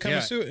 He's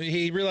become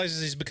he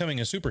realizes he's becoming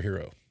a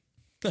superhero.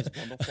 Is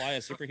Brundle Fly a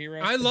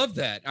superhero? I love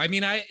that. I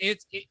mean,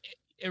 it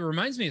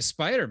reminds me of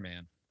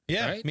Spider-Man.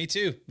 Yeah, right? Me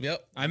too.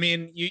 Yep. I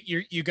mean,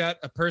 you got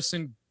a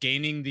person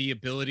gaining the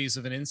abilities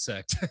of an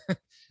insect.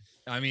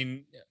 I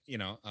mean,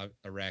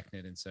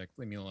 arachnid insect.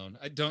 Leave me alone.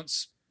 I don't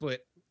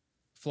split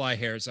fly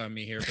hairs on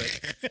me here,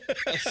 but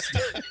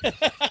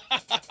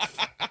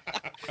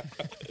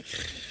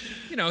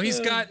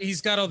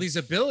he's got all these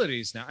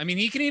abilities now. I mean,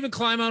 he can even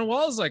climb on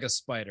walls like a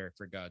spider,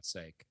 for God's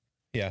sake.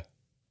 Yeah.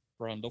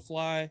 Brundle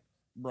Fly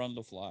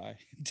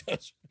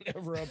does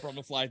whatever a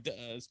Brundle Fly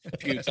does.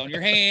 Pukes on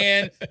your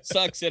hand,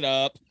 sucks it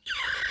up.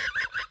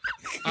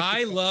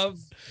 I love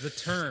the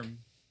term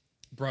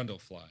Brundle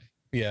Fly.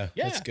 Yeah,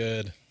 that's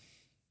good.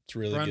 It's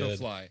really Brundle good.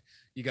 Fly.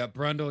 You got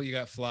Brundle, you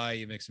got Fly,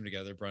 you mix them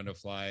together, Brundle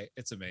Fly.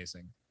 It's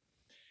amazing.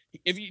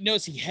 If you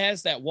notice, he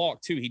has that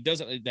walk too. He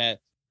doesn't that.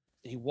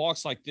 He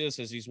walks like this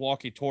as he's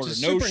walking toward her.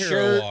 No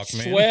shirt, walk,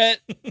 sweat.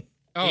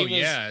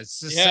 It's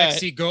the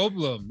sexy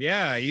Goldblum.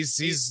 Yeah,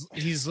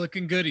 he's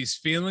looking good. He's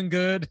feeling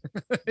good.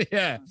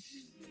 Yeah.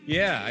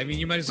 I mean,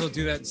 you might as well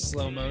do that in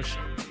slow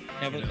motion.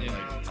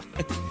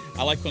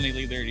 I like when they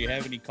leave there. Do you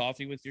have any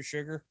coffee with your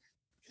sugar?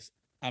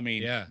 I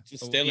mean,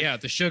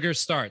 the sugar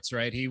starts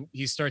right.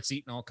 He starts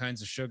eating all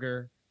kinds of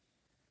sugar.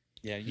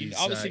 Yeah, you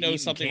obviously know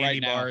something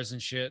right now. Bars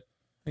and shit.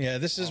 Yeah,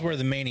 this is where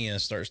the mania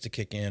starts to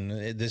kick in.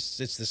 It's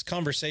this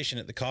conversation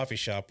at the coffee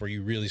shop where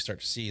you really start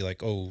to see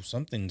like, oh,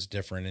 something's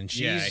different. And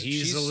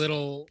he's a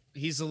little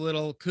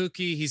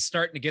kooky. He's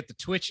starting to get the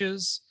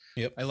twitches.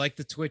 Yep, I like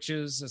the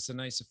twitches. That's a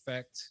nice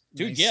effect,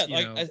 dude.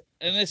 Nice,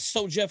 and it's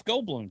so Jeff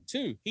Goldblum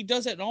too. He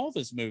does it in all of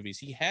his movies.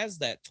 He has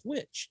that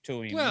twitch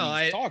to him. Well,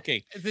 when he's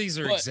talking. These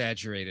are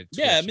exaggerated.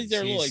 Twitches. Yeah, I mean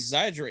they're a little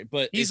exaggerated,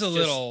 but he's a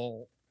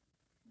little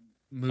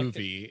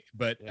movie.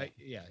 But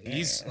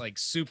he's like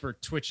super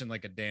twitching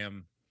like a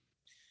damn.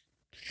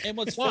 And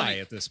what's fly funny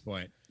at this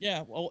point?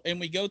 Yeah, well, and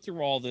we go through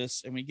all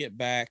this, and we get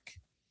back,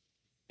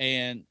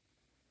 and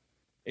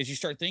as you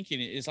start thinking,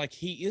 it's like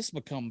he is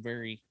become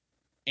very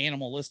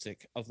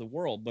animalistic of the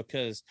world,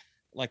 because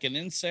like an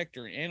insect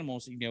or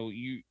animals,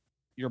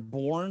 you're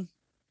born,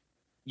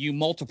 you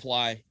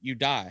multiply, you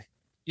die.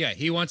 Yeah,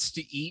 he wants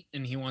to eat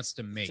and he wants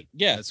to mate.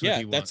 Yeah, that's what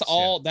he wants. That's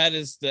all. Yeah. That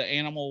is the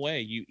animal way.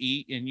 You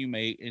eat and you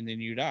mate and then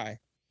you die.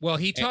 Well,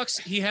 he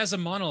has a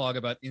monologue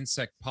about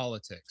insect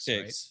politics,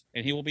 right?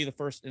 And he will be the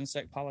first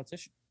insect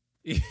politician.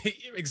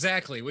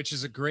 Exactly, which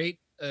is a great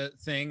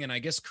thing. And I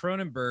guess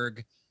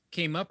Cronenberg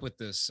came up with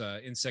this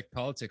insect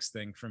politics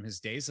thing from his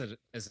days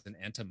as an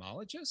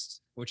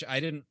entomologist, which I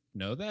didn't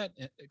know that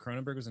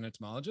Cronenberg was an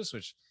entomologist,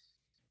 which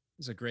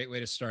is a great way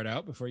to start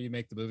out before you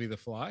make the movie The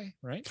Fly,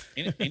 right?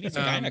 And he's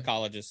a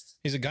gynecologist.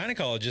 He's a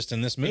gynecologist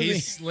in this movie.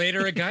 He's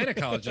later a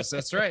gynecologist.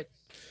 That's right.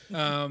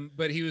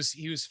 But he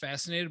was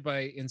fascinated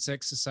by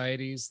insect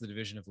societies, the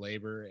division of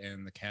labor,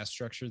 and the caste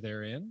structure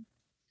therein.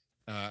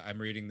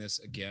 I'm reading this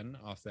again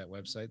off that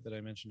website that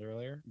I mentioned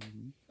earlier,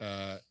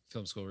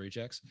 Film School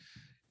Rejects.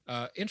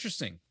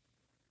 Interesting.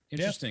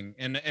 Yeah.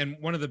 And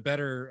one of the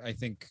better, I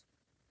think,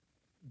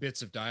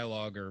 bits of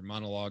dialogue or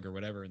monologue or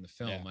whatever in the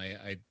film.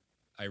 Yeah.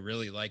 I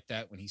really like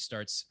that when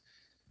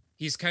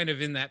he's kind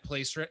of in that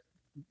place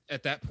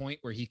at that point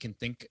where he can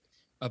think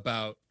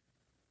about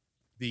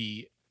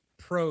the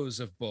pros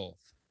of both,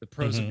 the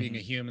pros of being a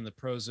human, the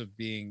pros of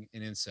being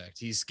an insect.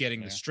 He's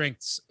getting the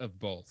strengths of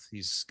both.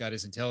 He's got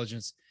his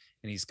intelligence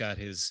and he's got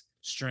his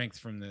strength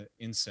from the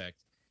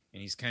insect,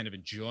 and he's kind of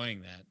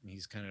enjoying that. And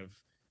he's kind of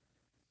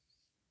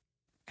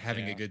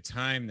having a good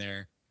time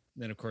there.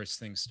 And then of course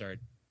things start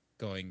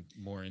going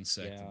more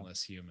insect and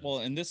less human. Well,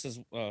 and this is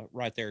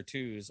right there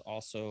too, is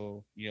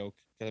also, you know,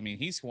 because I mean,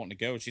 he's wanting to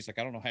go. She's like,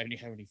 I don't know how you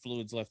have any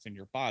fluids left in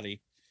your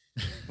body.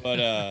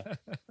 But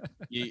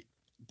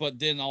but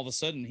then all of a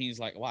sudden he's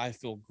like, well, I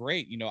feel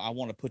great. You know, I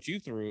want to put you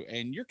through.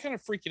 And you're kind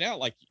of freaking out.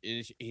 Like,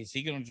 is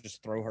he going to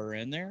just throw her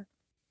in there?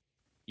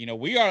 You know,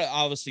 we are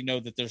obviously know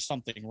that there's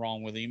something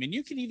wrong with him. And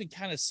you can even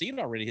kind of see it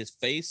already. His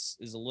face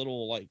is a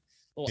little like,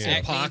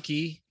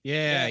 pocky.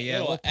 Yeah. A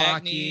little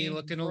pocky,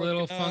 looking a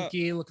little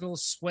funky, looking a little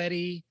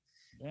sweaty.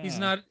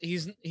 Yeah.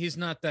 He's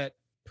not that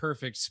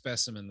perfect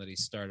specimen that he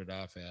started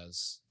off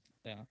as.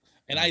 Yeah.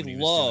 And I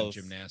love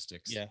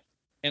gymnastics. Yeah.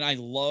 And I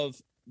love,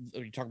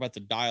 you talk about the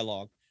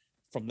dialogue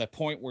from the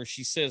point where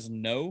she says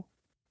no,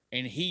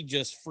 and he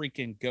just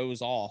freaking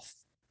goes off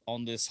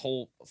on this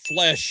whole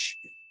flesh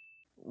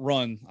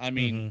run. I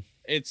mean,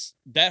 it's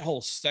that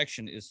whole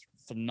section is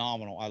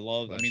phenomenal. I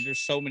love. I mean,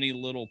 there's so many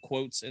little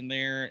quotes in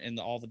there and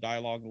all the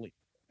dialogue,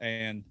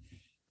 and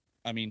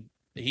I mean,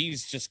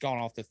 he's just gone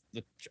off the.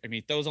 I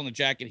mean, throws on the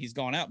jacket. He's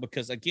gone out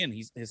because again,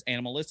 he's his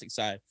animalistic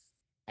side.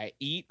 I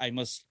eat. I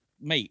must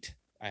mate.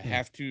 I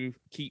have to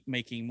keep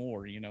making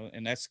more. You know,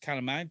 and that's kind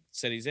of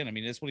mindset he's in. I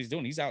mean, that's what he's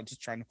doing. He's out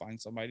just trying to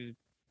find somebody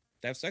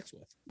to have sex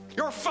with.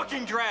 You're a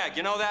fucking drag.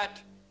 You know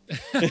that.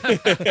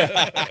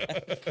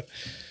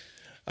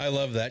 I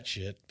love that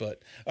shit.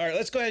 But all right,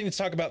 let's go ahead and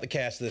talk about the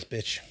cast of this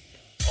bitch.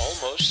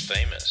 Almost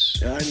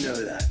Famous. I know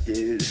that,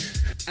 dude.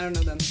 I don't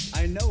know them.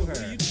 I know her.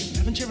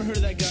 Haven't you ever heard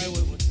of that guy?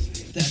 What's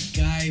his name? That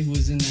guy who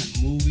was in that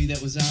movie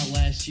that was out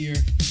last year?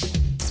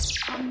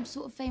 I'm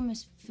sort of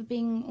famous for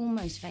being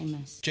almost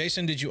famous.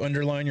 Jason, did you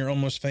underline your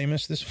almost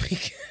famous this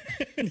week?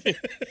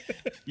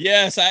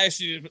 Yes, I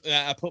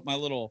put my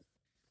little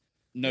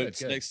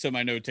notes next to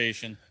my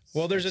notation.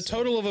 Well, there's a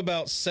total of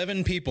about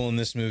 7 people in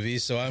this movie,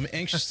 so I'm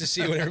anxious to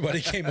see what everybody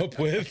came up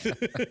with.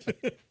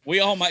 We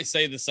all might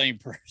say the same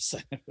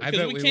person. I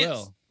bet we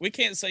will. We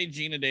can't say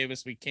Gina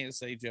Davis. We can't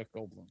say Jeff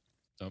Goldblum.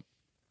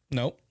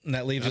 Nope. And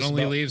that leaves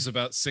leaves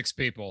about 6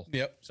 people.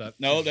 Yep. So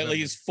that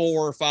leaves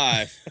 4 or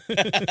 5.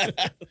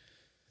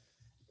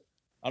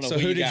 I don't know. So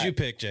who did you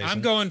pick, Jason?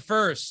 I'm going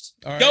first.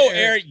 All right, go,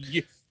 Eric.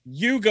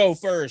 You go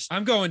first.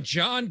 I'm going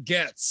John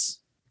Getz.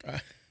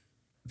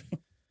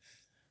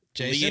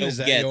 Jason, Leo is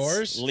that Getz.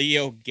 yours?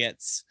 Leo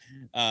Getz.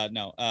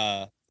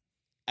 No.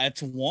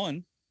 That's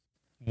 1.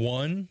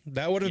 1?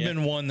 That would have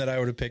been 1 that I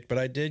would have picked, but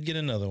I did get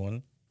another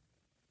one.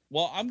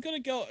 Well, I'm gonna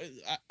go.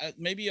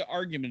 Maybe an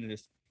argument in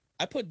this.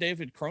 I put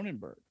David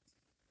Cronenberg.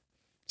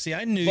 See,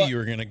 I knew you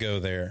were gonna go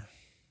there.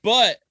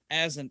 But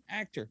as an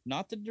actor,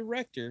 not the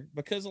director,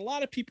 because a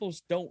lot of people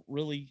don't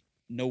really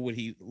know what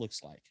he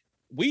looks like.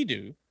 We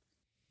do,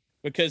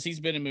 because he's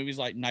been in movies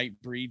like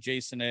Nightbreed,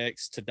 Jason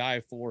X, To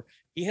Die For.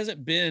 He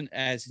hasn't been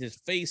as his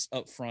face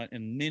up front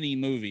in many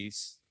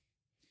movies.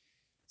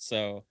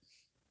 So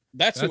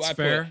that's who I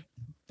fair. put.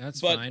 That's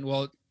fine.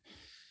 Well,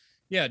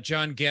 yeah,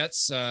 John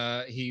Getz,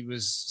 he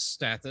was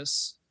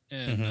Stathis,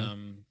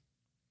 and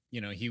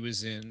he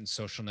was in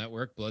Social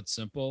Network, Blood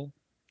Simple,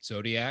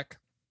 Zodiac.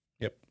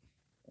 Yep.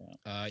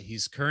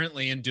 He's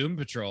currently in Doom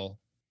Patrol.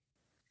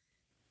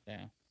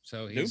 Yeah.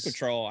 So Doom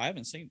Patrol,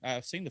 I've seen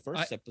the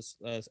first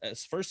episode,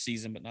 first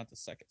season, but not the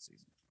second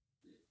season.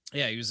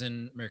 Yeah, he was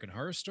in American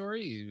Horror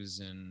Story. He was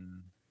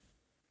in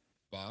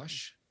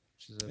Bosch.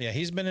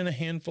 He's been in a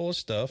handful of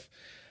stuff.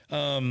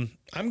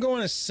 I'm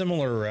going a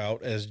similar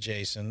route as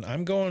Jason.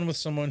 I'm going with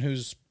someone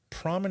who's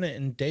prominent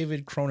in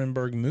David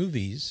Cronenberg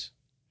movies.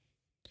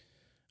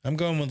 I'm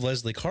going with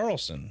Leslie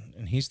Carlson,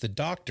 and he's the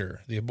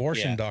doctor, the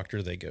abortion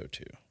doctor they go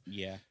to.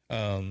 Yeah.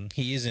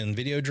 He is in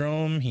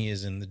Videodrome. He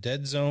is in The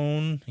Dead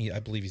Zone. I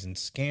believe he's in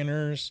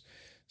Scanners.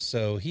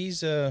 So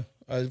he's a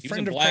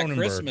friend of Black Cronenberg.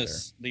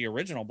 Christmas, the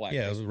original Black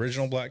Christmas. Yeah, it was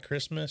original Black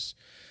Christmas.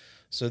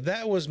 So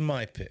that was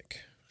my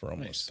pick for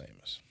Almost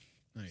Famous.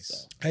 Nice.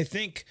 So. I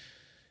think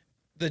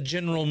the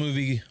general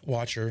movie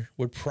watcher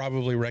would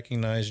probably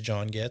recognize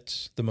John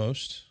Getz the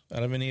most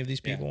out of any of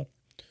these people.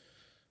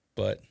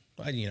 But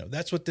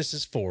that's what this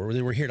is for.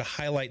 We're here to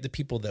highlight the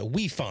people that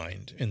we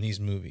find in these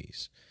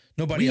movies.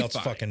 Nobody else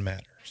fucking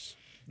matters.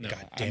 No,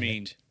 God damn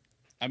it.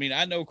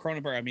 I know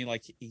Cronenberg. I mean,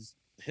 like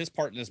his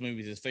part in this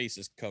movie, his face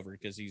is covered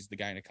because he's the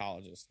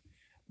gynecologist.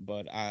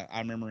 But I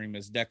remember him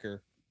as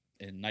Decker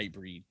in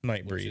Nightbreed.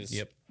 Nightbreed,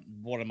 yep.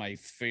 One of my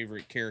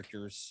favorite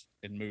characters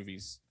in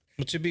movies.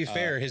 Well, to be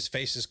fair, his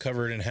face is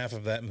covered in half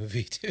of that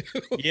movie too.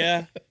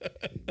 Yeah.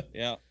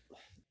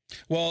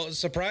 Well,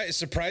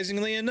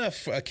 surprisingly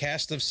enough, a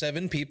cast of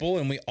 7 people,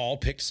 and we all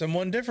picked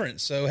someone different.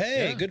 So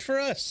hey, good for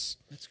us.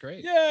 That's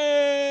great.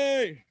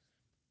 Yay!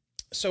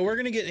 So we're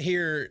gonna get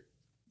here.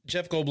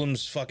 Jeff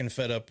Goldblum's fucking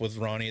fed up with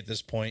Ronnie at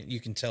this point.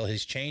 You can tell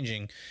he's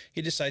changing.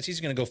 He decides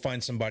he's going to go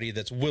find somebody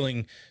that's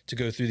willing to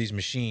go through these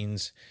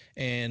machines.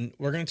 And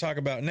we're going to talk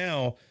about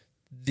now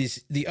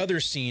the other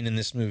scene in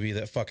this movie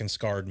that fucking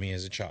scarred me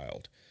as a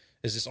child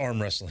is this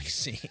arm wrestling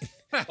scene.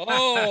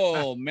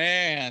 Oh,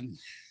 man.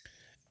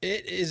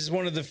 It is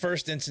one of the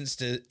first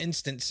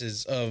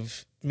instances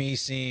of me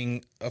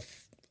seeing a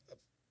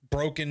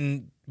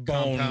broken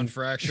bone compound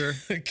fracture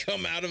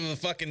come out of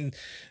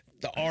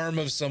the arm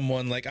of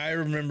someone. Like, I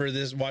remember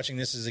watching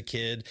this as a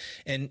kid.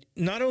 And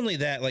not only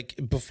that, like,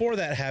 before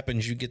that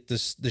happens, you get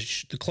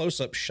the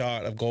close-up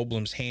shot of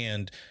Goldblum's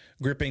hand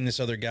gripping this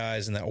other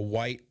guy's, and that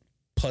white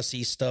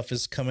pussy stuff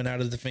is coming out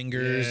of the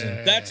fingers. Yeah.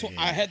 And That's what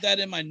I had that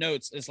in my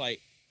notes. It's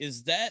like,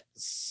 is that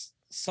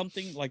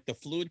something like the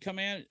fluid come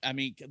out? I've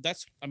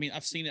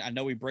seen it. I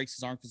know he breaks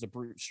his arm because of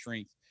brute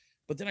strength.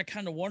 But then I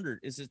kind of wondered,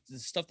 is it the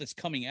stuff that's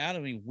coming out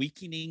of him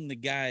weakening the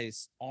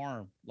guy's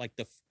arm, like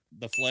the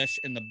flesh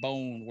and the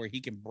bone where he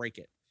can break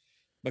it?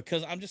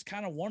 Because I'm just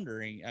kind of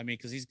wondering. I mean,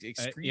 because he's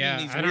excreting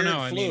these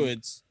weird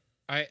fluids.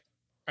 I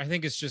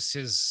think it's just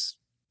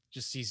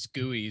he's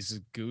gooey. He's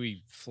a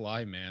gooey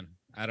fly, man.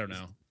 I don't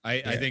know.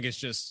 I think it's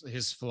just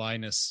his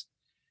flyness.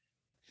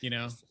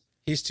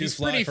 He's too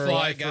fly for a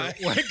white guy.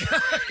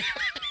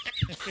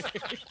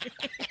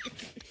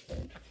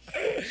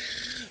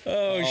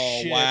 Oh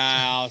shit!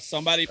 Wow,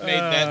 somebody made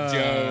that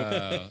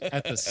joke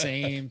at the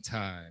same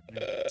time.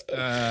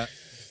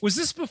 Was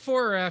this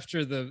before or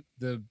after the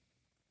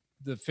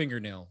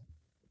fingernail?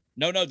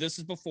 No, this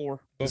is before.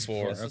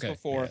 Before. This is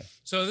before. Yeah.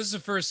 So this is the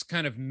first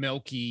kind of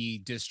milky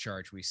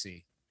discharge we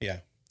see. Yeah.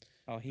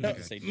 Oh,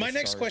 my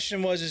next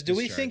question was: do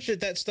we think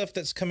that stuff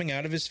that's coming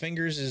out of his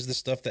fingers is the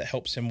stuff that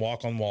helps him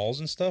walk on walls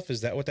and stuff?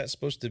 Is that what that's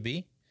supposed to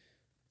be?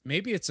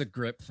 Maybe it's a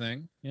grip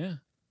thing. Yeah.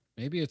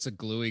 Maybe it's a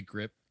gluey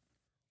grip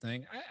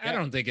thing. I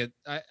don't think it.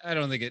 I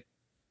don't think it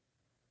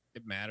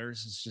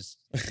matters. It's just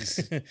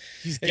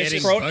he's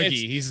getting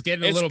buggy. He's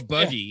getting a little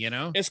buggy.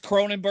 It's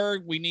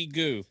Cronenberg. We need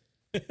goo.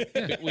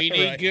 We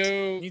need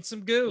goo. Need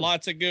some goo.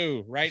 Lots of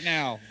goo right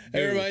now.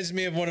 It reminds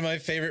me of one of my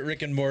favorite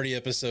Rick and Morty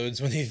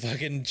episodes when he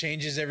fucking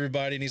changes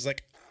everybody and he's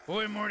like,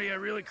 "Boy, Morty, I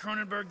really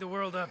Cronenberged the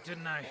world up,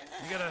 didn't I?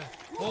 You got a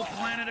whole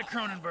planet of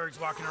Cronenbergs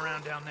walking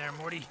around down there,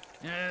 Morty.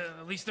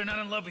 At least they're not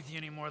in love with you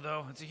anymore,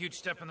 though. It's a huge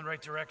step in the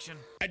right direction."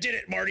 I did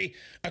it, Marty.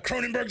 I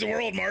Cronenberged the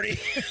world, Marty.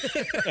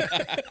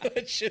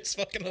 That shit's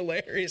fucking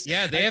hilarious.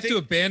 Yeah, they have to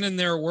abandon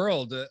their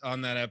world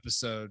on that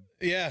episode.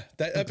 Yeah,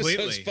 that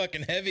episode's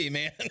fucking heavy,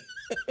 man.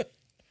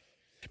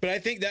 But I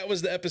think that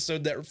was the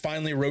episode that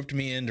finally roped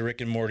me into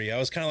Rick and Morty. I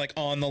was kind of like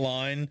on the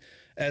line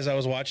as I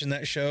was watching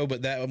that show,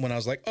 but that when I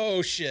was like,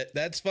 oh shit,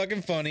 that's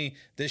fucking funny.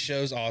 This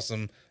show's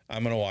awesome.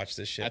 I'm going to watch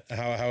this shit.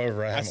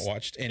 However, I haven't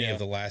watched any of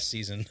the last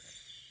season.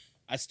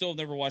 I still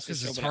never watched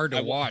this show. It's hard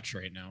to watch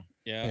right now.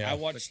 Yeah, I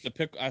watched the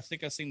Pickle. I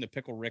think I seen the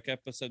Pickle Rick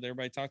episode that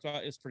everybody talked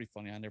about. It's pretty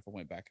funny. I never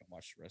went back and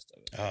watched the rest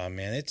of it. Oh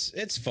man,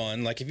 it's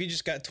fun. Like if you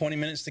just got 20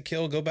 minutes to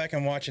kill, go back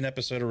and watch an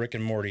episode of Rick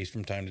and Morty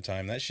from time to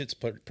time. That shit's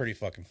pretty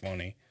fucking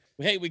funny.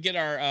 Hey, we get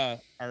our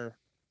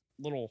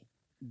little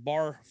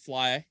bar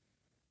fly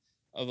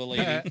of a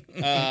lady.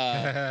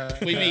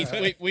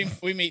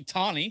 We meet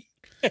Tawny.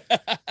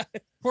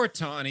 Poor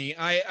Tawny.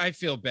 I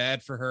feel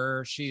bad for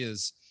her. She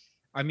is.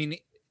 I mean,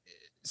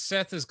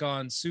 Seth has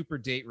gone super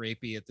date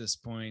rapey at this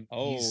point.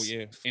 Oh, he's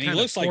yeah. And he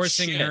looks like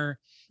forcing shit. her.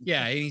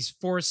 Yeah, he's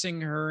forcing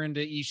her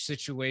into each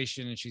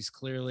situation, and she's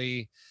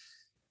clearly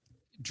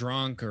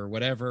drunk or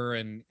whatever,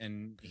 and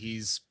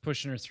he's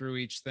pushing her through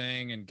each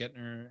thing and getting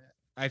her.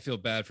 I feel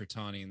bad for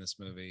Tawny in this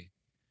movie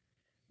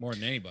more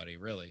than anybody,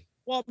 really.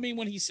 Well, I mean,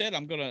 when he said,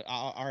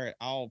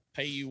 I'll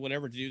pay you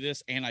whatever to do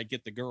this, and I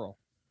get the girl.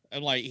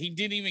 And like, he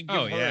didn't even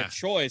give her a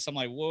choice. I'm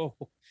like, whoa.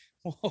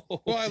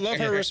 Well, I love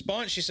her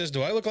response. She says,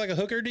 "Do I look like a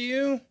hooker to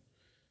you?"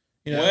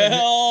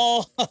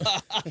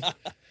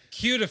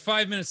 Cue to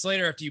 5 minutes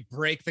later after you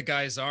break the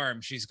guy's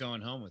arm, she's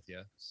going home with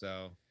you.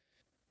 So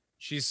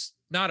she's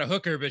not a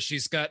hooker, but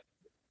she's got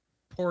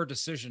poor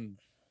decision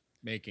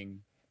making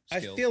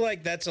skills. I feel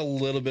like that's a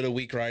little bit of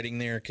weak writing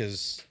there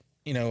because,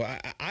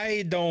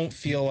 I don't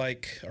feel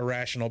like a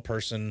rational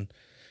person,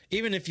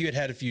 even if you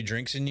had a few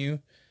drinks in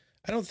you,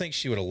 I don't think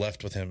she would have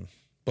left with him.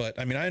 But,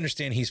 I mean, I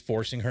understand he's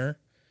forcing her,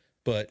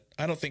 but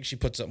I don't think she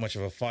puts up much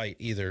of a fight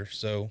either.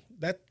 So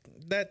that's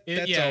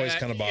always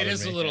kind of bothered me. It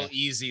is a little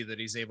easy that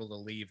he's able to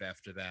leave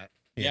after that.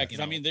 Yeah, because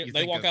I mean,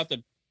 they walk out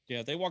the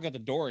Yeah, they walk out the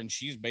door and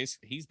he's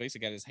basically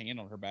got his hand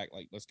on her back,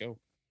 like, let's go.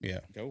 Yeah.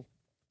 Go.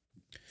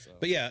 So.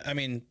 But yeah, I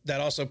mean, that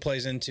also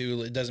plays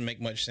into, it doesn't make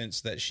much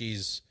sense that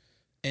she's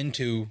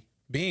into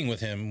being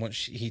with him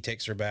once he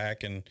takes her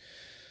back. And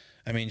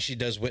I mean, she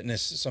does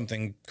witness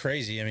something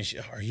crazy. I mean,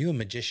 are you a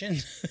magician?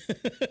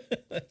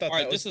 I thought all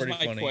right, that was this is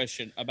my funny.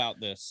 question about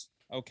this.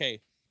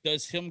 Okay.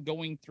 Does him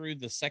going through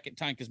the second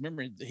time, because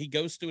remember, he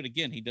goes through it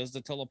again. He does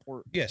the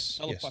teleport. Yes.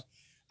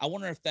 I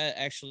wonder if that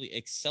actually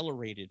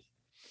accelerated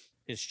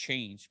his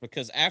change,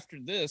 because after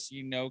this,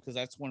 because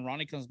that's when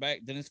Ronnie comes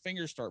back, then his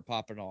fingers start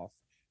popping off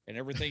and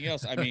everything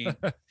else. I mean,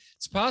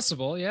 it's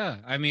possible. Yeah.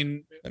 I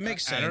mean, it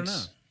makes sense. I don't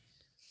know.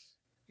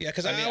 Yeah.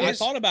 Because I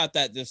thought about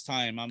that this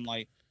time. I'm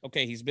like,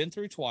 okay, he's been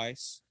through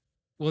twice.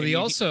 Well,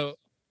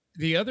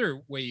 the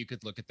other way you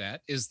could look at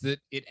that is that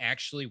it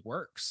actually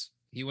works.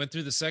 He went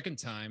through the second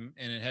time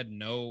and it had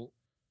no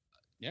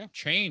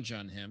change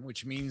on him,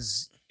 which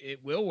means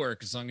it will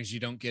work as long as you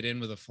don't get in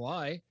with a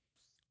fly.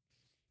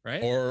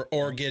 Right.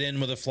 Or get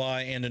in with a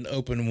fly and an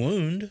open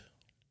wound.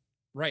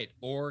 Right.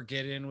 Or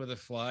get in with a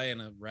fly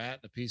and a rat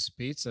and a piece of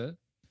pizza.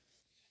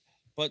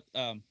 But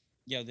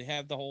they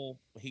have the whole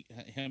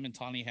him and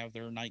Tawny have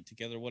their night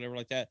together, whatever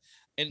like that.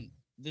 And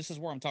this is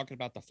where I'm talking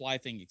about the fly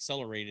thing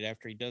accelerated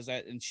after he does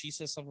that. And she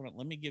says something like,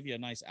 let me give you a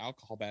nice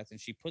alcohol bath. And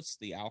she puts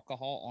the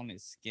alcohol on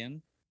his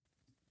skin.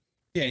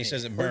 Yeah, he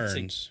says it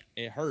burns.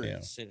 It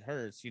hurts. Yeah. It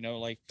hurts,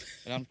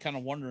 and I'm kind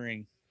of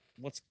wondering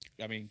I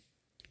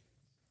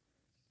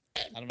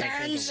don't know.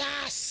 Burns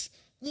us.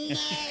 No.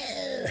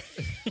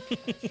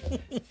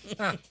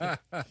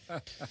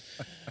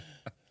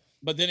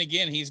 But then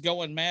again, he's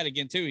going mad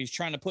again too. He's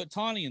trying to put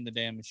Tawny in the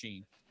damn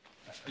machine.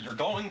 You're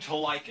going to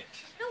like it.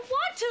 I don't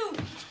want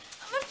to.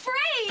 I'm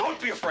afraid.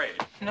 Don't be afraid.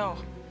 No.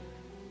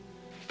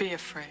 Be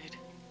afraid.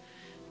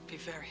 Be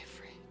very afraid.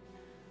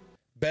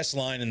 Best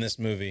line in this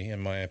movie, in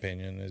my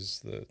opinion,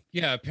 is the...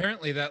 Yeah,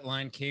 apparently that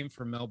line came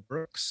from Mel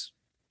Brooks.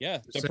 Yeah,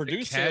 the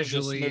producer of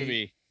this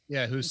movie.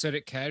 Yeah, who said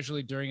it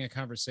casually during a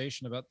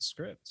conversation about the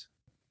script.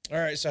 All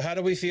right, so how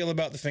do we feel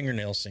about the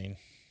fingernail scene?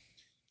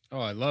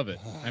 Oh, I love it.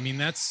 I mean,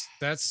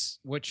 that's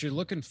what you're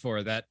looking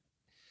for, that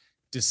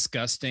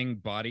disgusting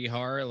body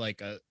horror,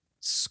 like a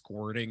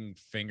squirting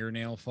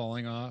fingernail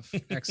falling off.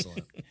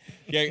 Excellent.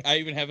 Yeah, I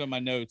even have in my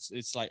notes,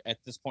 it's like at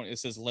this point, it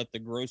says, let the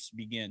gross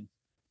begin.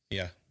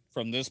 Yeah.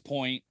 From this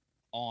point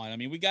on. I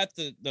mean, we got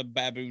the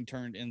baboon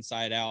turned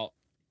inside out.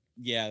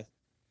 Yeah,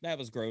 that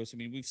was gross. I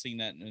mean, we've seen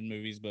that in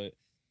movies, but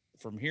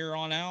from here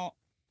on out,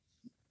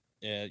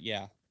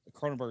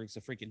 Cronenberg's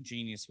a freaking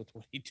genius with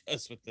what he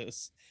does with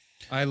this.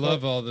 I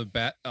love all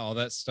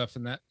that stuff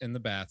in the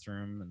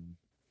bathroom,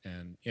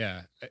 and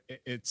yeah,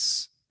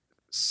 it's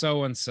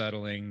so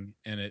unsettling,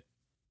 and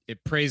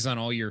it preys on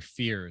all your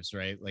fears,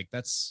 right? Like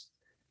that's,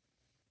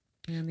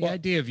 man, the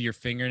idea of your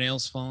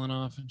fingernails falling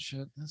off and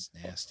shit, that's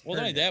nasty. Well,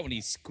 not only that, when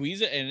he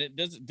squeezes it and it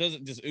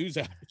doesn't just ooze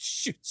out, it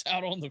shoots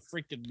out on the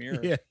freaking mirror.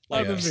 Yeah,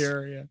 on the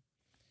mirror, yeah.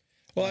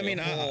 Well, I mean,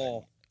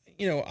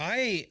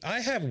 I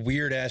have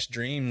weird ass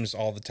dreams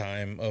all the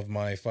time of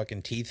my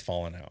fucking teeth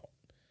falling out.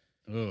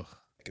 Ugh.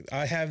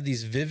 I have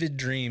these vivid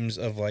dreams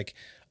of like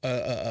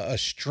a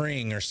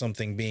string or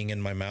something being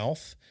in my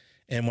mouth,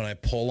 and when I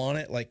pull on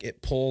it, like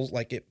it pulls,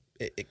 like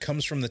it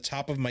comes from the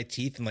top of my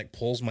teeth and like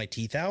pulls my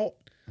teeth out.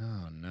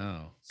 Oh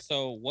no!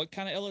 So, what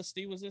kind of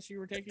LSD was this you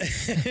were taking?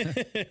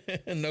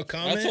 No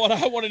comment. That's what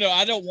I want to know.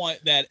 I don't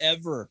want that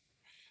ever.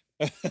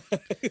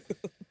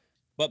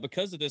 But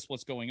because of this,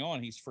 what's going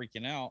on? He's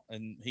freaking out,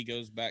 and he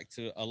goes back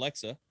to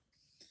Alexa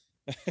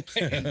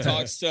and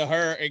talks to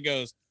her and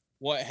goes,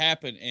 what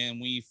happened? And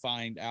we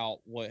find out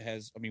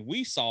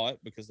we saw it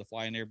because the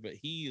fly in there, but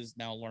he is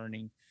now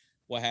learning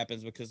what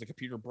happens because the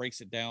computer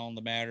breaks it down,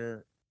 the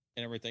matter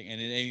and everything,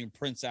 and it even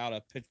prints out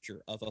a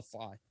picture of a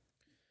fly.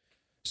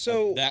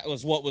 So that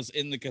was what was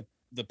in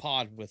the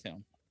pod with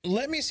him.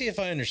 Let me see if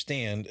I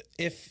understand.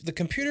 If the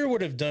computer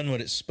would have done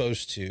what it's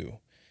supposed to,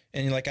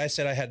 and like I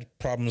said, I had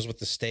problems with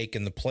the steak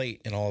and the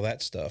plate and all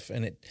that stuff,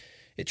 and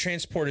it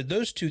transported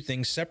those two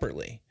things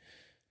separately.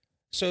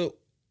 So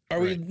are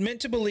we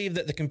meant to believe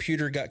that the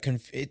computer got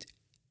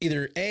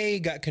either A,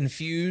 got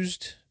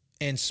confused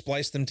and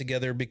spliced them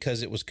together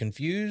because it was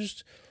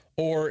confused,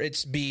 or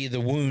it's B,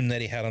 the wound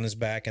that he had on his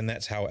back and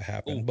that's how it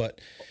happened? Ooh.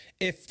 But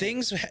if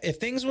things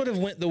would have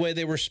went the way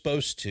they were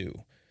supposed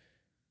to,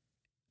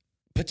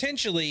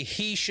 potentially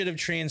he should have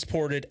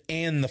transported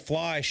and the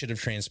fly should have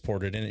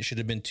transported, and it should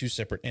have been two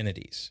separate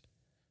entities.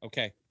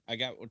 Okay, I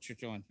got what you're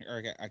doing.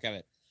 I got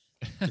it.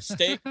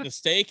 The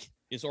steak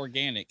is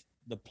organic.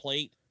 The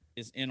plate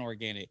is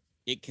inorganic.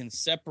 It can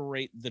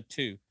separate the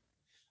two.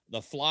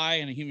 The fly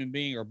and a human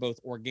being are both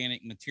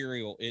organic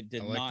material. It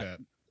did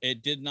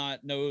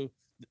not know.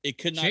 It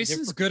could not.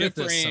 Jason's good at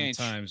this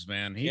sometimes,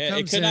 man.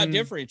 It could not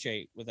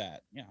differentiate with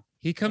that. Yeah,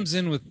 he comes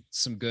in with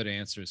some good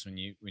answers when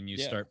you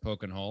start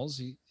poking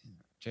holes.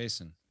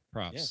 Jason,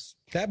 props. Yes.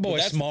 That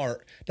boy's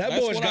smart. That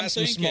boy's got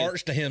some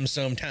smarts to him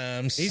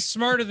sometimes. He's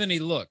smarter than he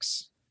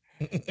looks.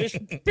 There's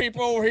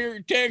people over here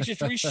in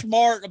Texas, we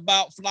smart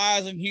about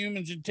flies and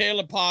humans and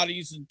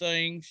telepathies and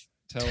things.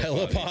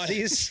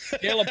 Telepotties.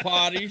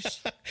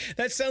 Telepotties.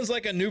 That sounds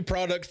like a new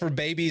product for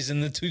babies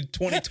in the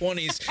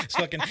 2020s. It's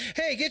fucking,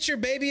 hey, get your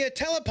baby a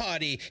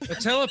telepotty. A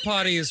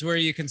telepotty is where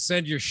you can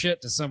send your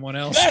shit to someone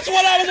else. That's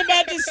what I was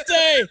about to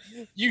say.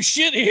 You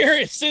shit here,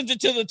 it sends it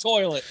to the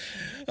toilet.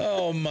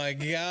 Oh my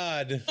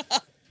God.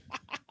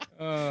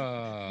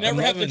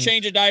 Never have to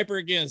change a diaper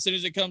again. As soon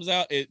as it comes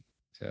out, it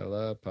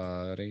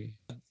telepotty.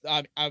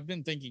 I've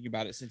been thinking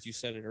about it since you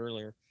said it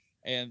earlier.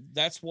 And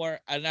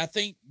I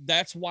think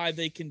that's why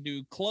they can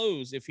do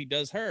clothes if he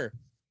does her.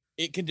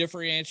 It can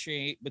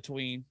differentiate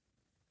between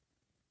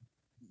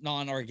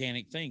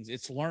non-organic things.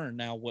 It's learned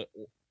now what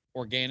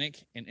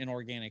organic and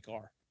inorganic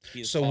are.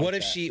 So what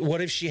if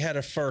she had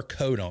a fur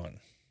coat on?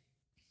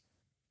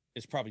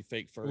 It's probably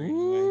fake fur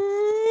anyway.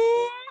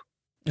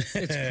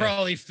 It's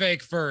probably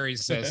fake fur, he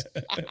says.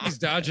 He's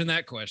dodging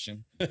that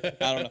question. I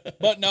don't know.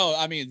 But no,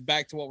 I mean,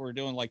 back to what we're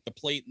doing, like the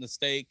plate and the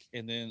steak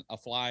and then a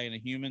fly and a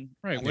human.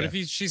 Right. What if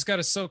she's got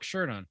a silk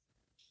shirt on?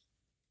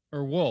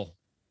 Or wool?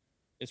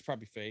 It's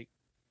probably fake.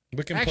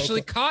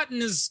 Actually,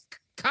 cotton is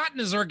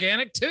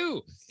organic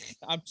too.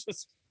 I'm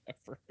just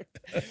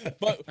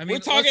but I mean, we're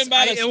talking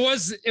about it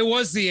was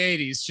the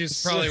 80s.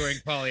 She's probably wearing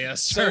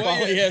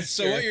polyester.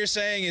 So what you're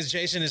saying is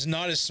Jason is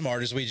not as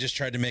smart as we just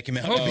tried to make him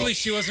out. Hopefully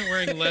she wasn't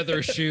wearing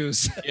leather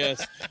shoes.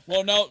 Yes.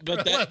 Well, no,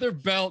 but that leather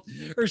belt,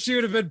 or she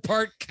would have been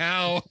part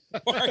cow.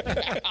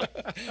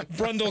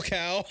 Brundle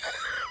cow.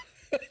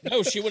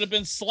 No, she would have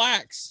been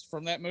slacks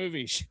from that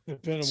movie. She would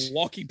have been a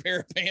walking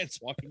pair of pants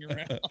walking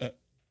around.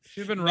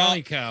 She'd have been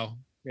Ronnie Cow.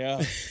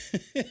 Yeah.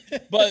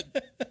 But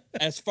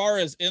as far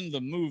as in the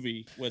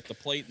movie with the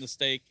plate and the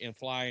steak and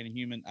fly and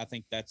human, I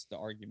think that's the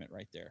argument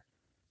right there.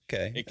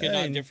 Okay. It could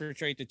not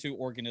differentiate the two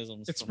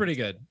organisms. It's pretty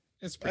good.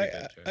 It's pretty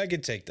good. I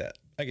could take that.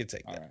 All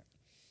right.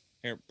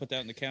 Here, put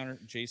that in the counter.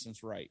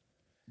 Jason's right.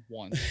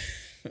 One.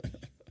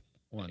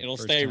 It'll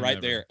First stay time right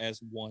ever. there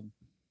as one.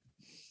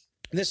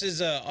 This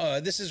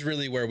is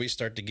really where we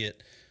start to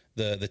get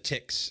the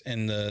ticks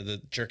and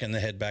the jerking the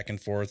head back and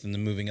forth and the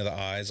moving of the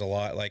eyes a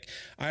lot. Like,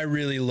 I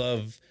really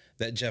love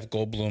that Jeff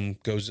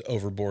Goldblum goes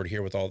overboard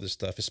here with all this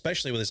stuff,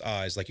 especially with his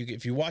eyes. Like,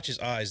 if you watch his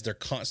eyes, they're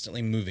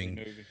constantly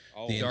moving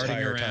the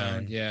entire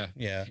time.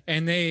 Yeah.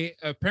 And they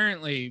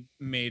apparently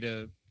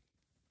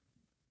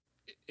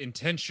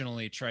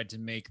intentionally tried to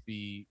make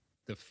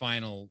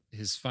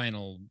his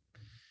final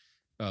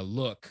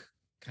look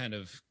kind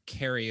of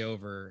carry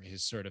over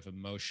his sort of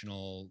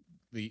emotional,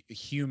 the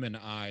human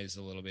eyes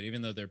a little bit,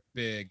 even though they're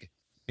big.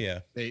 Yeah.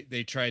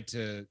 They tried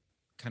to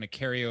kind of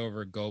carry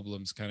over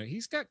Goldblum's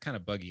he's got kind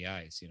of buggy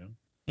eyes, you know?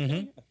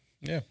 Mm-hmm.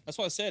 Yeah. That's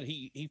why I said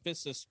he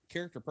fits this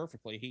character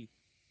perfectly.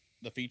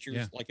 The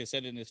features, like I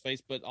said, in his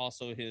face, but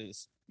also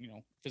his,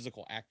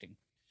 physical acting.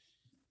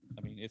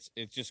 I mean, it's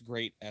just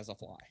great as a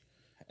fly.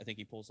 I think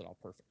he pulls it all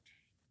perfect.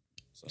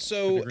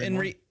 So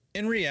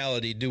in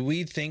reality, do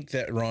we think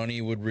that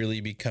Ronnie would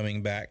really be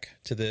coming back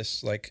to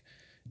this?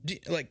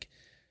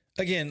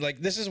 Again,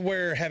 this is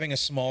where having a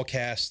small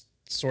cast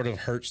sort of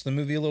hurts the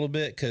movie a little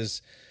bit,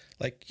 because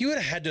you would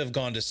have had to have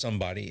gone to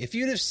somebody. If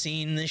you'd have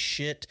seen this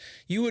shit,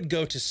 you would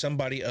go to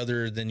somebody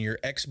other than your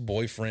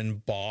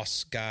ex-boyfriend,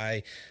 boss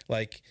guy.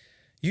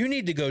 You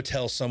need to go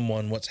tell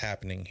someone what's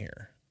happening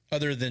here,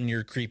 other than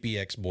your creepy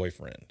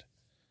ex-boyfriend.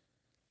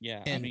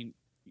 Yeah, and, I mean,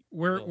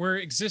 we're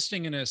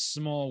existing in a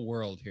small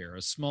world here,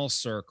 a small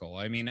circle.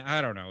 I mean,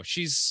 I don't know.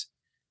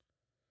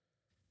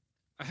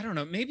 I don't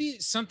know. Maybe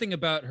something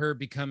about her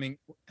becoming.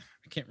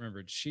 I can't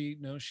remember. Did she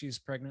know she's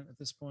pregnant at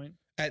this point?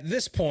 At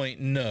this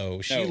point,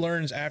 no. She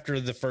learns after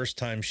the first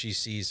time she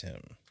sees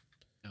him.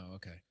 Oh,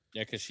 okay.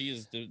 Yeah, because she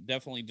is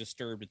definitely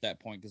disturbed at that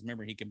point. Because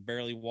remember, he can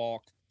barely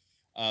walk.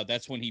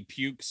 That's when he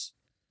pukes.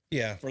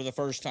 Yeah. For the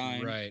first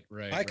time. Right.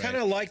 I kind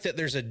of like that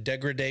there's a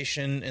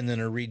degradation and then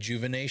a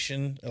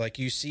rejuvenation.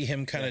 You see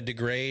him kind of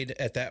degrade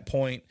at that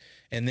point,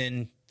 and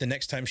then the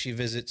next time she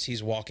visits,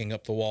 he's walking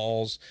up the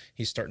walls.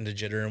 He's starting to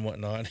jitter and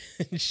whatnot.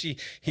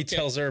 He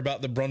tells her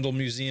about the Brundle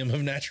Museum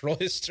of Natural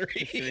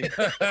History.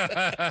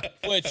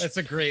 Which that's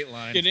a great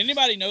line. Did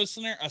anybody notice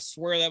in there? I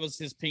swear that was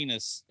his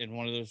penis in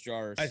one of those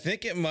jars. I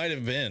think it might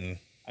have been.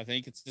 I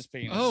think it's his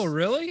penis. Oh,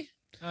 really?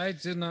 I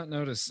did not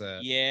notice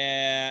that.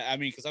 Yeah, I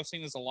mean, because I've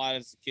seen this a lot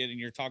as a kid, and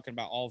you're talking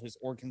about all of his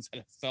organs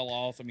that fell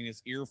off. I mean,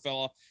 his ear fell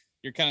off.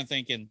 You're kind of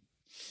thinking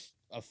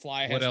a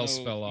fly has what else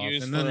no fell off?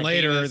 use And for then a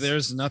later, penis.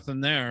 there's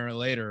nothing there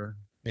later.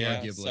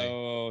 Yeah, arguably.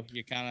 so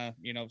you kind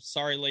of,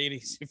 sorry,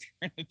 ladies, if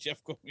you're in a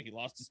Jeff Goldblum, he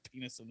lost his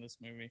penis in this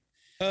movie.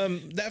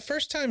 That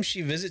first time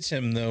she visits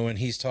him, though, and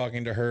he's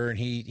talking to her, and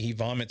he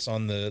vomits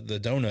on the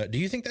donut. Do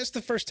you think that's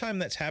the first time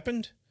that's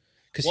happened?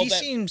 Because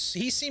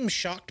he seems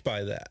shocked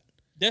by that.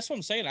 That's what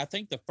I'm saying. I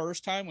think the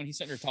first time when he's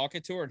sitting there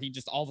talking to her and he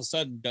just all of a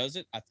sudden does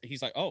it,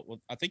 he's like, oh,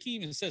 well, I think he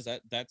even says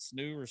that's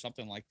new or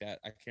something like that.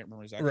 I can't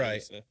remember exactly what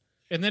he said.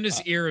 And then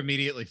his ear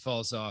immediately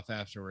falls off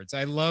afterwards.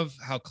 I love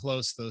how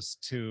close those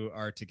two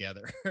are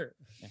together.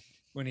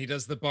 When he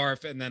does the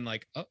barf and then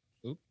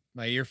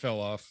my ear fell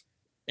off.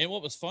 And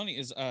what was funny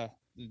is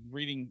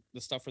reading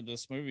the stuff for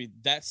this movie,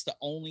 that's the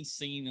only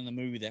scene in the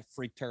movie that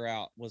freaked her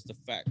out was the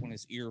fact when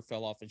his ear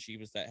fell off and she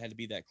was had to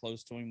be that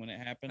close to him when it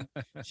happened.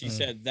 She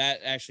said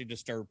that actually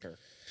disturbed her.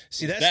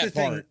 See, that's the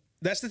thing.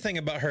 That's the thing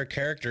about her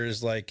character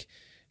is like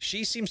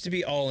she seems to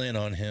be all in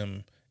on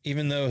him,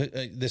 even though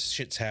this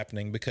shit's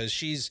happening, because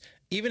she's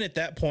even at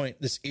that point,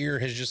 this ear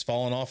has just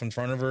fallen off in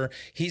front of her.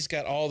 He's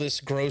got all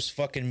this gross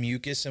fucking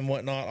mucus and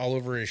whatnot all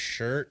over his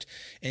shirt,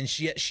 and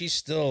she's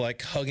still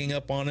like hugging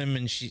up on him,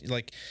 and she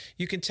like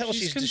you can tell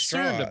she's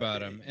concerned distraught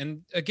about him.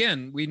 And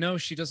again, we know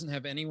she doesn't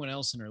have anyone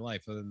else in her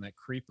life other than that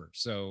creeper.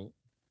 So,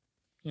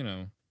 you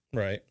know,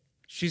 right?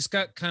 She's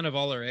got kind of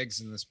all her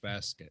eggs in this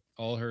basket,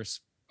 all her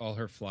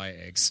fly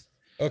eggs.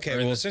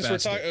 Okay, well, since we're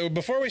talking,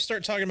 before we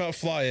start talking about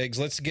fly eggs,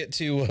 let's get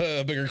to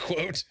a bigger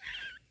quote.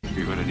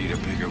 You're gonna need a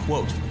bigger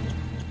quote.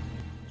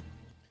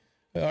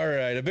 All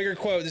right, a bigger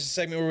quote. This is a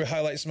segment where we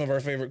highlight some of our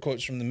favorite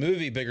quotes from the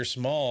movie, big or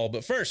small.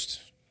 But first,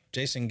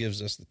 Jason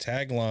gives us the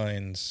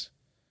taglines.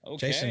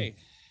 Okay. Jason,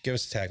 give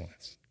us the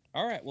taglines.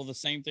 All right. Well, the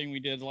same thing we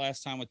did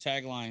last time with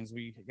taglines.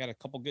 We got a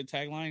couple good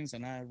taglines,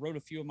 and I wrote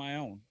a few of my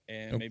own.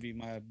 And maybe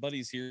my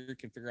buddies here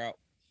can figure out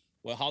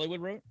what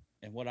Hollywood wrote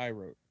and what I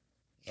wrote.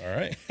 All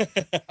right.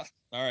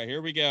 All right,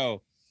 here we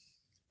go.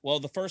 Well,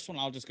 the first one,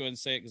 I'll just go ahead and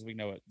say it because we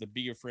know it. The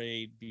be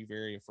afraid, be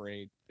very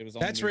afraid. It was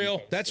on That's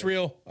real. That's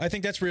real. I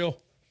think that's real.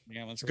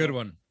 Yeah, that's a good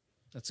one.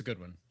 That's a good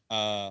one.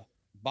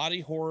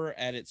 Body horror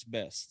at its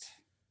best.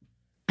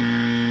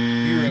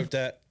 You wrote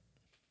that.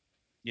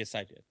 Yes,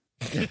 I did.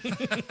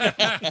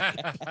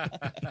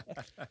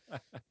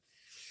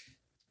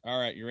 All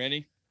right, you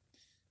ready?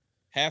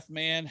 Half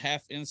man,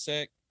 half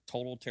insect,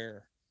 total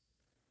terror.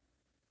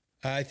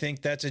 I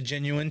think that's a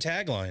genuine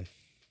tagline.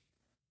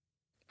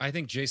 I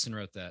think Jason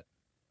wrote that.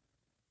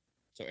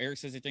 So Eric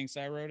says he thinks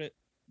I wrote it.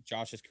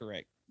 Josh is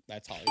correct.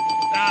 That's Hollywood.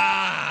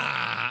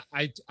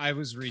 I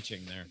was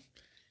reaching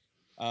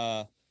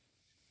there.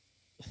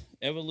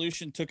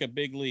 Evolution took a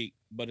big leap,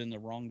 but in the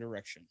wrong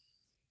direction.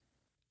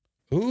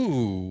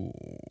 Ooh.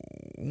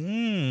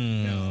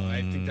 No,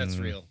 I think that's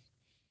real.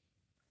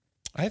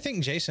 I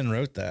think Jason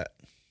wrote that.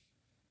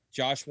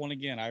 Josh won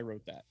again. I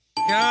wrote that.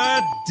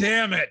 God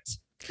damn it.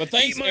 But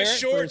thanks, Eric,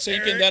 for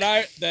thinking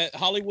that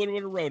Hollywood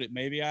would have wrote it.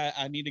 Maybe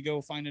I need to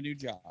go find a new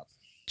job.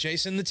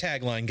 Jason, the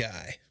tagline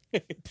guy.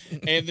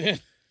 And then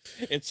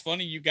it's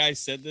funny you guys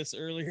said this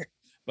earlier,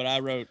 but I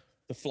wrote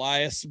the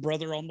flyest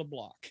brother on the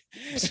block.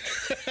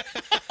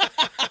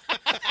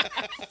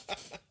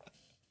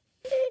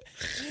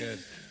 Good.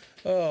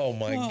 Oh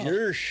my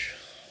gosh.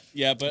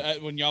 Yeah,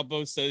 but when y'all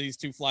both said he's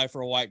too fly for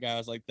a white guy, I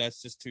was like,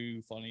 that's just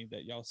too funny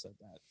that y'all said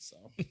that.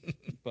 So,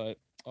 but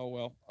oh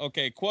well.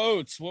 Okay,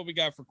 quotes. What we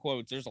got for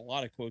quotes? There's a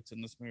lot of quotes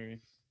in this movie.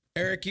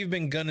 Eric, you've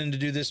been gunning to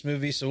do this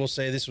movie, so we'll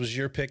say this was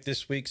your pick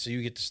this week, so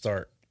you get to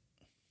start.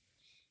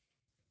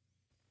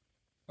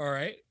 All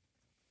right.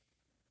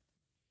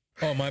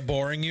 Oh, am I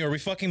boring you? Are we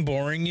fucking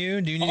boring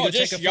you? Do you need to go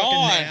take a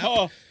yawn. fucking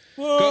nap?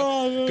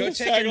 Go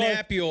take a like,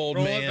 nap, you old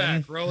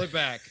man. Roll it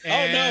back.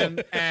 And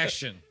no.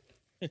 Action.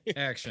 All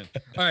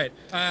right.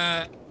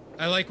 I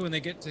like when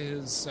they get to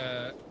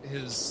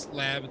his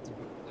lab at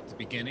the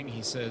beginning.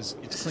 He says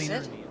it's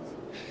cleaner.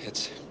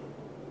 It's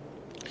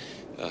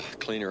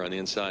cleaner on the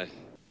inside.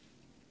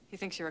 He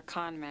thinks you're a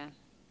con man.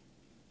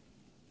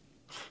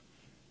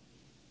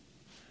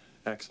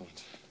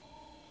 Excellent.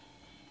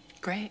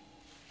 Great.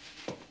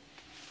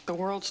 The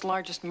world's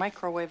largest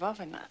microwave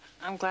oven.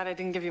 I'm glad I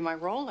didn't give you my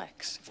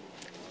Rolex.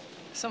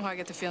 Somehow I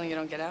get the feeling you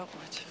don't get out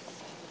much.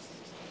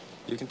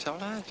 You can tell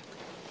that?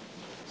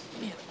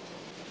 Yeah.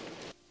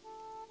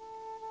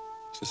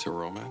 Is this a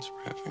romance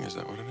we're having? Is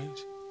that what it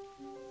is?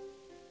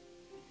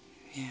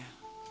 Yeah,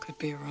 could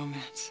be a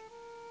romance.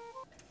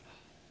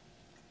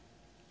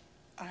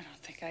 I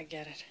don't think I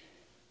get it.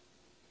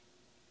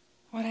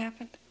 What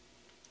happened?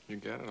 You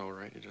get it all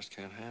right. You just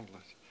can't handle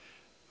it.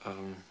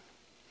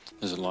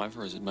 Is it live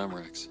or is it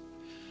Memorex?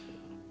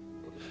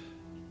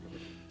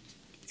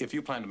 If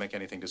you plan to make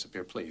anything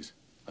disappear, please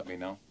let me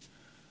know.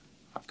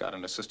 I've got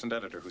an assistant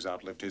editor who's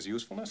outlived his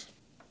usefulness.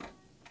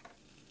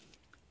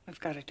 We've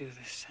got to do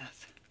this,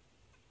 Seth.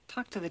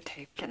 Talk to the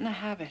tape. Get in the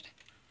habit.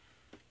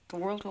 The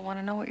world will want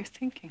to know what you're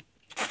thinking.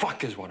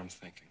 Fuck is what I'm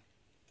thinking.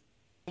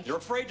 You're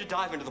afraid to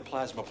dive into the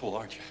plasma pool,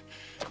 aren't you?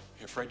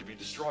 You're afraid to be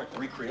destroyed and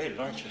recreated,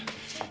 aren't you?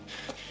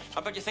 I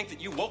bet you think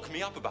that you woke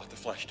me up about the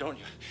flesh, don't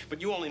you?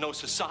 But you only know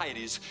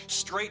society's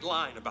straight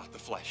line about the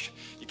flesh.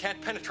 You can't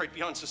penetrate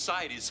beyond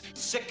society's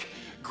sick,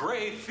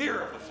 gray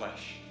fear of the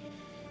flesh.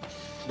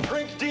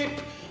 Drink deep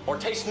or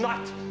taste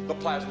not the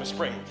plasma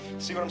spring.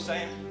 See what I'm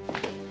saying?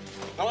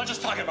 I'm not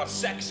just talking about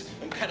sex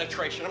and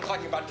penetration. I'm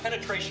talking about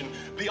penetration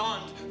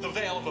beyond the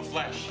veil of the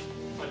flesh.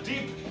 A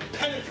deep,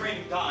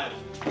 penetrating dive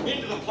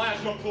into the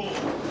plasma pool.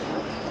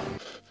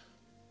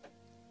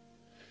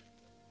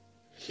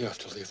 You have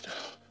to leave now.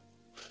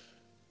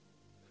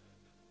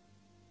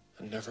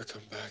 And never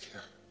come back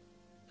here.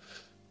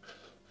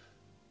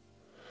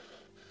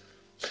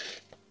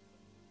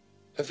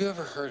 Have you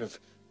ever heard of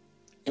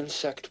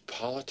insect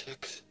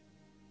politics?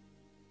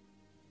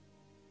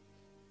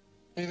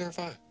 Neither have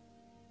I.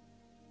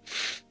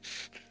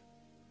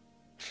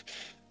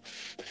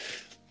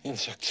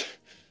 Insects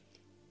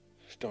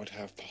don't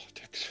have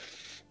politics.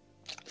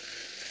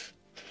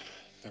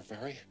 They're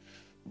very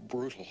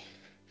brutal.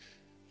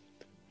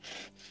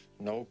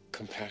 No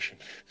compassion,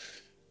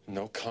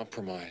 no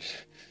compromise.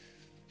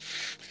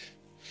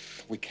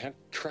 We can't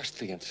trust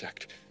the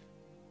insect.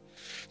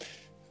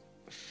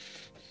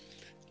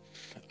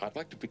 I'd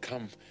like to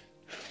become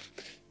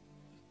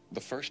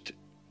the first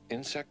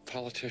insect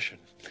politician.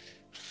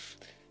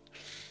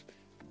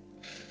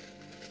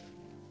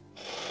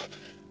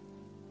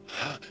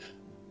 I'm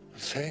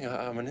saying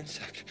I'm an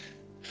insect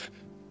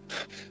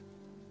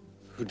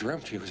who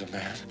dreamt he was a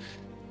man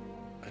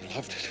and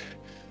loved it.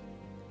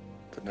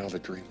 But now the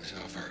dream is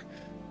over,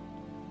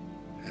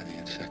 and the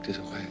insect is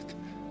awake.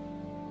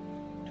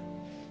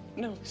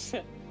 No,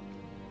 Sid.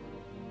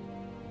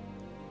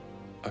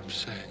 I'm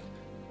saying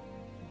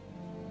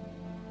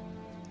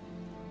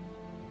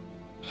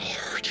I'll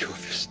hurt you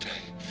if you stay.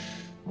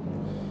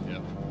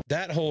 Yep.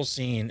 That whole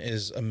scene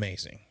is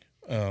amazing.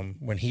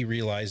 When he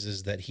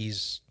realizes that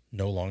he's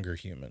no longer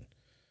human.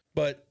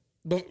 But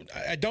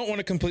I don't want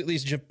to completely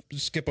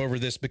skip over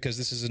this because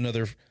this is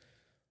another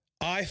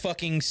eye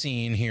fucking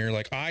scene here.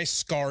 Like eye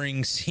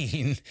scarring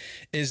scene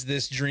is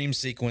this dream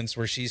sequence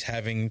where she's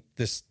having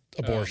this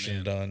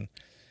abortion done.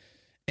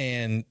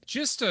 And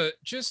just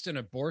an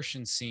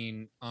abortion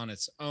scene on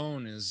its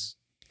own is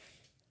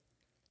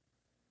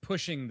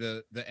pushing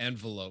the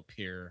envelope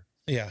here.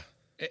 Yeah.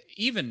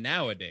 Even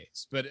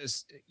nowadays, but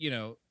it's, you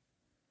know,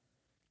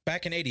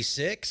 back in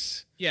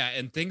 86. Yeah.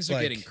 And things are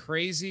getting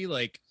crazy.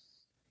 Like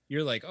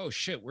you're like, oh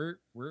shit, we're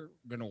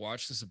going to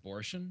watch this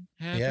abortion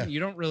happen. Yeah. You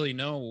don't really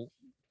know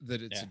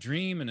that it's a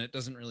dream, and it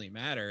doesn't really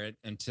matter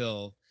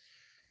until.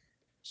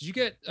 Did you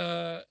get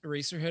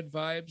Eraserhead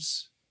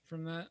vibes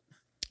from that?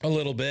 A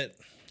little bit.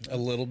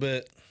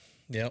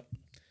 Yep.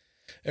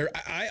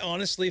 I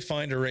honestly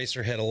find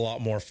Eraserhead a lot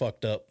more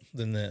fucked up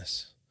than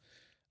this.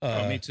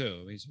 Me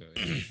too.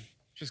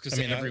 Just because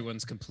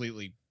everyone's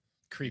completely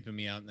creeping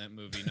me out in that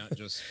movie, not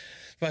just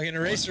fucking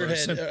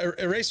Eraserhead.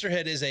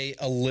 Eraserhead is a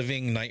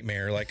living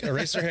nightmare. Like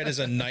Eraserhead is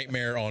a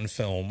nightmare on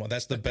film.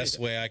 That's the best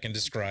way I can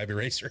describe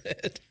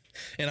Eraserhead.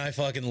 And I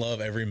fucking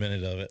love every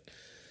minute of it.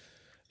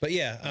 But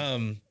yeah,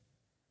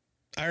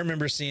 I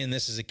remember seeing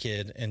this as a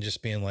kid and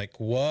just being like,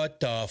 what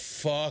the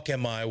fuck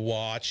am I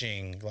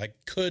watching? Like,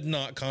 could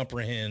not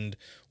comprehend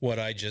what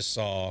I just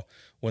saw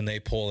when they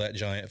pull that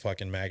giant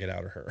fucking maggot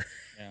out of her.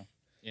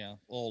 Yeah.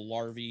 Little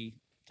larvae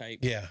type.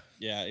 Yeah.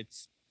 Yeah.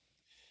 It's,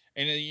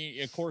 and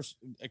of course,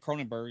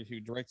 Cronenberg, who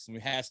directs him,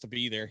 has to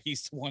be there.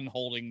 He's the one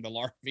holding the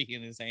larvae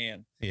in his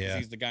hand. Yeah.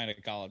 He's the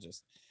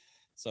gynecologist.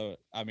 So,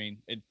 I mean,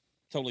 it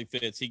totally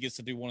fits. He gets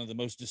to do one of the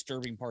most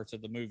disturbing parts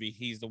of the movie.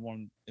 He's the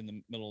one in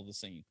the middle of the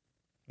scene.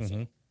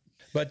 Mm-hmm.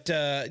 But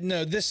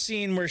no, this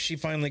scene where she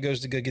finally goes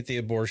to go get the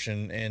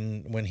abortion,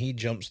 and when he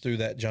jumps through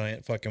that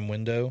giant fucking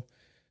window,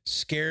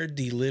 scared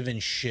the living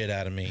shit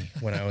out of me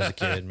when I was a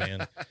kid,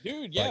 man.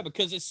 Dude, yeah,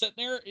 because it's sitting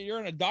there,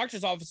 you're in a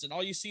doctor's office, and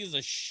all you see is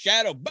a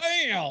shadow.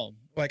 Bam!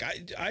 Like,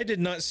 I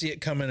did not see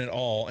it coming at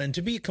all. And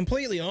to be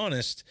completely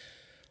honest,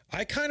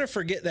 I kind of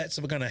forget that's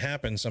going to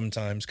happen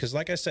sometimes because,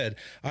 like I said,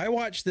 I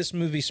watch this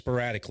movie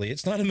sporadically.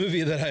 It's not a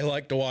movie that I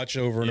like to watch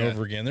over and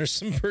over again. There's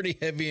some pretty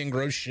heavy and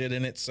gross shit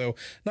in it, so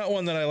not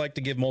one that I like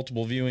to give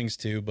multiple viewings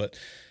to, but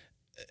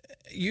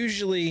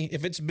usually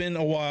if it's been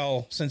a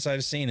while since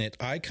I've seen it,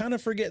 I kind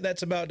of forget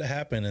that's about to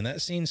happen, and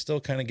that scene still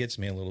kind of gets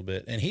me a little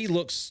bit. And he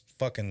looks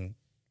fucking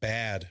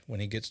bad when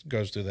he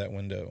goes through that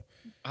window.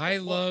 I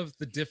love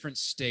the different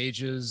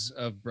stages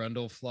of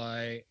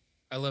Brundlefly.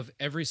 I love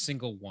every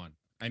single one.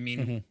 I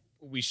mean,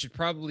 we should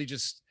probably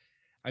just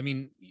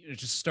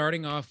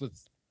starting off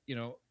with,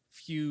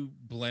 few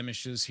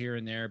blemishes here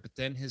and there, but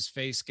then his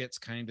face gets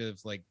kind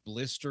of like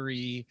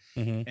blistery.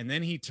 And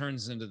then he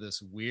turns into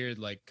this weird,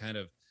 like kind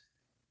of,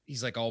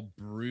 he's like all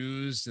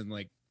bruised and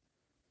like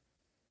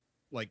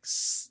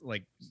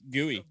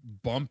gooey,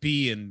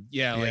 bumpy. And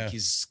like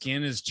his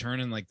skin is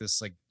turning like this,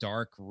 like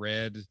dark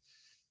red,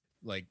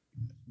 like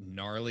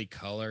gnarly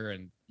color.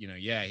 And,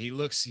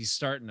 he's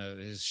starting to,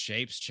 his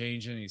shape's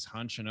changing. He's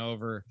hunching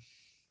over.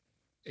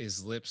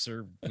 His lips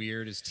are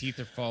weird. His teeth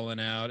are falling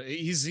out.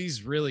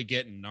 He's really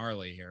getting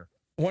gnarly here.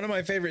 One of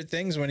my favorite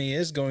things when he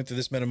is going through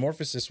this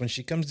metamorphosis, when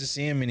she comes to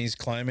see him and he's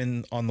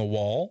climbing on the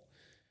wall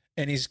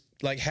and he's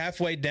like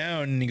halfway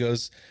down and he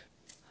goes,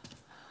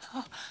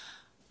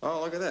 Oh,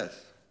 look at this.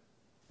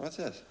 What's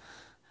this?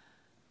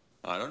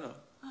 I don't know.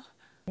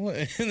 What?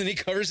 And then he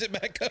covers it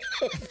back up.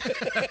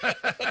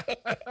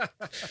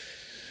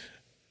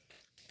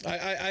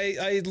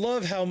 I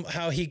love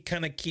how he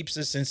kind of keeps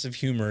a sense of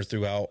humor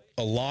throughout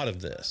a lot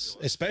of this,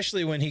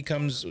 especially when he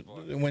comes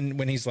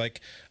when he's like,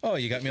 "Oh,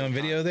 you got me on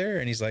video there,"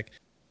 and he's like,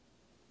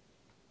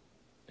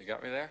 You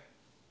got me there?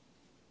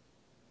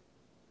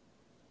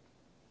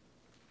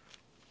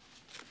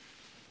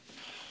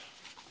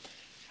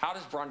 How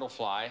does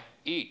Brundlefly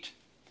eat?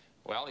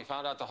 Well, he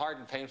found out the hard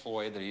and painful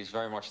way that he's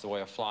very much the way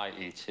a fly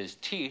eats. His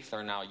teeth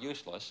are now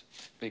useless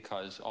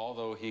because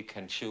although he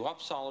can chew up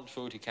solid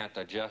food, he can't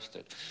digest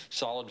it.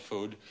 Solid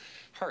food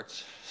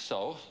hurts.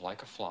 So,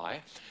 like a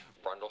fly,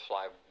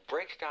 Brundlefly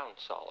breaks down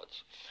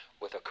solids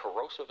with a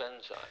corrosive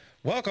enzyme.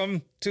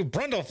 Welcome to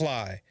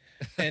Brundlefly.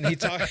 And he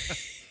talked.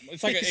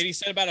 It's like, and he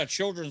said about a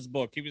children's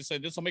book. He would say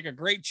this will make a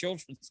great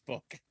children's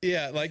book.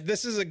 Yeah, like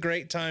this is a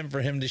great time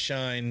for him to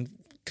shine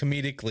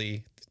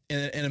comedically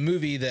in a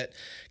movie that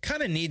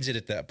kind of needs it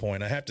at that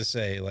point. I have to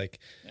say, like,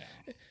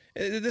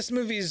 this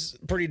movie's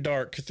pretty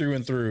dark through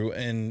and through,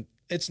 and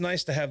it's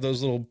nice to have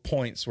those little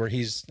points where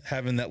he's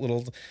having that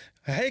little,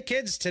 hey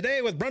kids,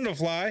 today with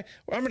Brundlefly,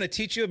 I'm going to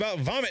teach you about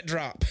vomit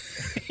drop.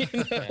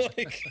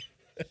 Like,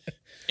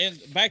 and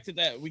back to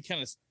that, we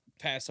kind of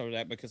pass over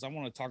that because I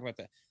want to talk about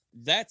that.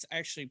 That's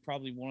actually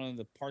probably one of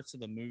the parts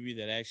of the movie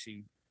that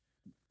actually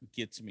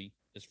gets me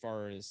as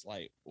far as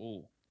like,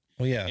 oh,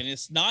 well, yeah. And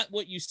it's not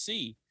what you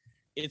see.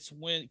 It's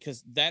when,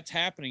 because that's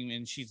happening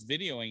and she's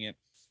videoing it,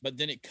 but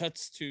then it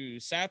cuts to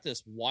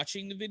Sathis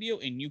watching the video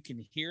and you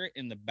can hear it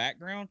in the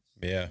background.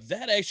 Yeah.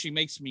 That actually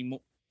makes me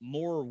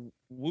more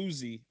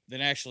woozy than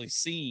actually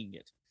seeing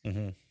it,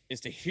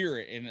 is to hear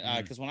it. And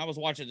because when I was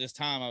watching this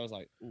time, I was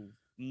like, ooh,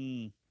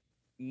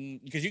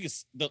 because you can,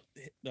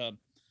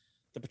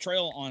 the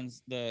portrayal on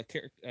the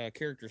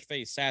character's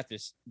face,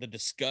 Sathis, the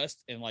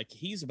disgust and like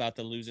he's about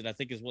to lose it, I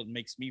think is what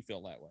makes me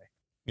feel that way.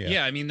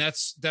 Yeah, I mean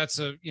that's a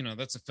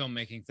that's a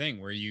filmmaking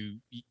thing where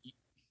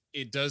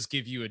it does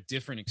give you a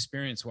different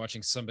experience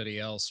watching somebody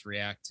else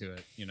react to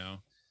it,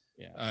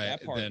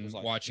 than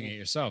like, watching it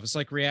yourself. It's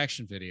like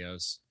reaction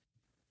videos.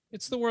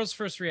 It's the world's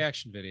first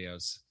reaction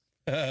videos.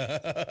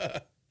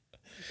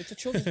 It's a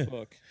children's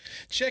book.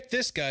 Check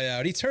this guy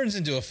out. He turns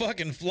into a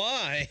fucking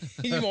fly.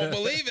 You won't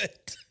believe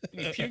it.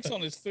 He pukes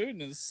on his food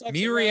and it sucks.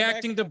 Me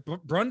reacting to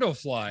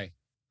Brundlefly.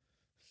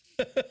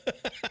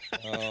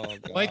 Oh,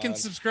 God. Like and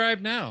subscribe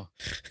now.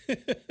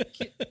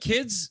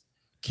 Kids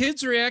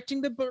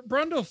reacting to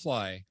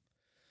Brundlefly.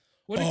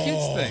 What do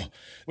kids think?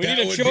 We need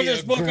a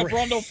children's book of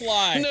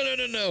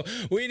Brundlefly. No.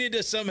 We need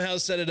to somehow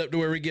set it up to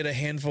where we get a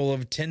handful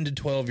of 10 to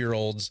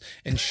 12-year-olds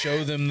and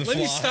show them the fly.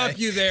 Let me stop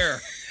you there.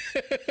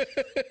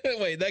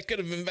 Wait, that could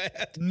have been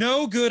bad.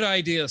 No good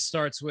idea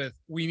starts with,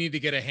 we need to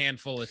get a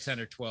handful of 10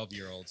 or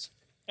 12-year-olds.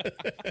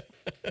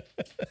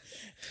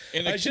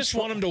 I just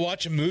want them to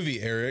watch a movie,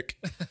 Eric.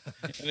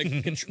 In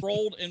a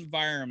controlled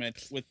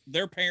environment with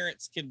their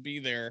parents can be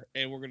there,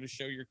 and we're going to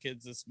show your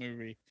kids this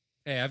movie.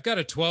 Hey, I've got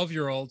a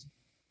 12-year-old.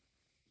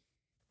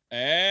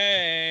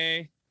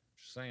 Hey.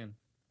 Just saying.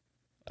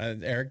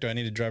 Eric, do I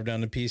need to drive down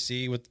to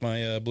PC with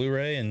my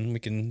Blu-ray and we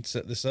can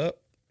set this up?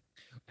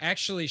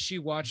 Actually, she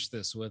watched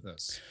this with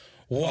us.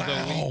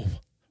 Wow.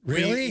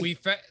 Really?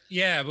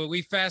 But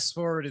we fast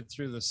forwarded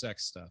through the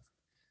sex stuff.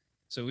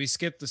 So we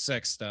skipped the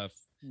sex stuff.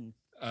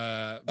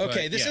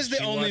 Okay, this is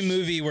the only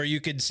movie where you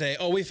could say,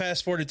 oh, we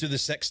fast forwarded through the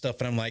sex stuff.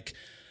 And I'm like,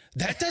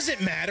 that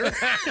doesn't matter.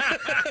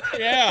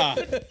 Yeah,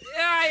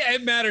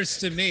 it matters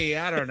to me.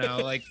 I don't know.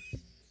 Like,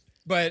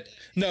 but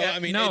no, I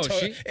mean,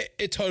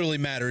 it totally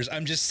matters.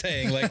 I'm just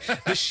saying, like,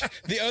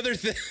 the other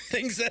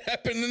things that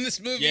happen in this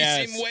movie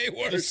seem way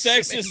worse. The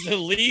sex is the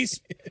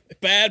least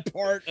bad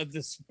part of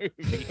this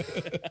movie.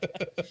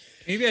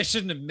 Maybe I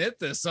shouldn't admit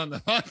this on the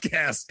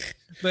podcast,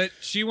 but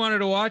she wanted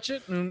to watch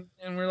it, and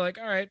we're like,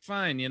 all right,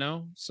 fine,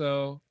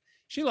 So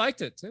she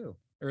liked it too,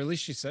 or at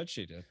least she said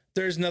she did.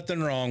 There's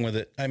nothing wrong with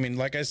it. I mean,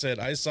 like I said,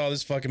 I saw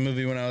this fucking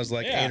movie when I was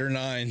like 8 or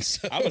 9.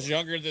 So. I was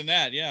younger than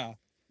that. Yeah,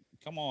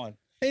 come on.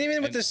 And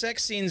even with the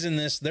sex scenes in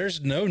this,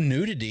 there's no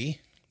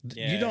nudity.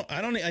 Yeah.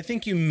 I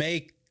think you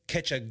may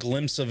catch a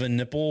glimpse of a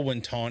nipple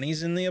when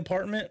Tawny's in the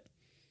apartment,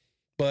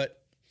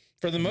 but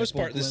for the most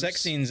part, the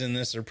sex scenes in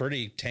this are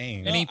pretty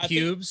tame. Any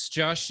pubes?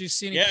 Josh, you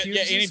see any pubes?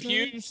 Yeah, any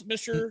pubes,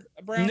 Mr.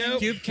 Brown? No.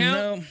 Pube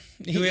count?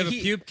 No. Do we have a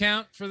pube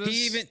count for this?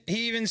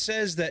 He even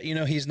says that,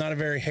 he's not a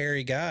very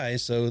hairy guy,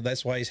 so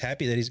that's why he's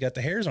happy that he's got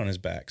the hairs on his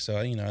back.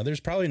 So, there's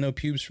probably no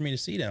pubes for me to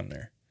see down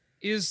there.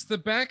 Is the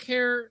back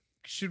hair...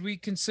 Should we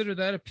consider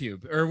that a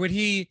pube, or would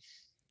he,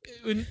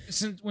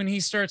 when he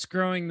starts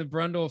growing the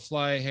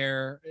Brundlefly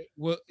hair,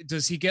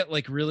 does he get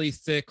like really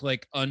thick,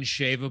 like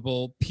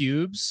unshavable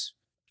pubes?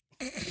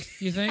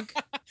 You think?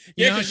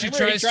 You know, she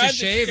tries to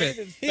shave it,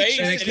 and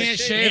it can't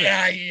shave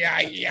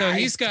it. Yeah. So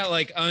he's got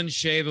like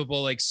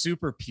unshavable, like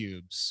super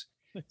pubes.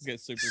 He's got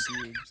super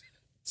pubes.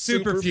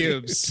 Super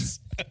pubes.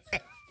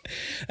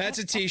 That's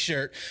a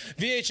t-shirt.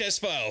 VHS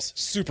Files,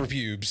 super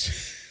pubes.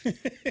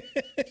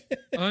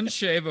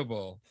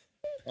 Unshavable.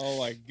 Oh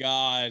my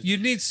God.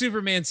 You'd need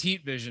Superman's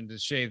heat vision to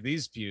shave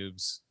these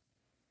pubes.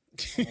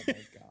 Oh my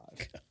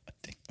God.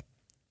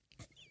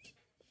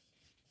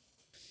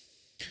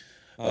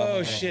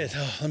 Oh shit.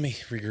 Oh, let me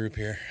regroup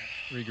here.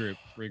 Regroup.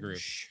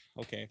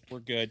 Okay,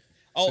 we're good.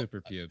 Oh, super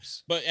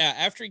pubes. But yeah,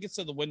 after he gets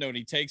to the window and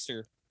he takes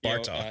her,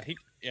 Bartok.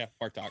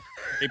 Bartok.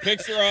 He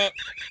picks her up,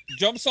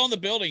 jumps on the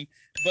building,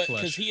 but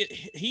because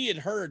he had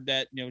heard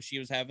that she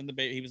was having the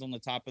baby, he was on the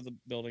top of the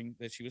building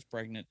that she was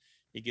pregnant.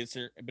 He gets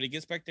her, but he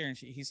gets back there and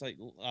he's like,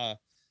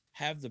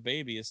 "Have the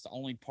baby. It's the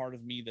only part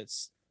of me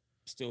that's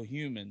still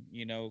human.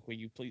 Will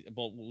you please?"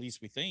 Well, at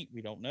least we think.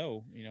 We don't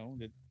know.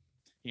 That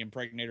he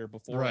impregnated her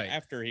before or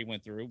after he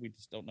went through. We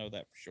just don't know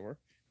that for sure.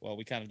 Well,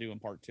 we kind of do in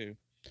part 2.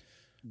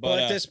 But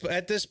well,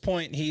 at this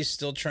point, he's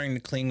still trying to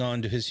cling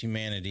on to his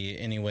humanity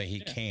any way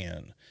he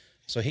can.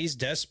 So he's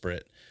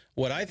desperate.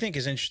 What I think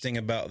is interesting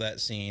about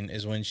that scene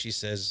is when she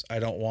says, "I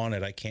don't want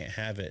it. I can't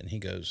have it," and he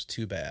goes,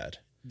 "Too bad."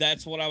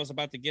 that's what I was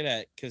about to get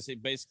at, because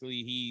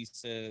he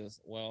says,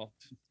 well,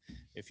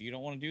 if you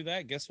don't want to do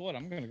that, guess what?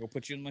 I'm going to go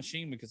put you in the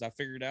machine because I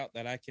figured out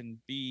that I can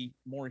be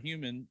more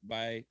human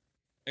by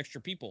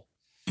extra people.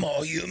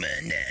 More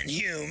human than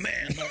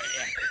human.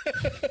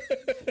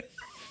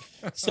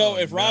 So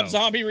if Rob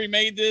Zombie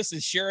remade this,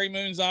 is Sherry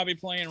Moon Zombie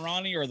playing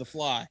Ronnie or The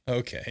Fly?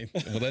 Okay.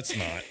 Well, let's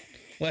not.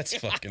 Let's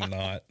fucking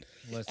not.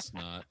 Let's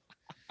not.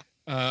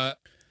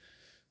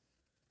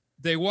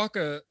 They walk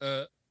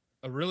a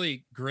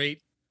really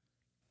great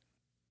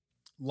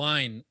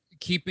line,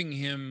 keeping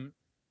him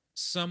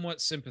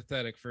somewhat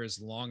sympathetic for as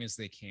long as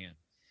they can.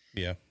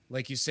 Yeah.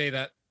 Like you say,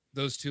 that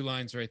those two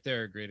lines right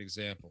there are a great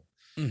example,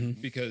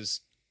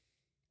 because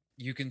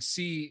you can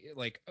see,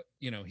 like,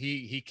 you know,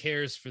 he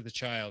cares for the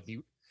child,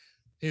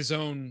 his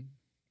own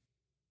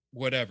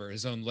whatever,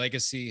 his own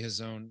legacy, his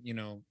own, you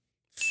know,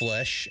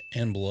 flesh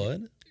and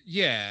blood.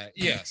 Yeah.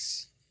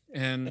 Yes.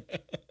 And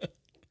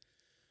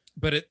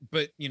but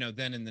you know,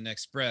 then in the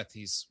next breath,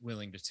 he's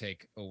willing to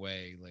take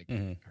away like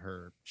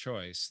her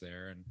choice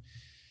there. And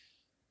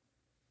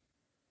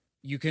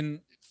you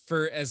can,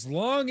 for as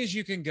long as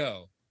you can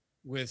go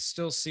with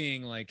still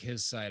seeing like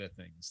his side of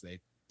things,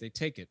 they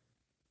take it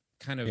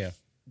kind of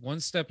one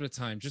step at a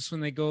time. Just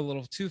when they go a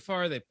little too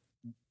far, they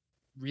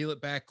reel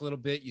it back a little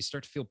bit. You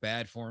start to feel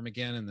bad for him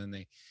again. And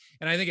then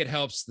and I think it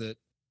helps that,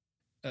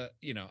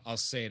 you know, I'll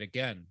say it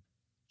again,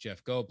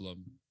 Jeff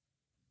Goldblum,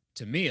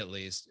 to me at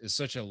least, is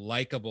such a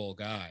likable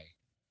guy.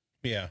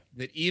 Yeah.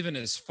 That even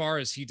as far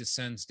as he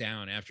descends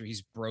down after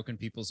he's broken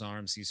people's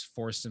arms, he's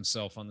forced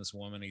himself on this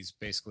woman. He's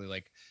basically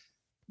like,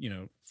 you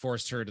know,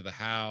 forced her to the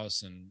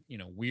house and, you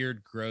know,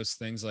 weird, gross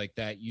things like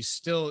that. You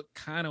still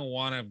kind of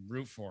want to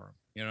root for him.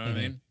 You know what I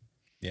mean?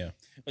 Yeah.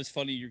 It's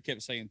funny. You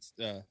kept saying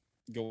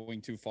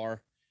going too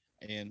far.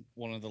 And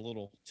one of the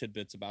little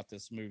tidbits about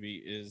this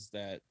movie is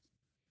that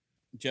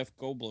Jeff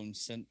Goldblum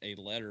sent a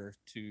letter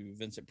to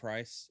Vincent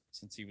Price,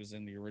 since he was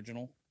in the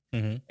original,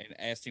 and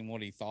asked him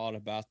what he thought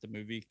about the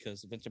movie,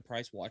 because Vincent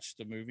Price watched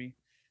the movie,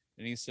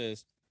 and he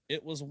says,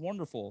 "It was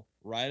wonderful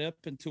right up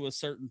until a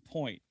certain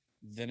point.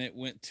 Then it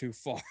went too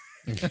far."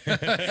 And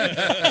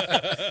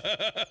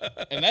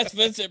that's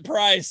Vincent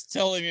Price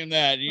telling him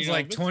that. It's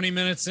like 20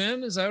 minutes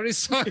in. Is that what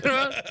he's talking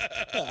about?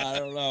 I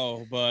don't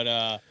know,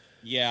 but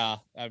yeah,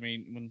 I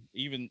mean, when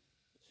even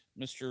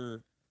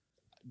Mr.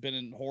 been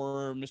in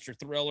horror, Mr.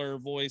 Thriller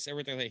voice,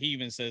 everything that he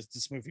even says,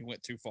 this movie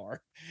went too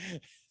far.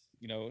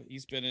 You know,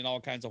 he's been in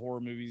all kinds of horror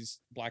movies,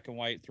 black and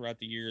white, throughout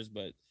the years,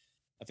 but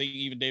I think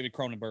even David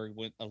Cronenberg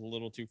went a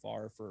little too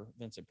far for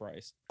Vincent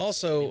Price.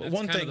 Also, I mean, that's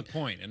one kind thing, of the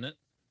point, isn't it?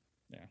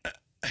 Yeah.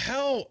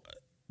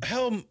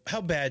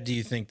 How bad do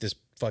you think this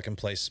fucking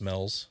place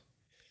smells?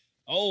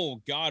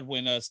 Oh God,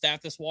 when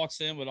Stathis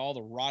walks in with all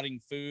the rotting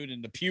food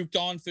and the puked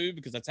on food,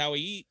 because that's how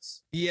he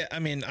eats. Yeah, I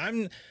mean,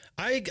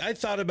 I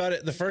thought about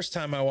it the first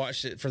time I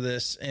watched it for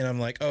this, and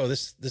I'm like, oh,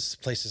 this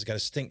place has got to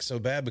stink so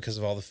bad because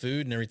of all the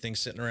food and everything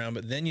sitting around.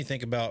 But then you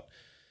think about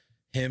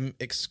him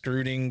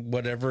excreting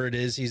whatever it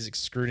is he's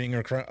excreting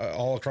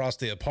all across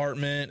the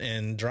apartment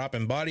and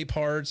dropping body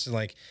parts, and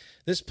like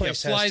this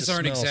place. Yeah, flies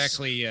aren't smell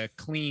exactly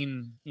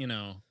clean, you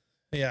know.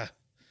 Yeah.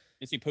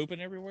 Is he pooping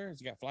everywhere?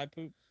 Has he got fly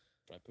poop?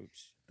 Fly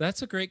poops.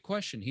 That's a great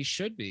question. He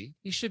should be.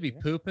 He should be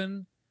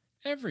pooping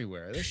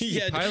everywhere. There should be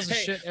piles of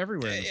shit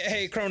everywhere.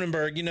 Hey,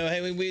 Cronenberg, you know,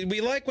 hey,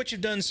 we like what you've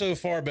done so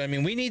far, but I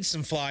mean, we need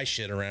some fly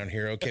shit around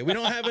here, okay? We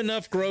don't have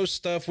enough gross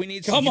stuff. We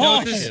need some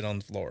shit on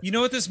the floor. You know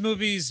what this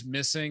movie's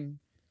missing?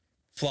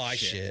 Fly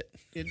shit.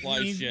 It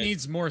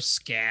needs more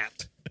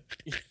scat.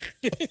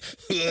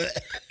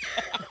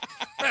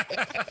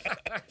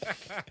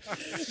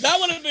 That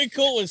would have been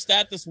cool if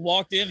Stathis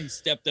walked in, he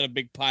stepped in a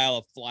big pile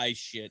of fly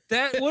shit.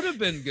 That would have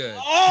been good.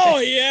 Oh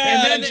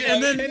yeah.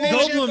 And then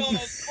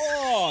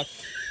Goldblum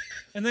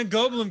and then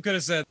Goldblum could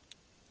have said,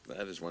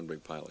 "That is one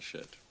big pile of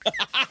shit."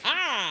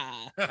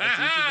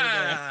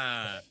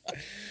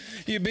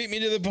 You beat me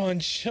to the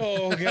punch.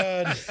 Oh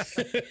God.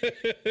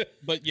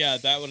 But yeah,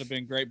 that would have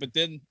been great. But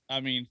then,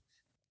 I mean,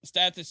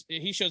 Stathis,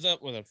 he shows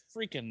up with a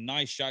freaking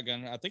nice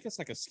shotgun. I think it's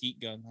like a skeet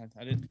gun.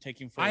 I didn't take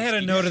him for. I had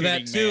a note of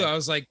that too. I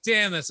was like,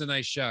 "Damn, that's a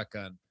nice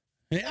shotgun."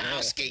 Yeah.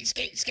 Oh, skate.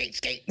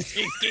 skate.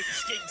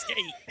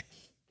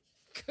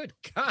 Good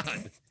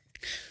God,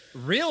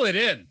 reel it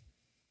in.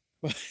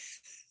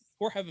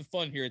 We're having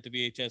fun here at the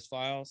VHS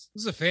Files.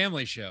 This is a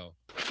family show.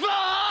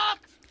 Fuck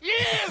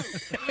you!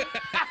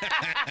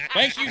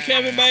 Thank you,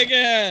 Kevin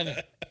Bacon.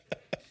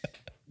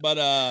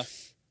 But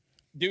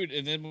dude,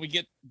 and then we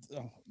get,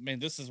 oh, man,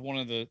 this is one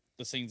of the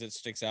scenes that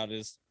sticks out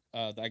is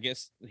I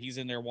guess he's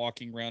in there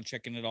walking around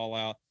checking it all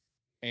out,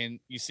 and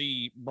you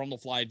see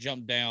Brundlefly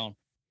jump down,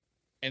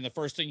 and the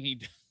first thing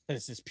he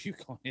does is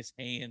puke on his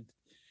hand,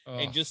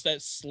 and just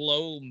that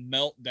slow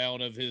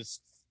meltdown of his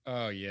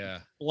yeah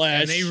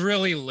flesh. And they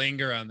really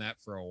linger on that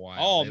for a while.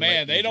 Oh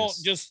man, they don't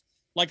just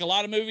Like a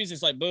lot of movies,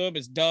 it's like boom,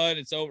 it's done,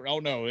 it's over. Oh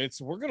no,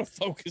 we're gonna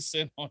focus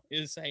in on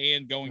his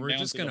hand going. We're down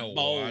just to gonna the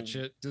bone. watch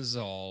it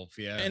dissolve.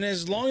 Yeah. And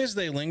as long as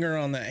they linger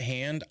on that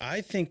hand,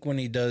 I think when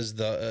he does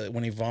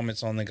when he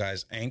vomits on the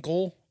guy's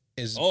ankle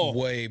is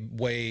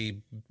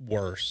way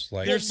worse.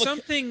 Like there's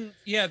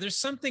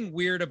something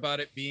weird about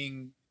it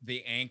being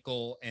the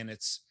ankle, and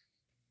it's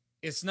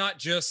not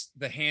just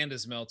the hand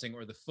is melting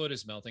or the foot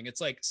is melting. It's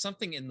like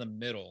something in the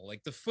middle.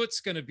 Like the foot's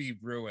going to be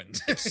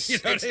ruined. You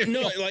know what I mean?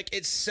 No, like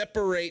it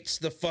separates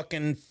the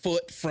fucking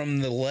foot from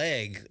the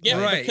leg. Yeah,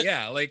 right.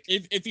 Yeah. Like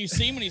if you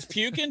see him when he's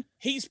puking,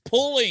 he's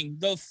pulling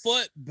the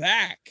foot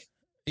back.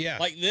 Yeah.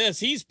 Like this.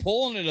 He's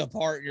pulling it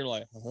apart. And you're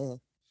like,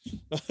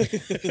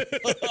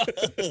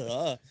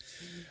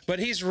 But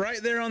he's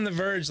right there on the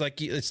verge.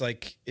 Like, it's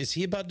like, is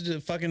he about to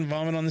fucking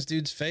vomit on this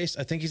dude's face?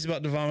 I think he's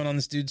about to vomit on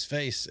this dude's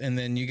face. And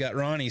then you got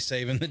Ronnie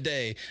saving the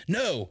day.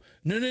 No.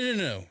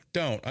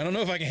 Don't. I don't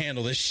know if I can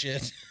handle this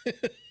shit.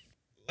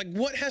 Like,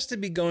 what has to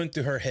be going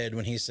through her head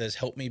when he says,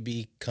 help me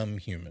become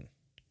human?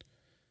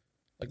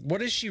 Like,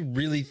 what does she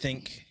really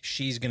think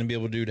she's going to be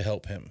able to do to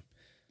help him?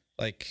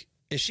 Like,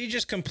 is she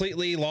just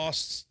completely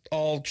lost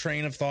all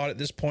train of thought at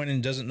this point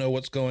and doesn't know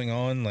what's going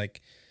on?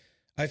 Like,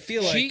 I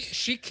feel like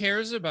she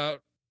cares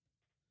about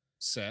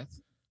Seth.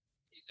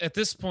 At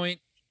this point,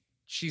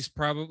 she's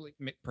probably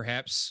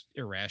perhaps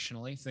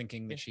irrationally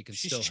thinking that she can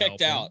she's still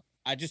checked help out. him.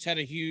 I just had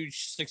a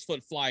huge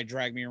 6-foot fly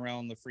drag me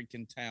around the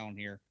freaking town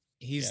here.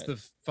 He's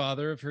the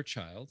father of her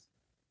child.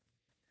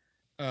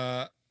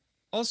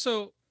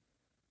 Also,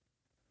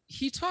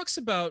 he talks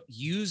about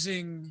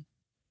using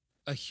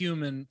a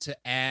human to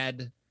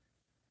add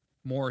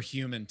more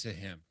human to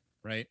him,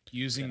 right?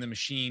 Using the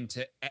machine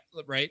to,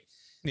 right?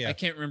 Yeah. I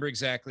can't remember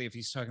exactly if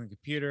he's talking to the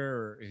computer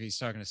or if he's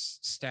talking to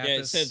Stathis. Yeah,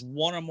 it says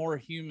one or more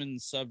human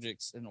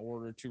subjects in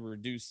order to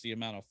reduce the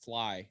amount of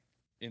fly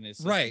in his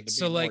system. Right.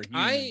 So like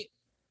human.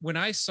 when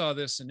I saw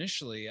this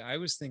initially, I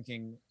was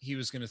thinking he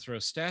was going to throw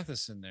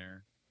Stathis in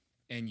there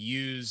and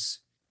use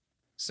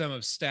some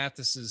of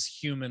Stathis's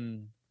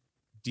human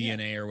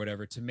DNA or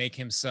whatever to make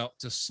himself,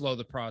 to slow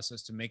the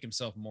process, to make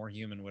himself more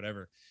human,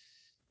 whatever.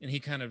 And he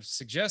kind of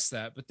suggests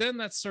that, but then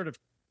that's sort of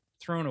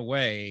thrown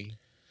away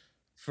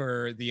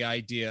for the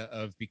idea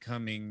of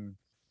becoming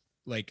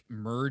like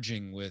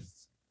merging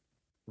with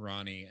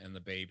Ronnie and the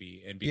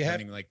baby and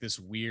becoming like this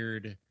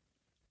weird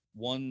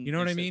one. You know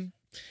what I mean?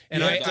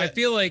 And I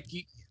feel like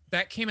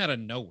that came out of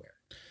nowhere.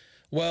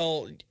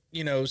 Well,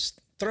 you know,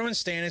 throwing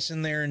Stannis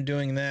in there and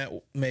doing that,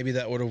 maybe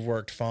that would have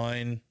worked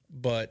fine,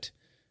 but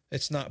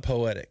it's not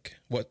poetic.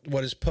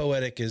 What is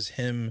poetic is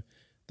him,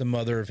 the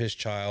mother of his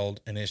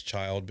child, and his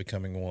child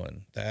becoming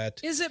one.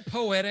 That is it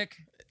poetic?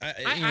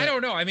 I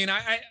don't know. I mean,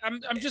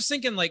 I'm just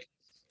thinking like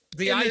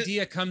the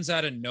idea comes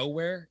out of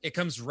nowhere. It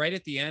comes right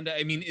at the end.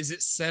 I mean, is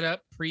it set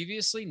up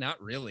previously? Not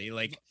really.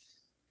 Like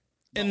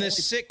in the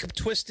sick,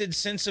 twisted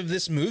sense of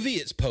this movie,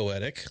 it's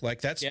poetic.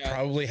 Like that's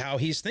probably how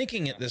he's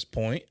thinking at this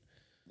point.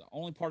 The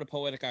only part of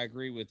poetic I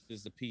agree with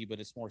is the P, but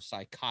it's more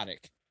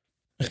psychotic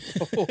than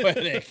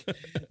poetic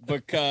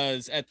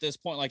because at this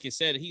point, like you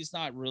said, he's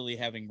not really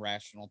having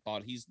rational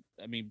thought.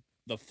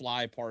 The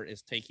fly part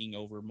is taking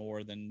over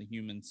more than the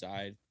human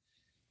side.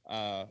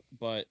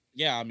 But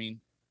yeah, I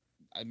mean,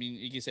 like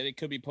you said, it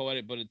could be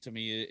poetic, but to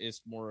me,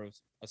 it's more of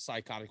a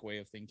psychotic way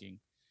of thinking.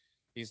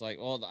 He's like,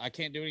 well, I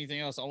can't do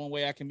anything else. The only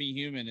way I can be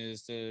human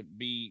is to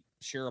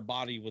share a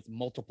body with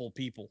multiple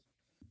people.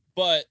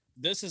 But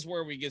this is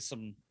where we get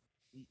some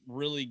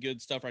really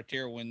good stuff right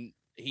there when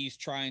he's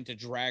trying to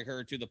drag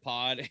her to the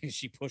pod and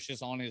she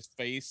pushes on his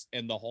face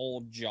and the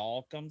whole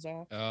jaw comes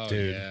off. Oh,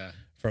 dude, yeah.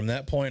 From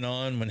that point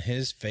on, when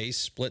his face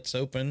splits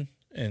open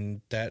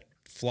and that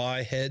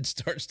fly head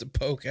starts to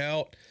poke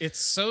out, it's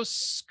so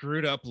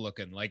screwed up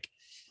looking. Like,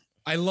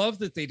 I love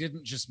that they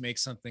didn't just make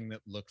something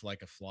that looked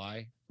like a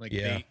fly. Like,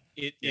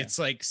 it's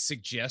like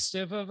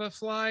suggestive of a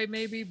fly,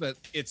 maybe, but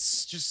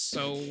it's just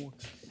so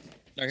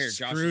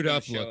screwed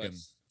up looking.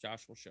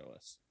 Josh will show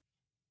us.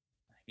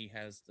 He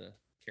has the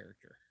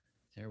character.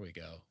 There we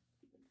go.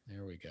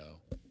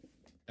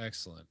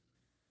 Excellent.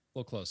 A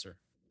little closer.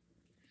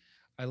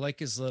 I like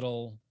his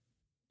little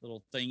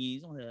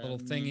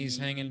thingies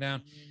hanging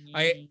down.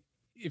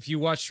 If you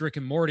watch Rick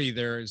and Morty,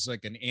 there's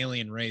like an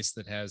alien race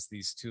that has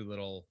these two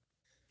little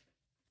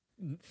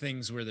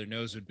things where their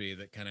nose would be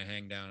that kind of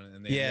hang down,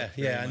 and they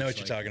I know what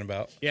you're talking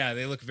about. Yeah,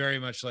 they look very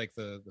much like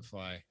the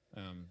fly,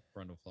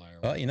 Brundle fly.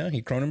 Well, you know,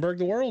 he Cronenberg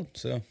the world,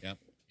 so yep.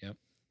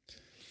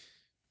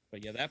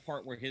 But yeah, that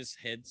part where his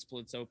head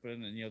splits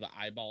open and the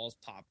eyeballs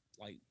pop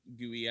like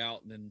gooey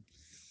out, and then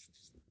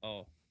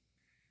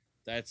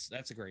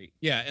that's a great.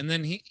 Yeah, and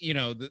then he,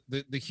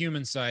 the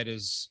human side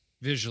is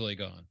visually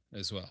gone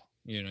as well.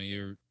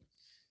 You're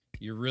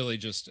really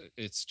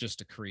it's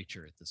just a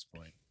creature at this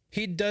point.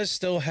 He does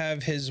still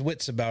have his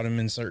wits about him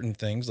in certain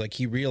things. Like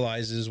he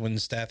realizes when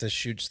Stathis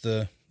shoots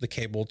the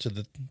cable to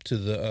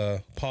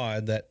the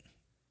pod that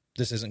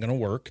this isn't going to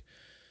work.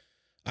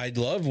 I'd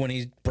love when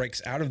he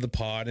breaks out of the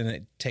pod and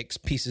it takes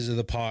pieces of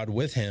the pod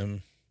with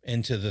him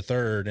into the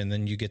third, and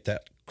then you get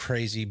that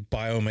crazy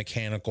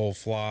biomechanical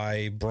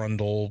fly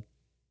Brundle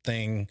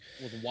thing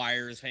with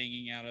wires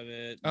hanging out of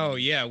it. Oh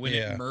yeah, when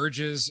it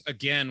merges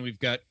again, we've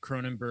got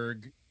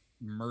Cronenberg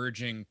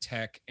merging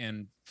tech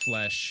and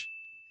flesh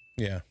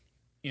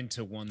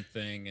into one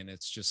thing, and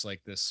it's just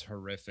like this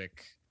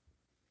horrific.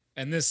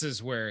 And this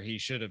is where he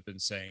should have been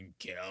saying,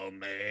 "Kill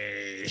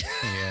me."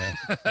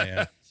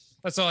 Yeah.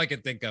 That's all I can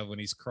think of when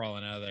he's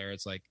crawling out of there.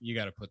 It's like, you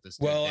got to put this.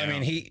 Well, down. I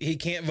mean, he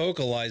can't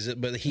vocalize it,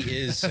 but he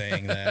is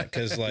saying that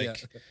because,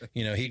 like,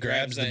 he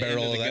grabs the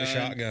barrel of that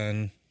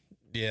shotgun.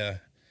 Yeah,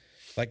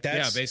 like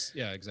that's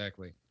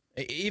exactly.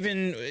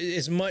 Even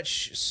as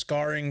much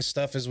scarring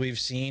stuff as we've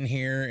seen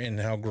here, and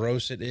how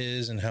gross it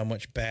is, and how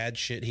much bad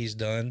shit he's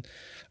done,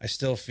 I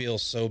still feel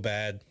so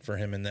bad for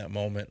him in that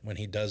moment when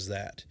he does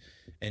that.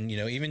 And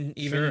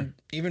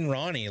even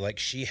Ronnie, like,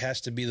 she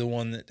has to be the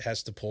one that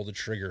has to pull the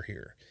trigger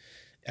here.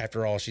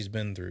 After all she's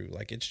been through,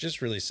 like, it's just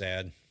really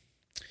sad.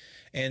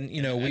 And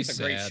it's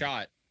a great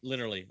shot,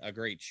 literally a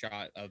great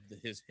shot of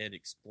his head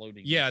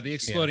exploding. Yeah, the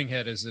exploding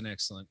head is an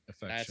excellent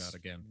effect shot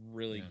again.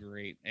 Really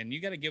great, and you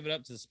got to give it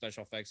up to the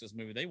special effects of this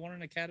movie. They won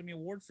an Academy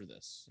Award for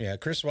this. Yeah,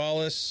 Chris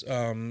Wallace.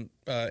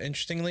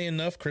 Interestingly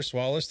enough, Chris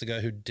Wallace, the guy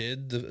who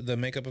did the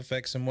makeup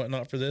effects and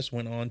whatnot for this,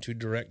 went on to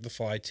direct The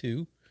Fly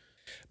 2.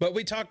 But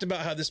we talked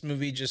about how this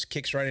movie just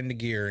kicks right into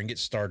gear and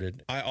gets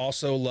started. I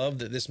also love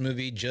that this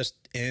movie just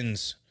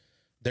ends.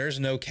 There's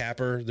no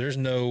capper. There's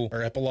no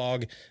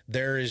epilogue.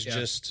 There is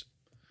just,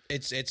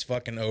 it's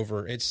fucking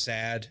over. It's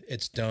sad.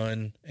 It's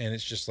done. And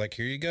it's just like,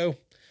 here you go.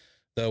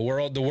 The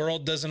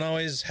world doesn't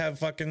always have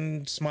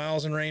fucking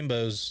smiles and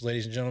rainbows,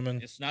 ladies and gentlemen.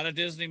 It's not a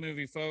Disney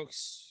movie,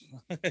 folks.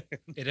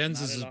 It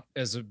ends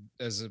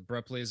as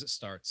abruptly as it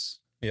starts.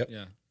 Yep.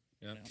 Yeah.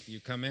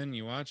 You come in,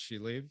 you watch,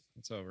 you leave.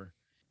 It's over.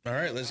 All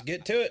right, let's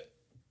get to it.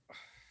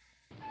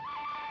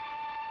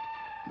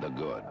 The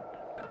good,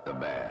 the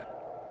bad,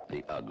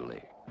 the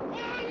ugly.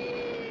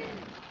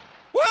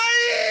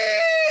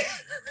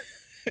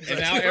 And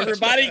now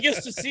everybody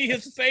gets to see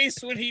his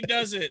face when he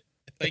does it.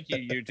 Thank you,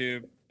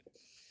 YouTube.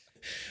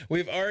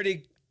 We've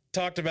already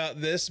talked about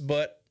this,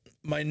 but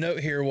my note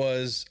here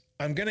was,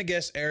 I'm going to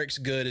guess Eric's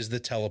good is the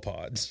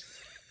telepods.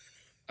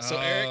 So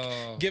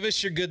Eric, give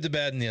us your good, the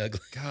bad, and the ugly.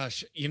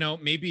 Gosh,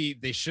 maybe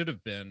they should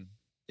have been.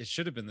 It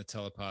should have been the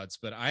telepods,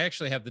 but I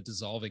actually have the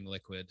dissolving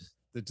liquid.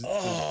 The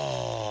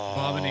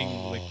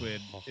vomiting liquid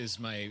is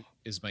my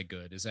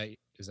good. Is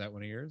that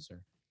one of yours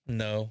or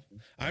no?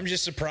 I'm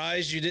just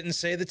surprised you didn't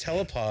say the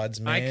telepods,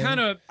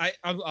 man.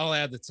 I'll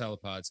add the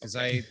telepods because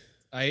I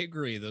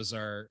agree those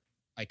are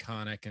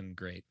iconic and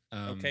great.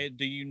 Okay,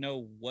 do you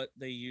know what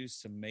they use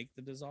to make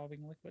the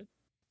dissolving liquid?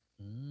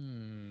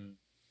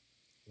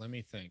 Let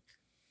me think.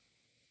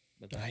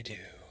 I do.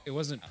 It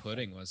wasn't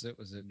pudding, was it?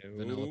 Was it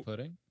vanilla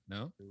pudding?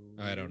 No,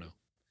 I don't know.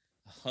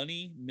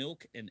 Honey,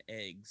 milk, and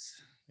eggs.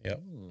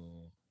 Yep.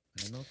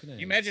 Milk and eggs. Can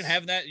you imagine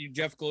having that,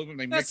 Jeff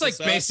Goldblum? That's like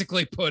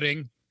basically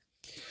pudding.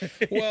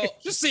 Well,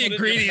 just the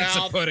ingredients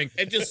of pudding,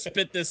 and just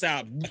spit this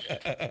out.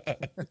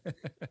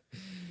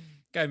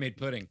 Guy made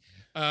pudding.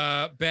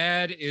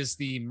 Bad is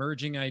the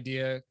merging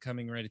idea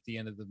coming right at the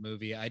end of the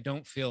movie. I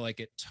don't feel like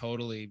it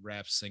totally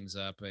wraps things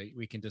up.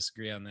 We can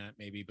disagree on that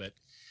maybe, but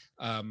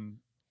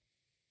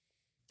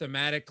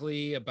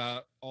thematically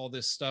about all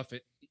this stuff,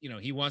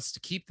 he wants to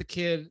keep the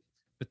kid,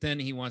 but then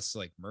he wants to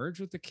like merge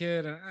with the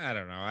kid. I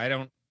don't know. I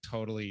don't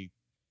totally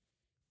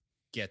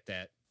get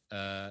that.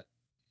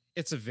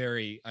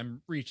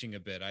 I'm reaching a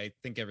bit. I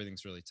think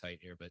everything's really tight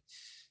here, but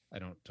I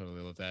don't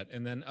totally love that.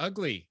 And then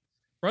ugly,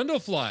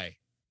 Brundlefly.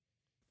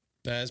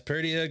 That's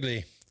pretty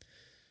ugly.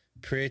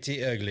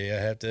 Pretty ugly, I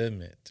have to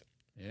admit.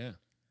 Yeah.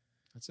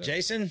 That's it.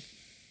 Jason?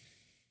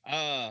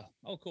 Oh,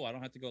 cool. I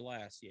don't have to go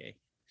last. Yay.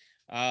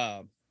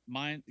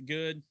 Mine,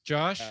 good.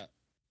 Josh?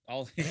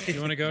 You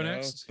want to go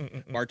next?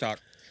 Bartok.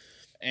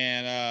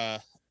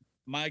 And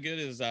my good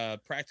is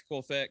practical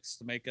effects,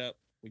 the makeup.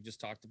 We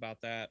just talked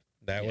about that.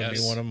 That would be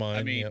one of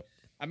mine.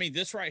 I mean,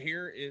 this right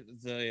here,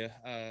 the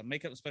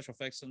makeup and special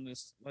effects in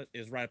this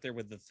is right up there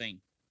with The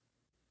Thing.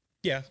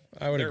 Yeah,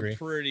 I would agree. They're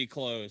pretty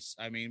close.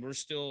 I mean, we're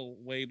still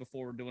way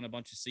before we're doing a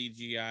bunch of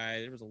CGI.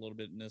 There was a little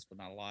bit in this, but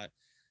not a lot.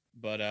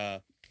 But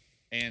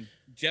and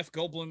Jeff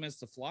Goldblum as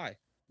the Fly,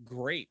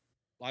 great.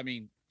 I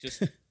mean,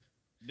 just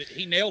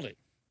he nailed it.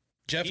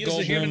 Jeff He is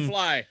the human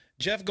Fly.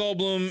 Jeff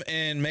Goldblum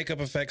and makeup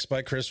effects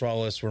by Chris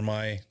Wallace were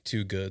my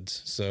two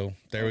goods. So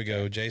there we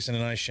go. Jason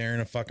and I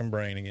sharing a fucking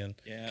brain again.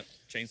 Yeah,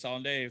 Chainsaw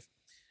and Dave.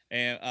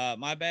 And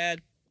my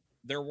bad.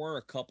 There were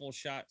a couple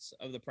shots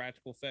of the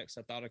practical effects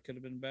I thought it could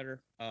have been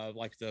better.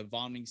 Like the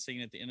vomiting scene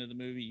at the end of the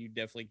movie, you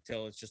definitely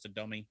tell it's just a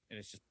dummy and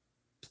it's just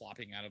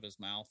plopping out of his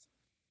mouth.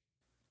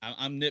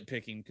 I'm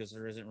nitpicking because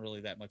there isn't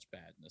really that much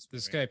bad in this movie.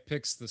 This guy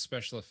picks the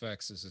special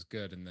effects as is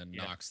good and then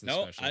knocks the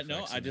special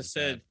effects. I just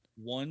said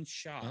one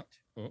shot.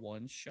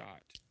 One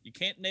shot. You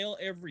can't nail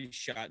every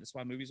shot. That's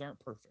why movies aren't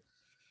perfect.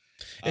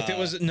 If it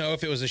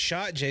was a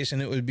shot,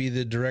 Jason, it would be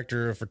the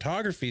director of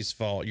photography's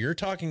fault. You're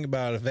talking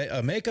about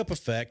a makeup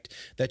effect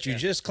that you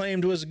just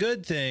claimed was a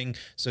good thing.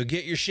 So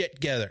get your shit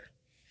together.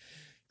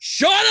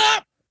 Shut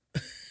up!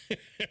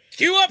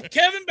 Cue up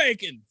Kevin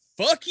Bacon.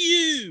 Fuck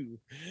you.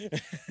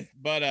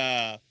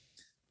 But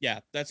Yeah,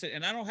 that's it.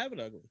 And I don't have it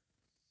ugly.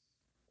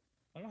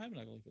 I don't have an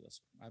ugly for this.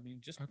 I mean,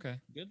 just okay,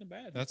 good and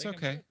bad. That's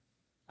okay.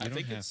 I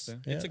think it's a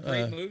Yeah,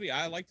 great movie.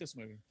 I like this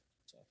movie.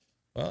 So.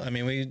 Well, I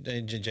mean,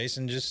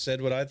 Jason just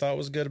said what I thought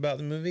was good about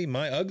the movie.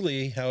 My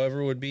ugly,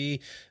 however, would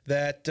be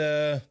that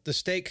the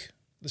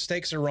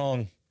stakes are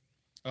wrong.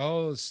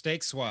 Oh,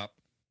 steak swap.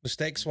 The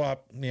steak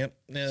swap. Yep.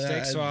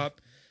 Steak swap.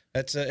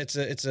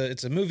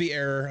 It's a movie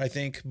error, I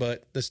think,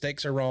 but the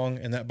stakes are wrong,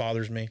 and that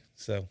bothers me.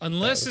 So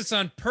unless it's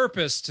on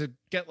purpose to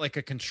get like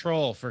a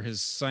control for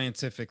his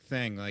scientific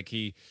thing, like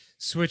he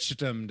switched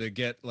them to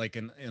get like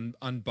an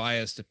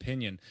unbiased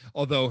opinion.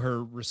 Although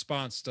her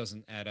response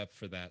doesn't add up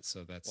for that,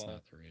 so that's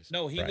not the reason.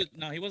 No,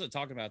 he wasn't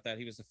talking about that.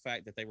 He was the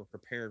fact that they were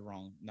prepared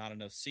wrong, not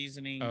enough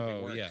seasoning, they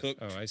weren't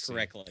cooked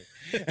correctly.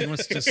 He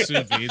wants to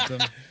sous vide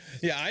them.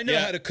 Yeah, I know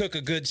how to cook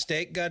a good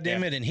steak,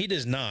 goddammit, and he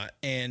does not.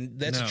 And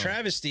that's a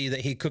travesty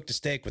that he cooked a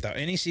steak without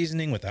any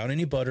seasoning, without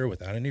any butter,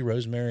 without any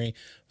rosemary.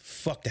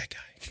 Fuck that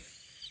guy.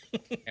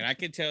 And I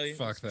can tell you,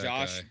 Josh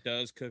guy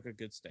does cook a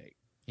good steak.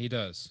 He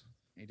does.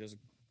 He does a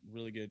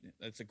really good.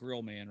 That's a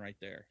grill man right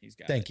there. He's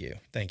got. Thank you.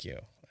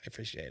 I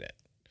appreciate it.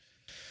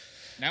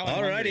 Now,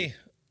 alrighty.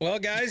 Well,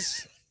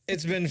 guys,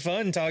 it's been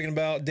fun talking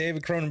about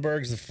David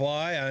Cronenberg's The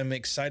Fly. I'm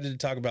excited to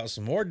talk about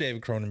some more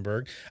David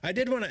Cronenberg. I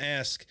did want to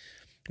ask,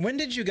 when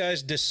did you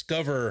guys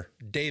discover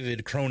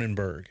David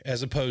Cronenberg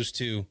as opposed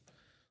to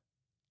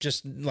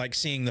just like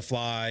seeing The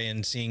Fly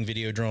and seeing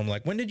Videodrome?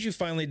 Like, when did you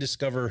finally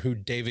discover who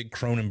David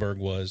Cronenberg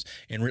was?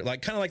 And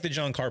like, kind of like the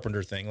John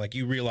Carpenter thing, like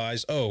you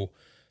realize, oh,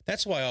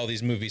 that's why all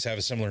these movies have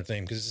a similar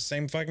theme, because it's the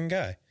same fucking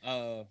guy.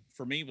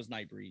 For me, it was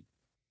Nightbreed.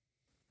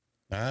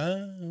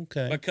 Ah,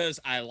 okay. Because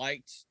I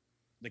liked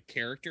the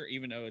character,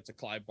 even though it's a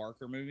Clive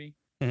Barker movie.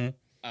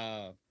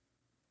 Mm-hmm.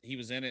 He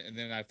was in it, and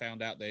then I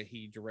found out that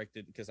he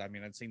directed, because I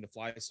mean, I'd seen The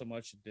Fly so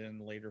much, and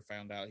then later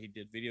found out he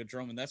did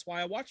Videodrome, and that's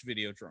why I watched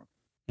Videodrome.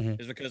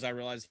 Is because I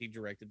realized he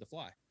directed The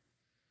Fly.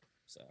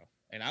 So,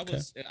 and I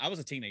was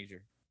a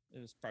teenager.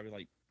 It was probably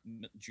like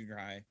junior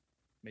high,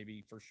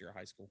 maybe first year of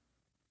high school.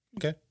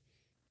 Okay.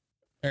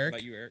 Eric? What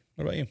about you, Eric?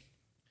 What about you?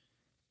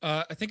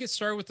 I think it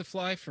started with The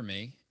Fly for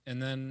me,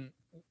 and then,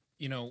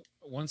 you know,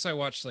 once I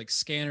watched like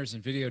Scanners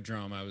and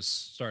Videodrome, I was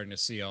starting to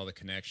see all the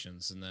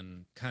connections, and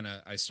then kind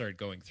of I started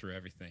going through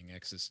everything,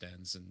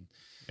 Existence, and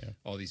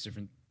all these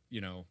different,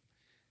 you know,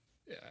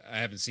 I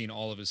haven't seen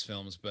all of his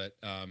films, but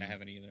I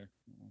haven't either.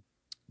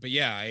 But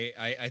yeah,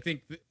 I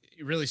think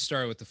it really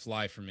started with The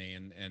Fly for me,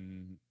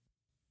 and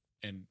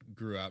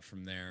grew out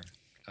from there.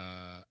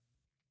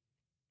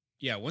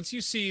 Yeah, once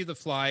you see The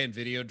Fly and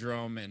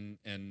Videodrome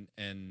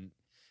and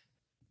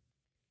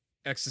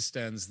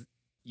Existence,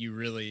 you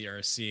really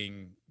are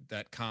seeing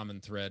that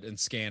common thread, and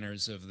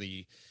Scanners of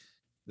the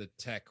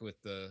tech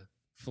with the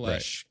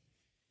flesh.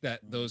 Right.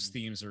 That those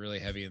themes are really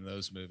heavy in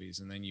those movies,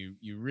 and then you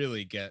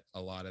really get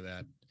a lot of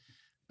that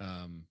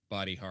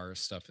body horror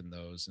stuff in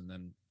those, and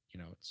then you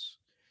know it's.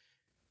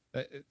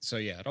 So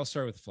yeah, it all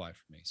started with The Fly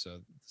for me. So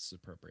this is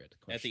appropriate.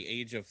 At the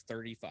age of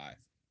 35.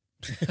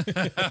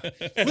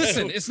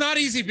 Listen, it's not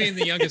easy being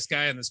the youngest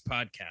guy on this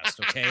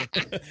podcast. Okay,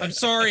 I'm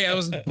sorry I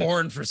wasn't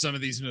born for some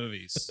of these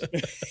movies.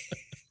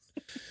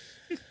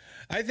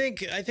 I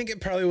think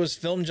it probably was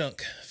Film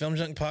Junk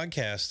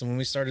podcast when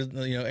we started.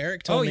 You know,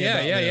 Eric told me about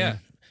them. Yeah.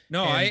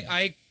 No,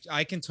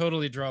 I can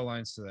totally draw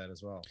lines to that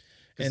as well.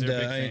 And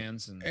they're big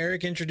fans. And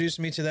Eric introduced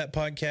me to that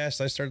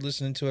podcast. I started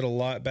listening to it a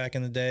lot back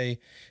in the day,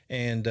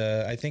 and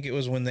I think it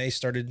was when they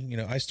started. You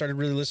know, I started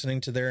really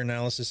listening to their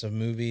analysis of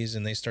movies,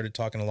 and they started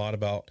talking a lot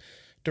about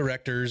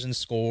directors and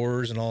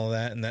scores and all of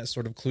that, and that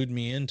sort of clued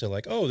me into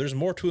like, oh, there's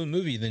more to a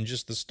movie than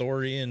just the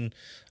story and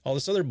all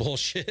this other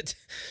bullshit.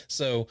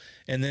 So,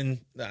 and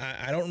then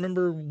I don't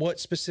remember what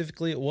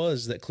specifically it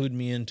was that clued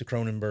me into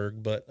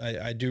Cronenberg, but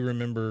I do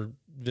remember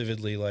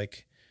vividly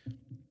like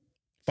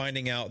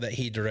finding out that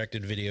he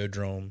directed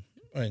Videodrome,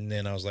 and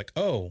then I was like,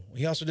 oh,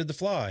 he also did The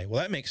Fly.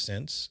 Well, that makes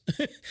sense.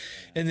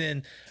 And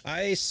then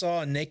I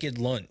saw Naked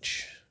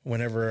Lunch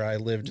whenever I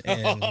lived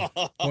in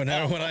when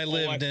I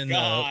lived in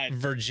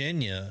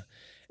Virginia.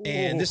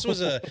 And this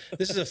is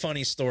a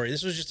funny story.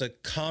 This was just a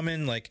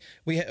common, like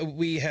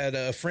we had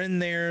a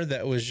friend there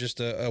that was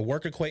just a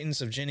work acquaintance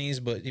of Jenny's,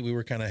 but we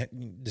were kind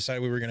of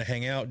decided we were going to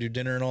hang out, do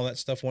dinner and all that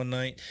stuff one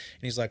night.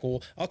 And he's like,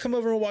 well, I'll come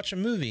over and watch a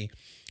movie.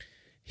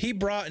 He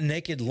brought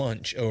Naked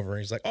Lunch over.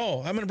 He's like, oh,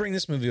 I'm going to bring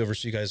this movie over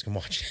so you guys can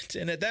watch it.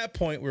 And at that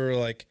point, we were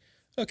like,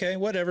 okay,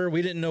 whatever.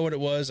 We didn't know what it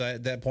was.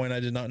 At that point,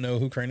 I did not know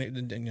I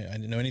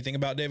didn't know anything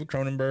about David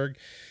Cronenberg.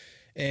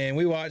 And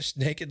we watched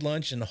Naked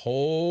Lunch, and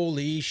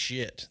holy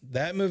shit,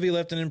 that movie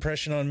left an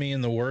impression on me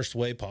in the worst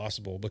way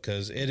possible,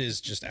 because it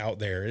is just out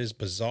there. It is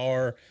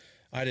bizarre.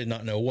 I did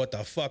not know what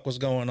the fuck was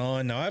going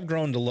on. Now, I've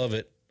grown to love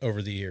it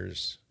over the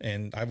years,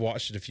 and I've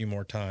watched it a few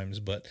more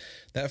times, but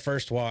that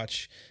first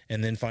watch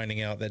and then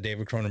finding out that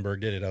David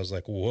Cronenberg did it, I was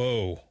like,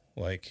 whoa,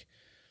 like,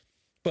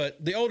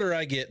 but the older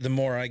I get, the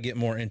more I get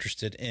more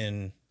interested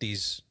in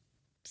these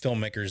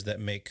filmmakers that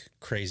make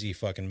crazy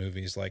fucking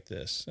movies like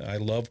this. I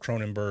love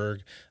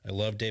Cronenberg. I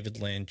love David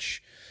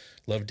Lynch,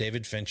 love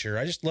David Fincher.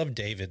 I just love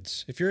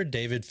Davids. If you're a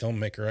David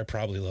filmmaker, I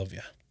probably love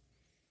you.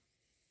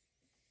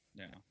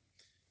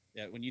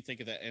 Yeah. When you think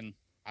of that, and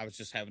I was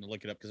just having to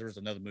look it up because there was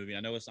another movie. I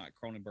know it's not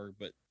Cronenberg,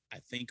 but I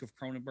think of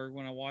Cronenberg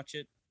when I watch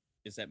it.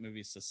 Is that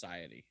movie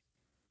Society?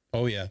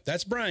 Oh yeah,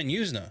 that's Brian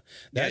Usna.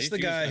 That's the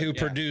guy who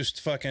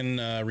produced fucking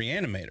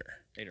Reanimator.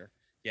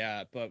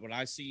 Yeah, but when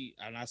I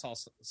saw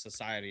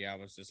Society, I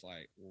was just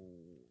like,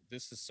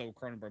 this is so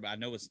Cronenberg. I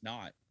know it's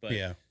not, but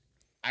yeah,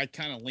 I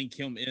kind of link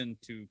him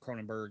into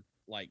Cronenberg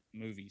like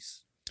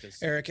movies.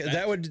 Eric,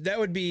 that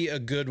would be a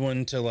good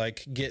one to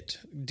like get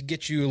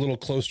you a little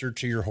closer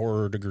to your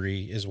horror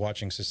degree, is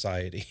watching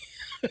Society.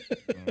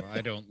 I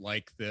don't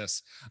like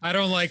this. I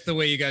don't like the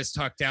way you guys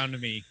talk down to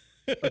me.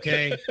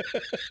 Okay.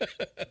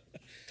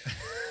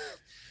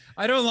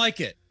 I don't like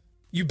it.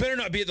 You better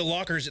not be at the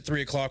lockers at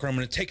 3:00 or I'm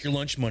going to take your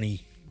lunch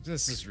money.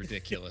 This is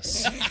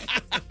ridiculous.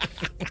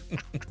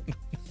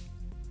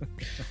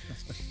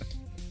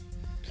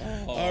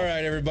 All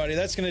right, everybody.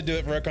 That's going to do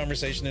it for our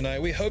conversation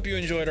tonight. We hope you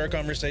enjoyed our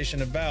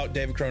conversation about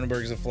David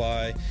Cronenberg's The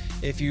Fly.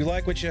 If you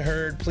like what you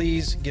heard,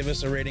 please give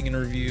us a rating and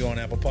review on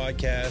Apple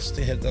Podcasts.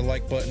 Hit the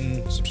like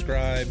button,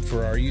 subscribe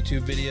for our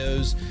YouTube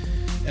videos.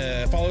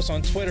 Follow us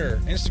on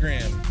Twitter,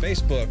 Instagram,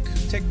 Facebook,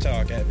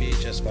 TikTok at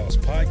VHS Files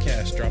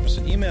Podcast. Drop us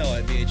an email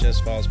at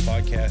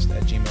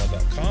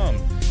vhsfilespodcast@gmail.com.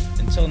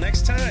 Until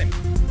next time,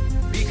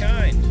 be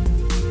kind.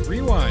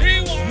 Rewind.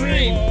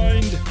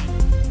 Rewind.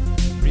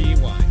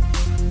 Rewind.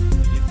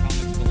 Leave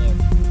comments below.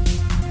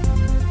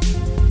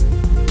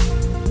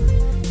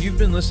 You've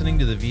been listening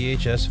to the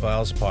VHS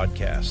Files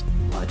Podcast.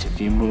 Watch a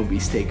few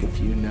movies, take a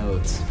few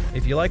notes.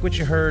 If you like what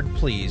you heard,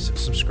 please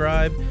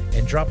subscribe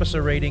and drop us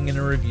a rating and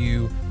a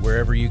review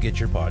wherever you get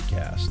your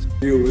podcast.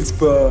 It was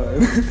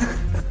fun.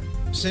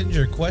 Send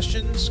your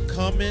questions,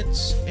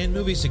 comments, and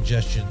movie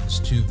suggestions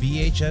to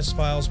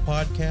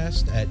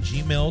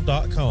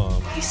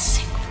vhsfilespodcast@gmail.com. You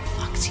sick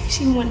fucks, you've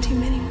seen one too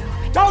many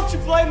movies. Don't you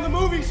blame the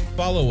movies!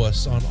 Follow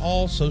us on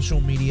all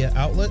social media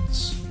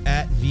outlets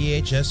at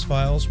VHS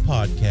Files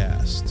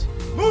Podcast.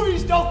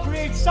 Movies don't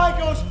create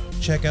psychos!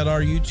 Check out our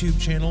YouTube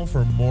channel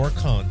for more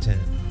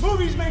content.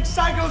 Movies make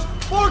psychos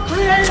more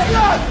creative!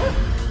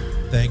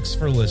 Thanks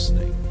for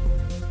listening.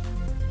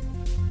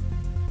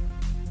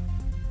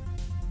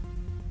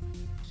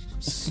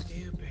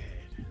 Stupid.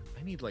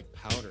 I need like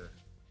powder.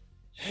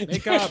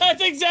 Makeup.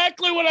 That's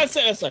exactly what I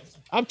said. I said,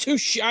 I'm too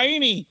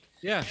shiny.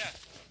 Yeah.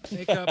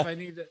 Makeup.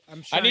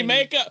 I'm shiny. I need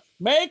makeup.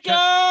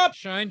 Makeup.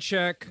 Shine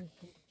check.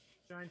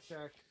 Shine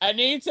check. I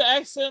need to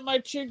accent my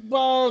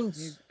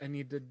cheekbones. I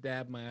need to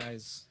dab my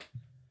eyes.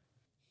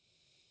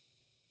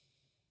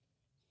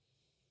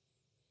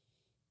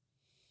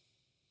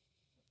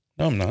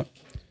 No, I'm not.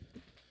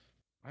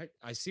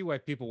 I see why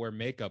people wear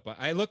makeup.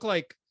 I look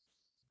like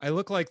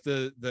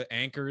the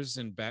anchors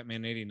in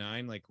Batman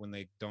 89, like when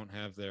they don't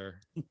have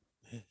their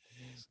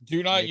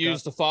Do not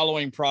use the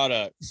following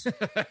products.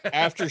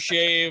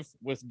 Aftershave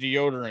with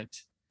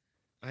deodorant.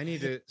 I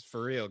need to,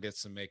 for real, get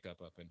some makeup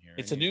up in here.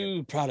 It's a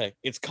new product.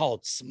 It's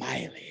called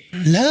Smiley.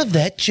 Love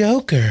that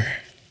Joker.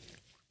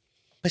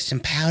 Put some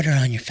powder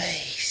on your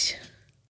face.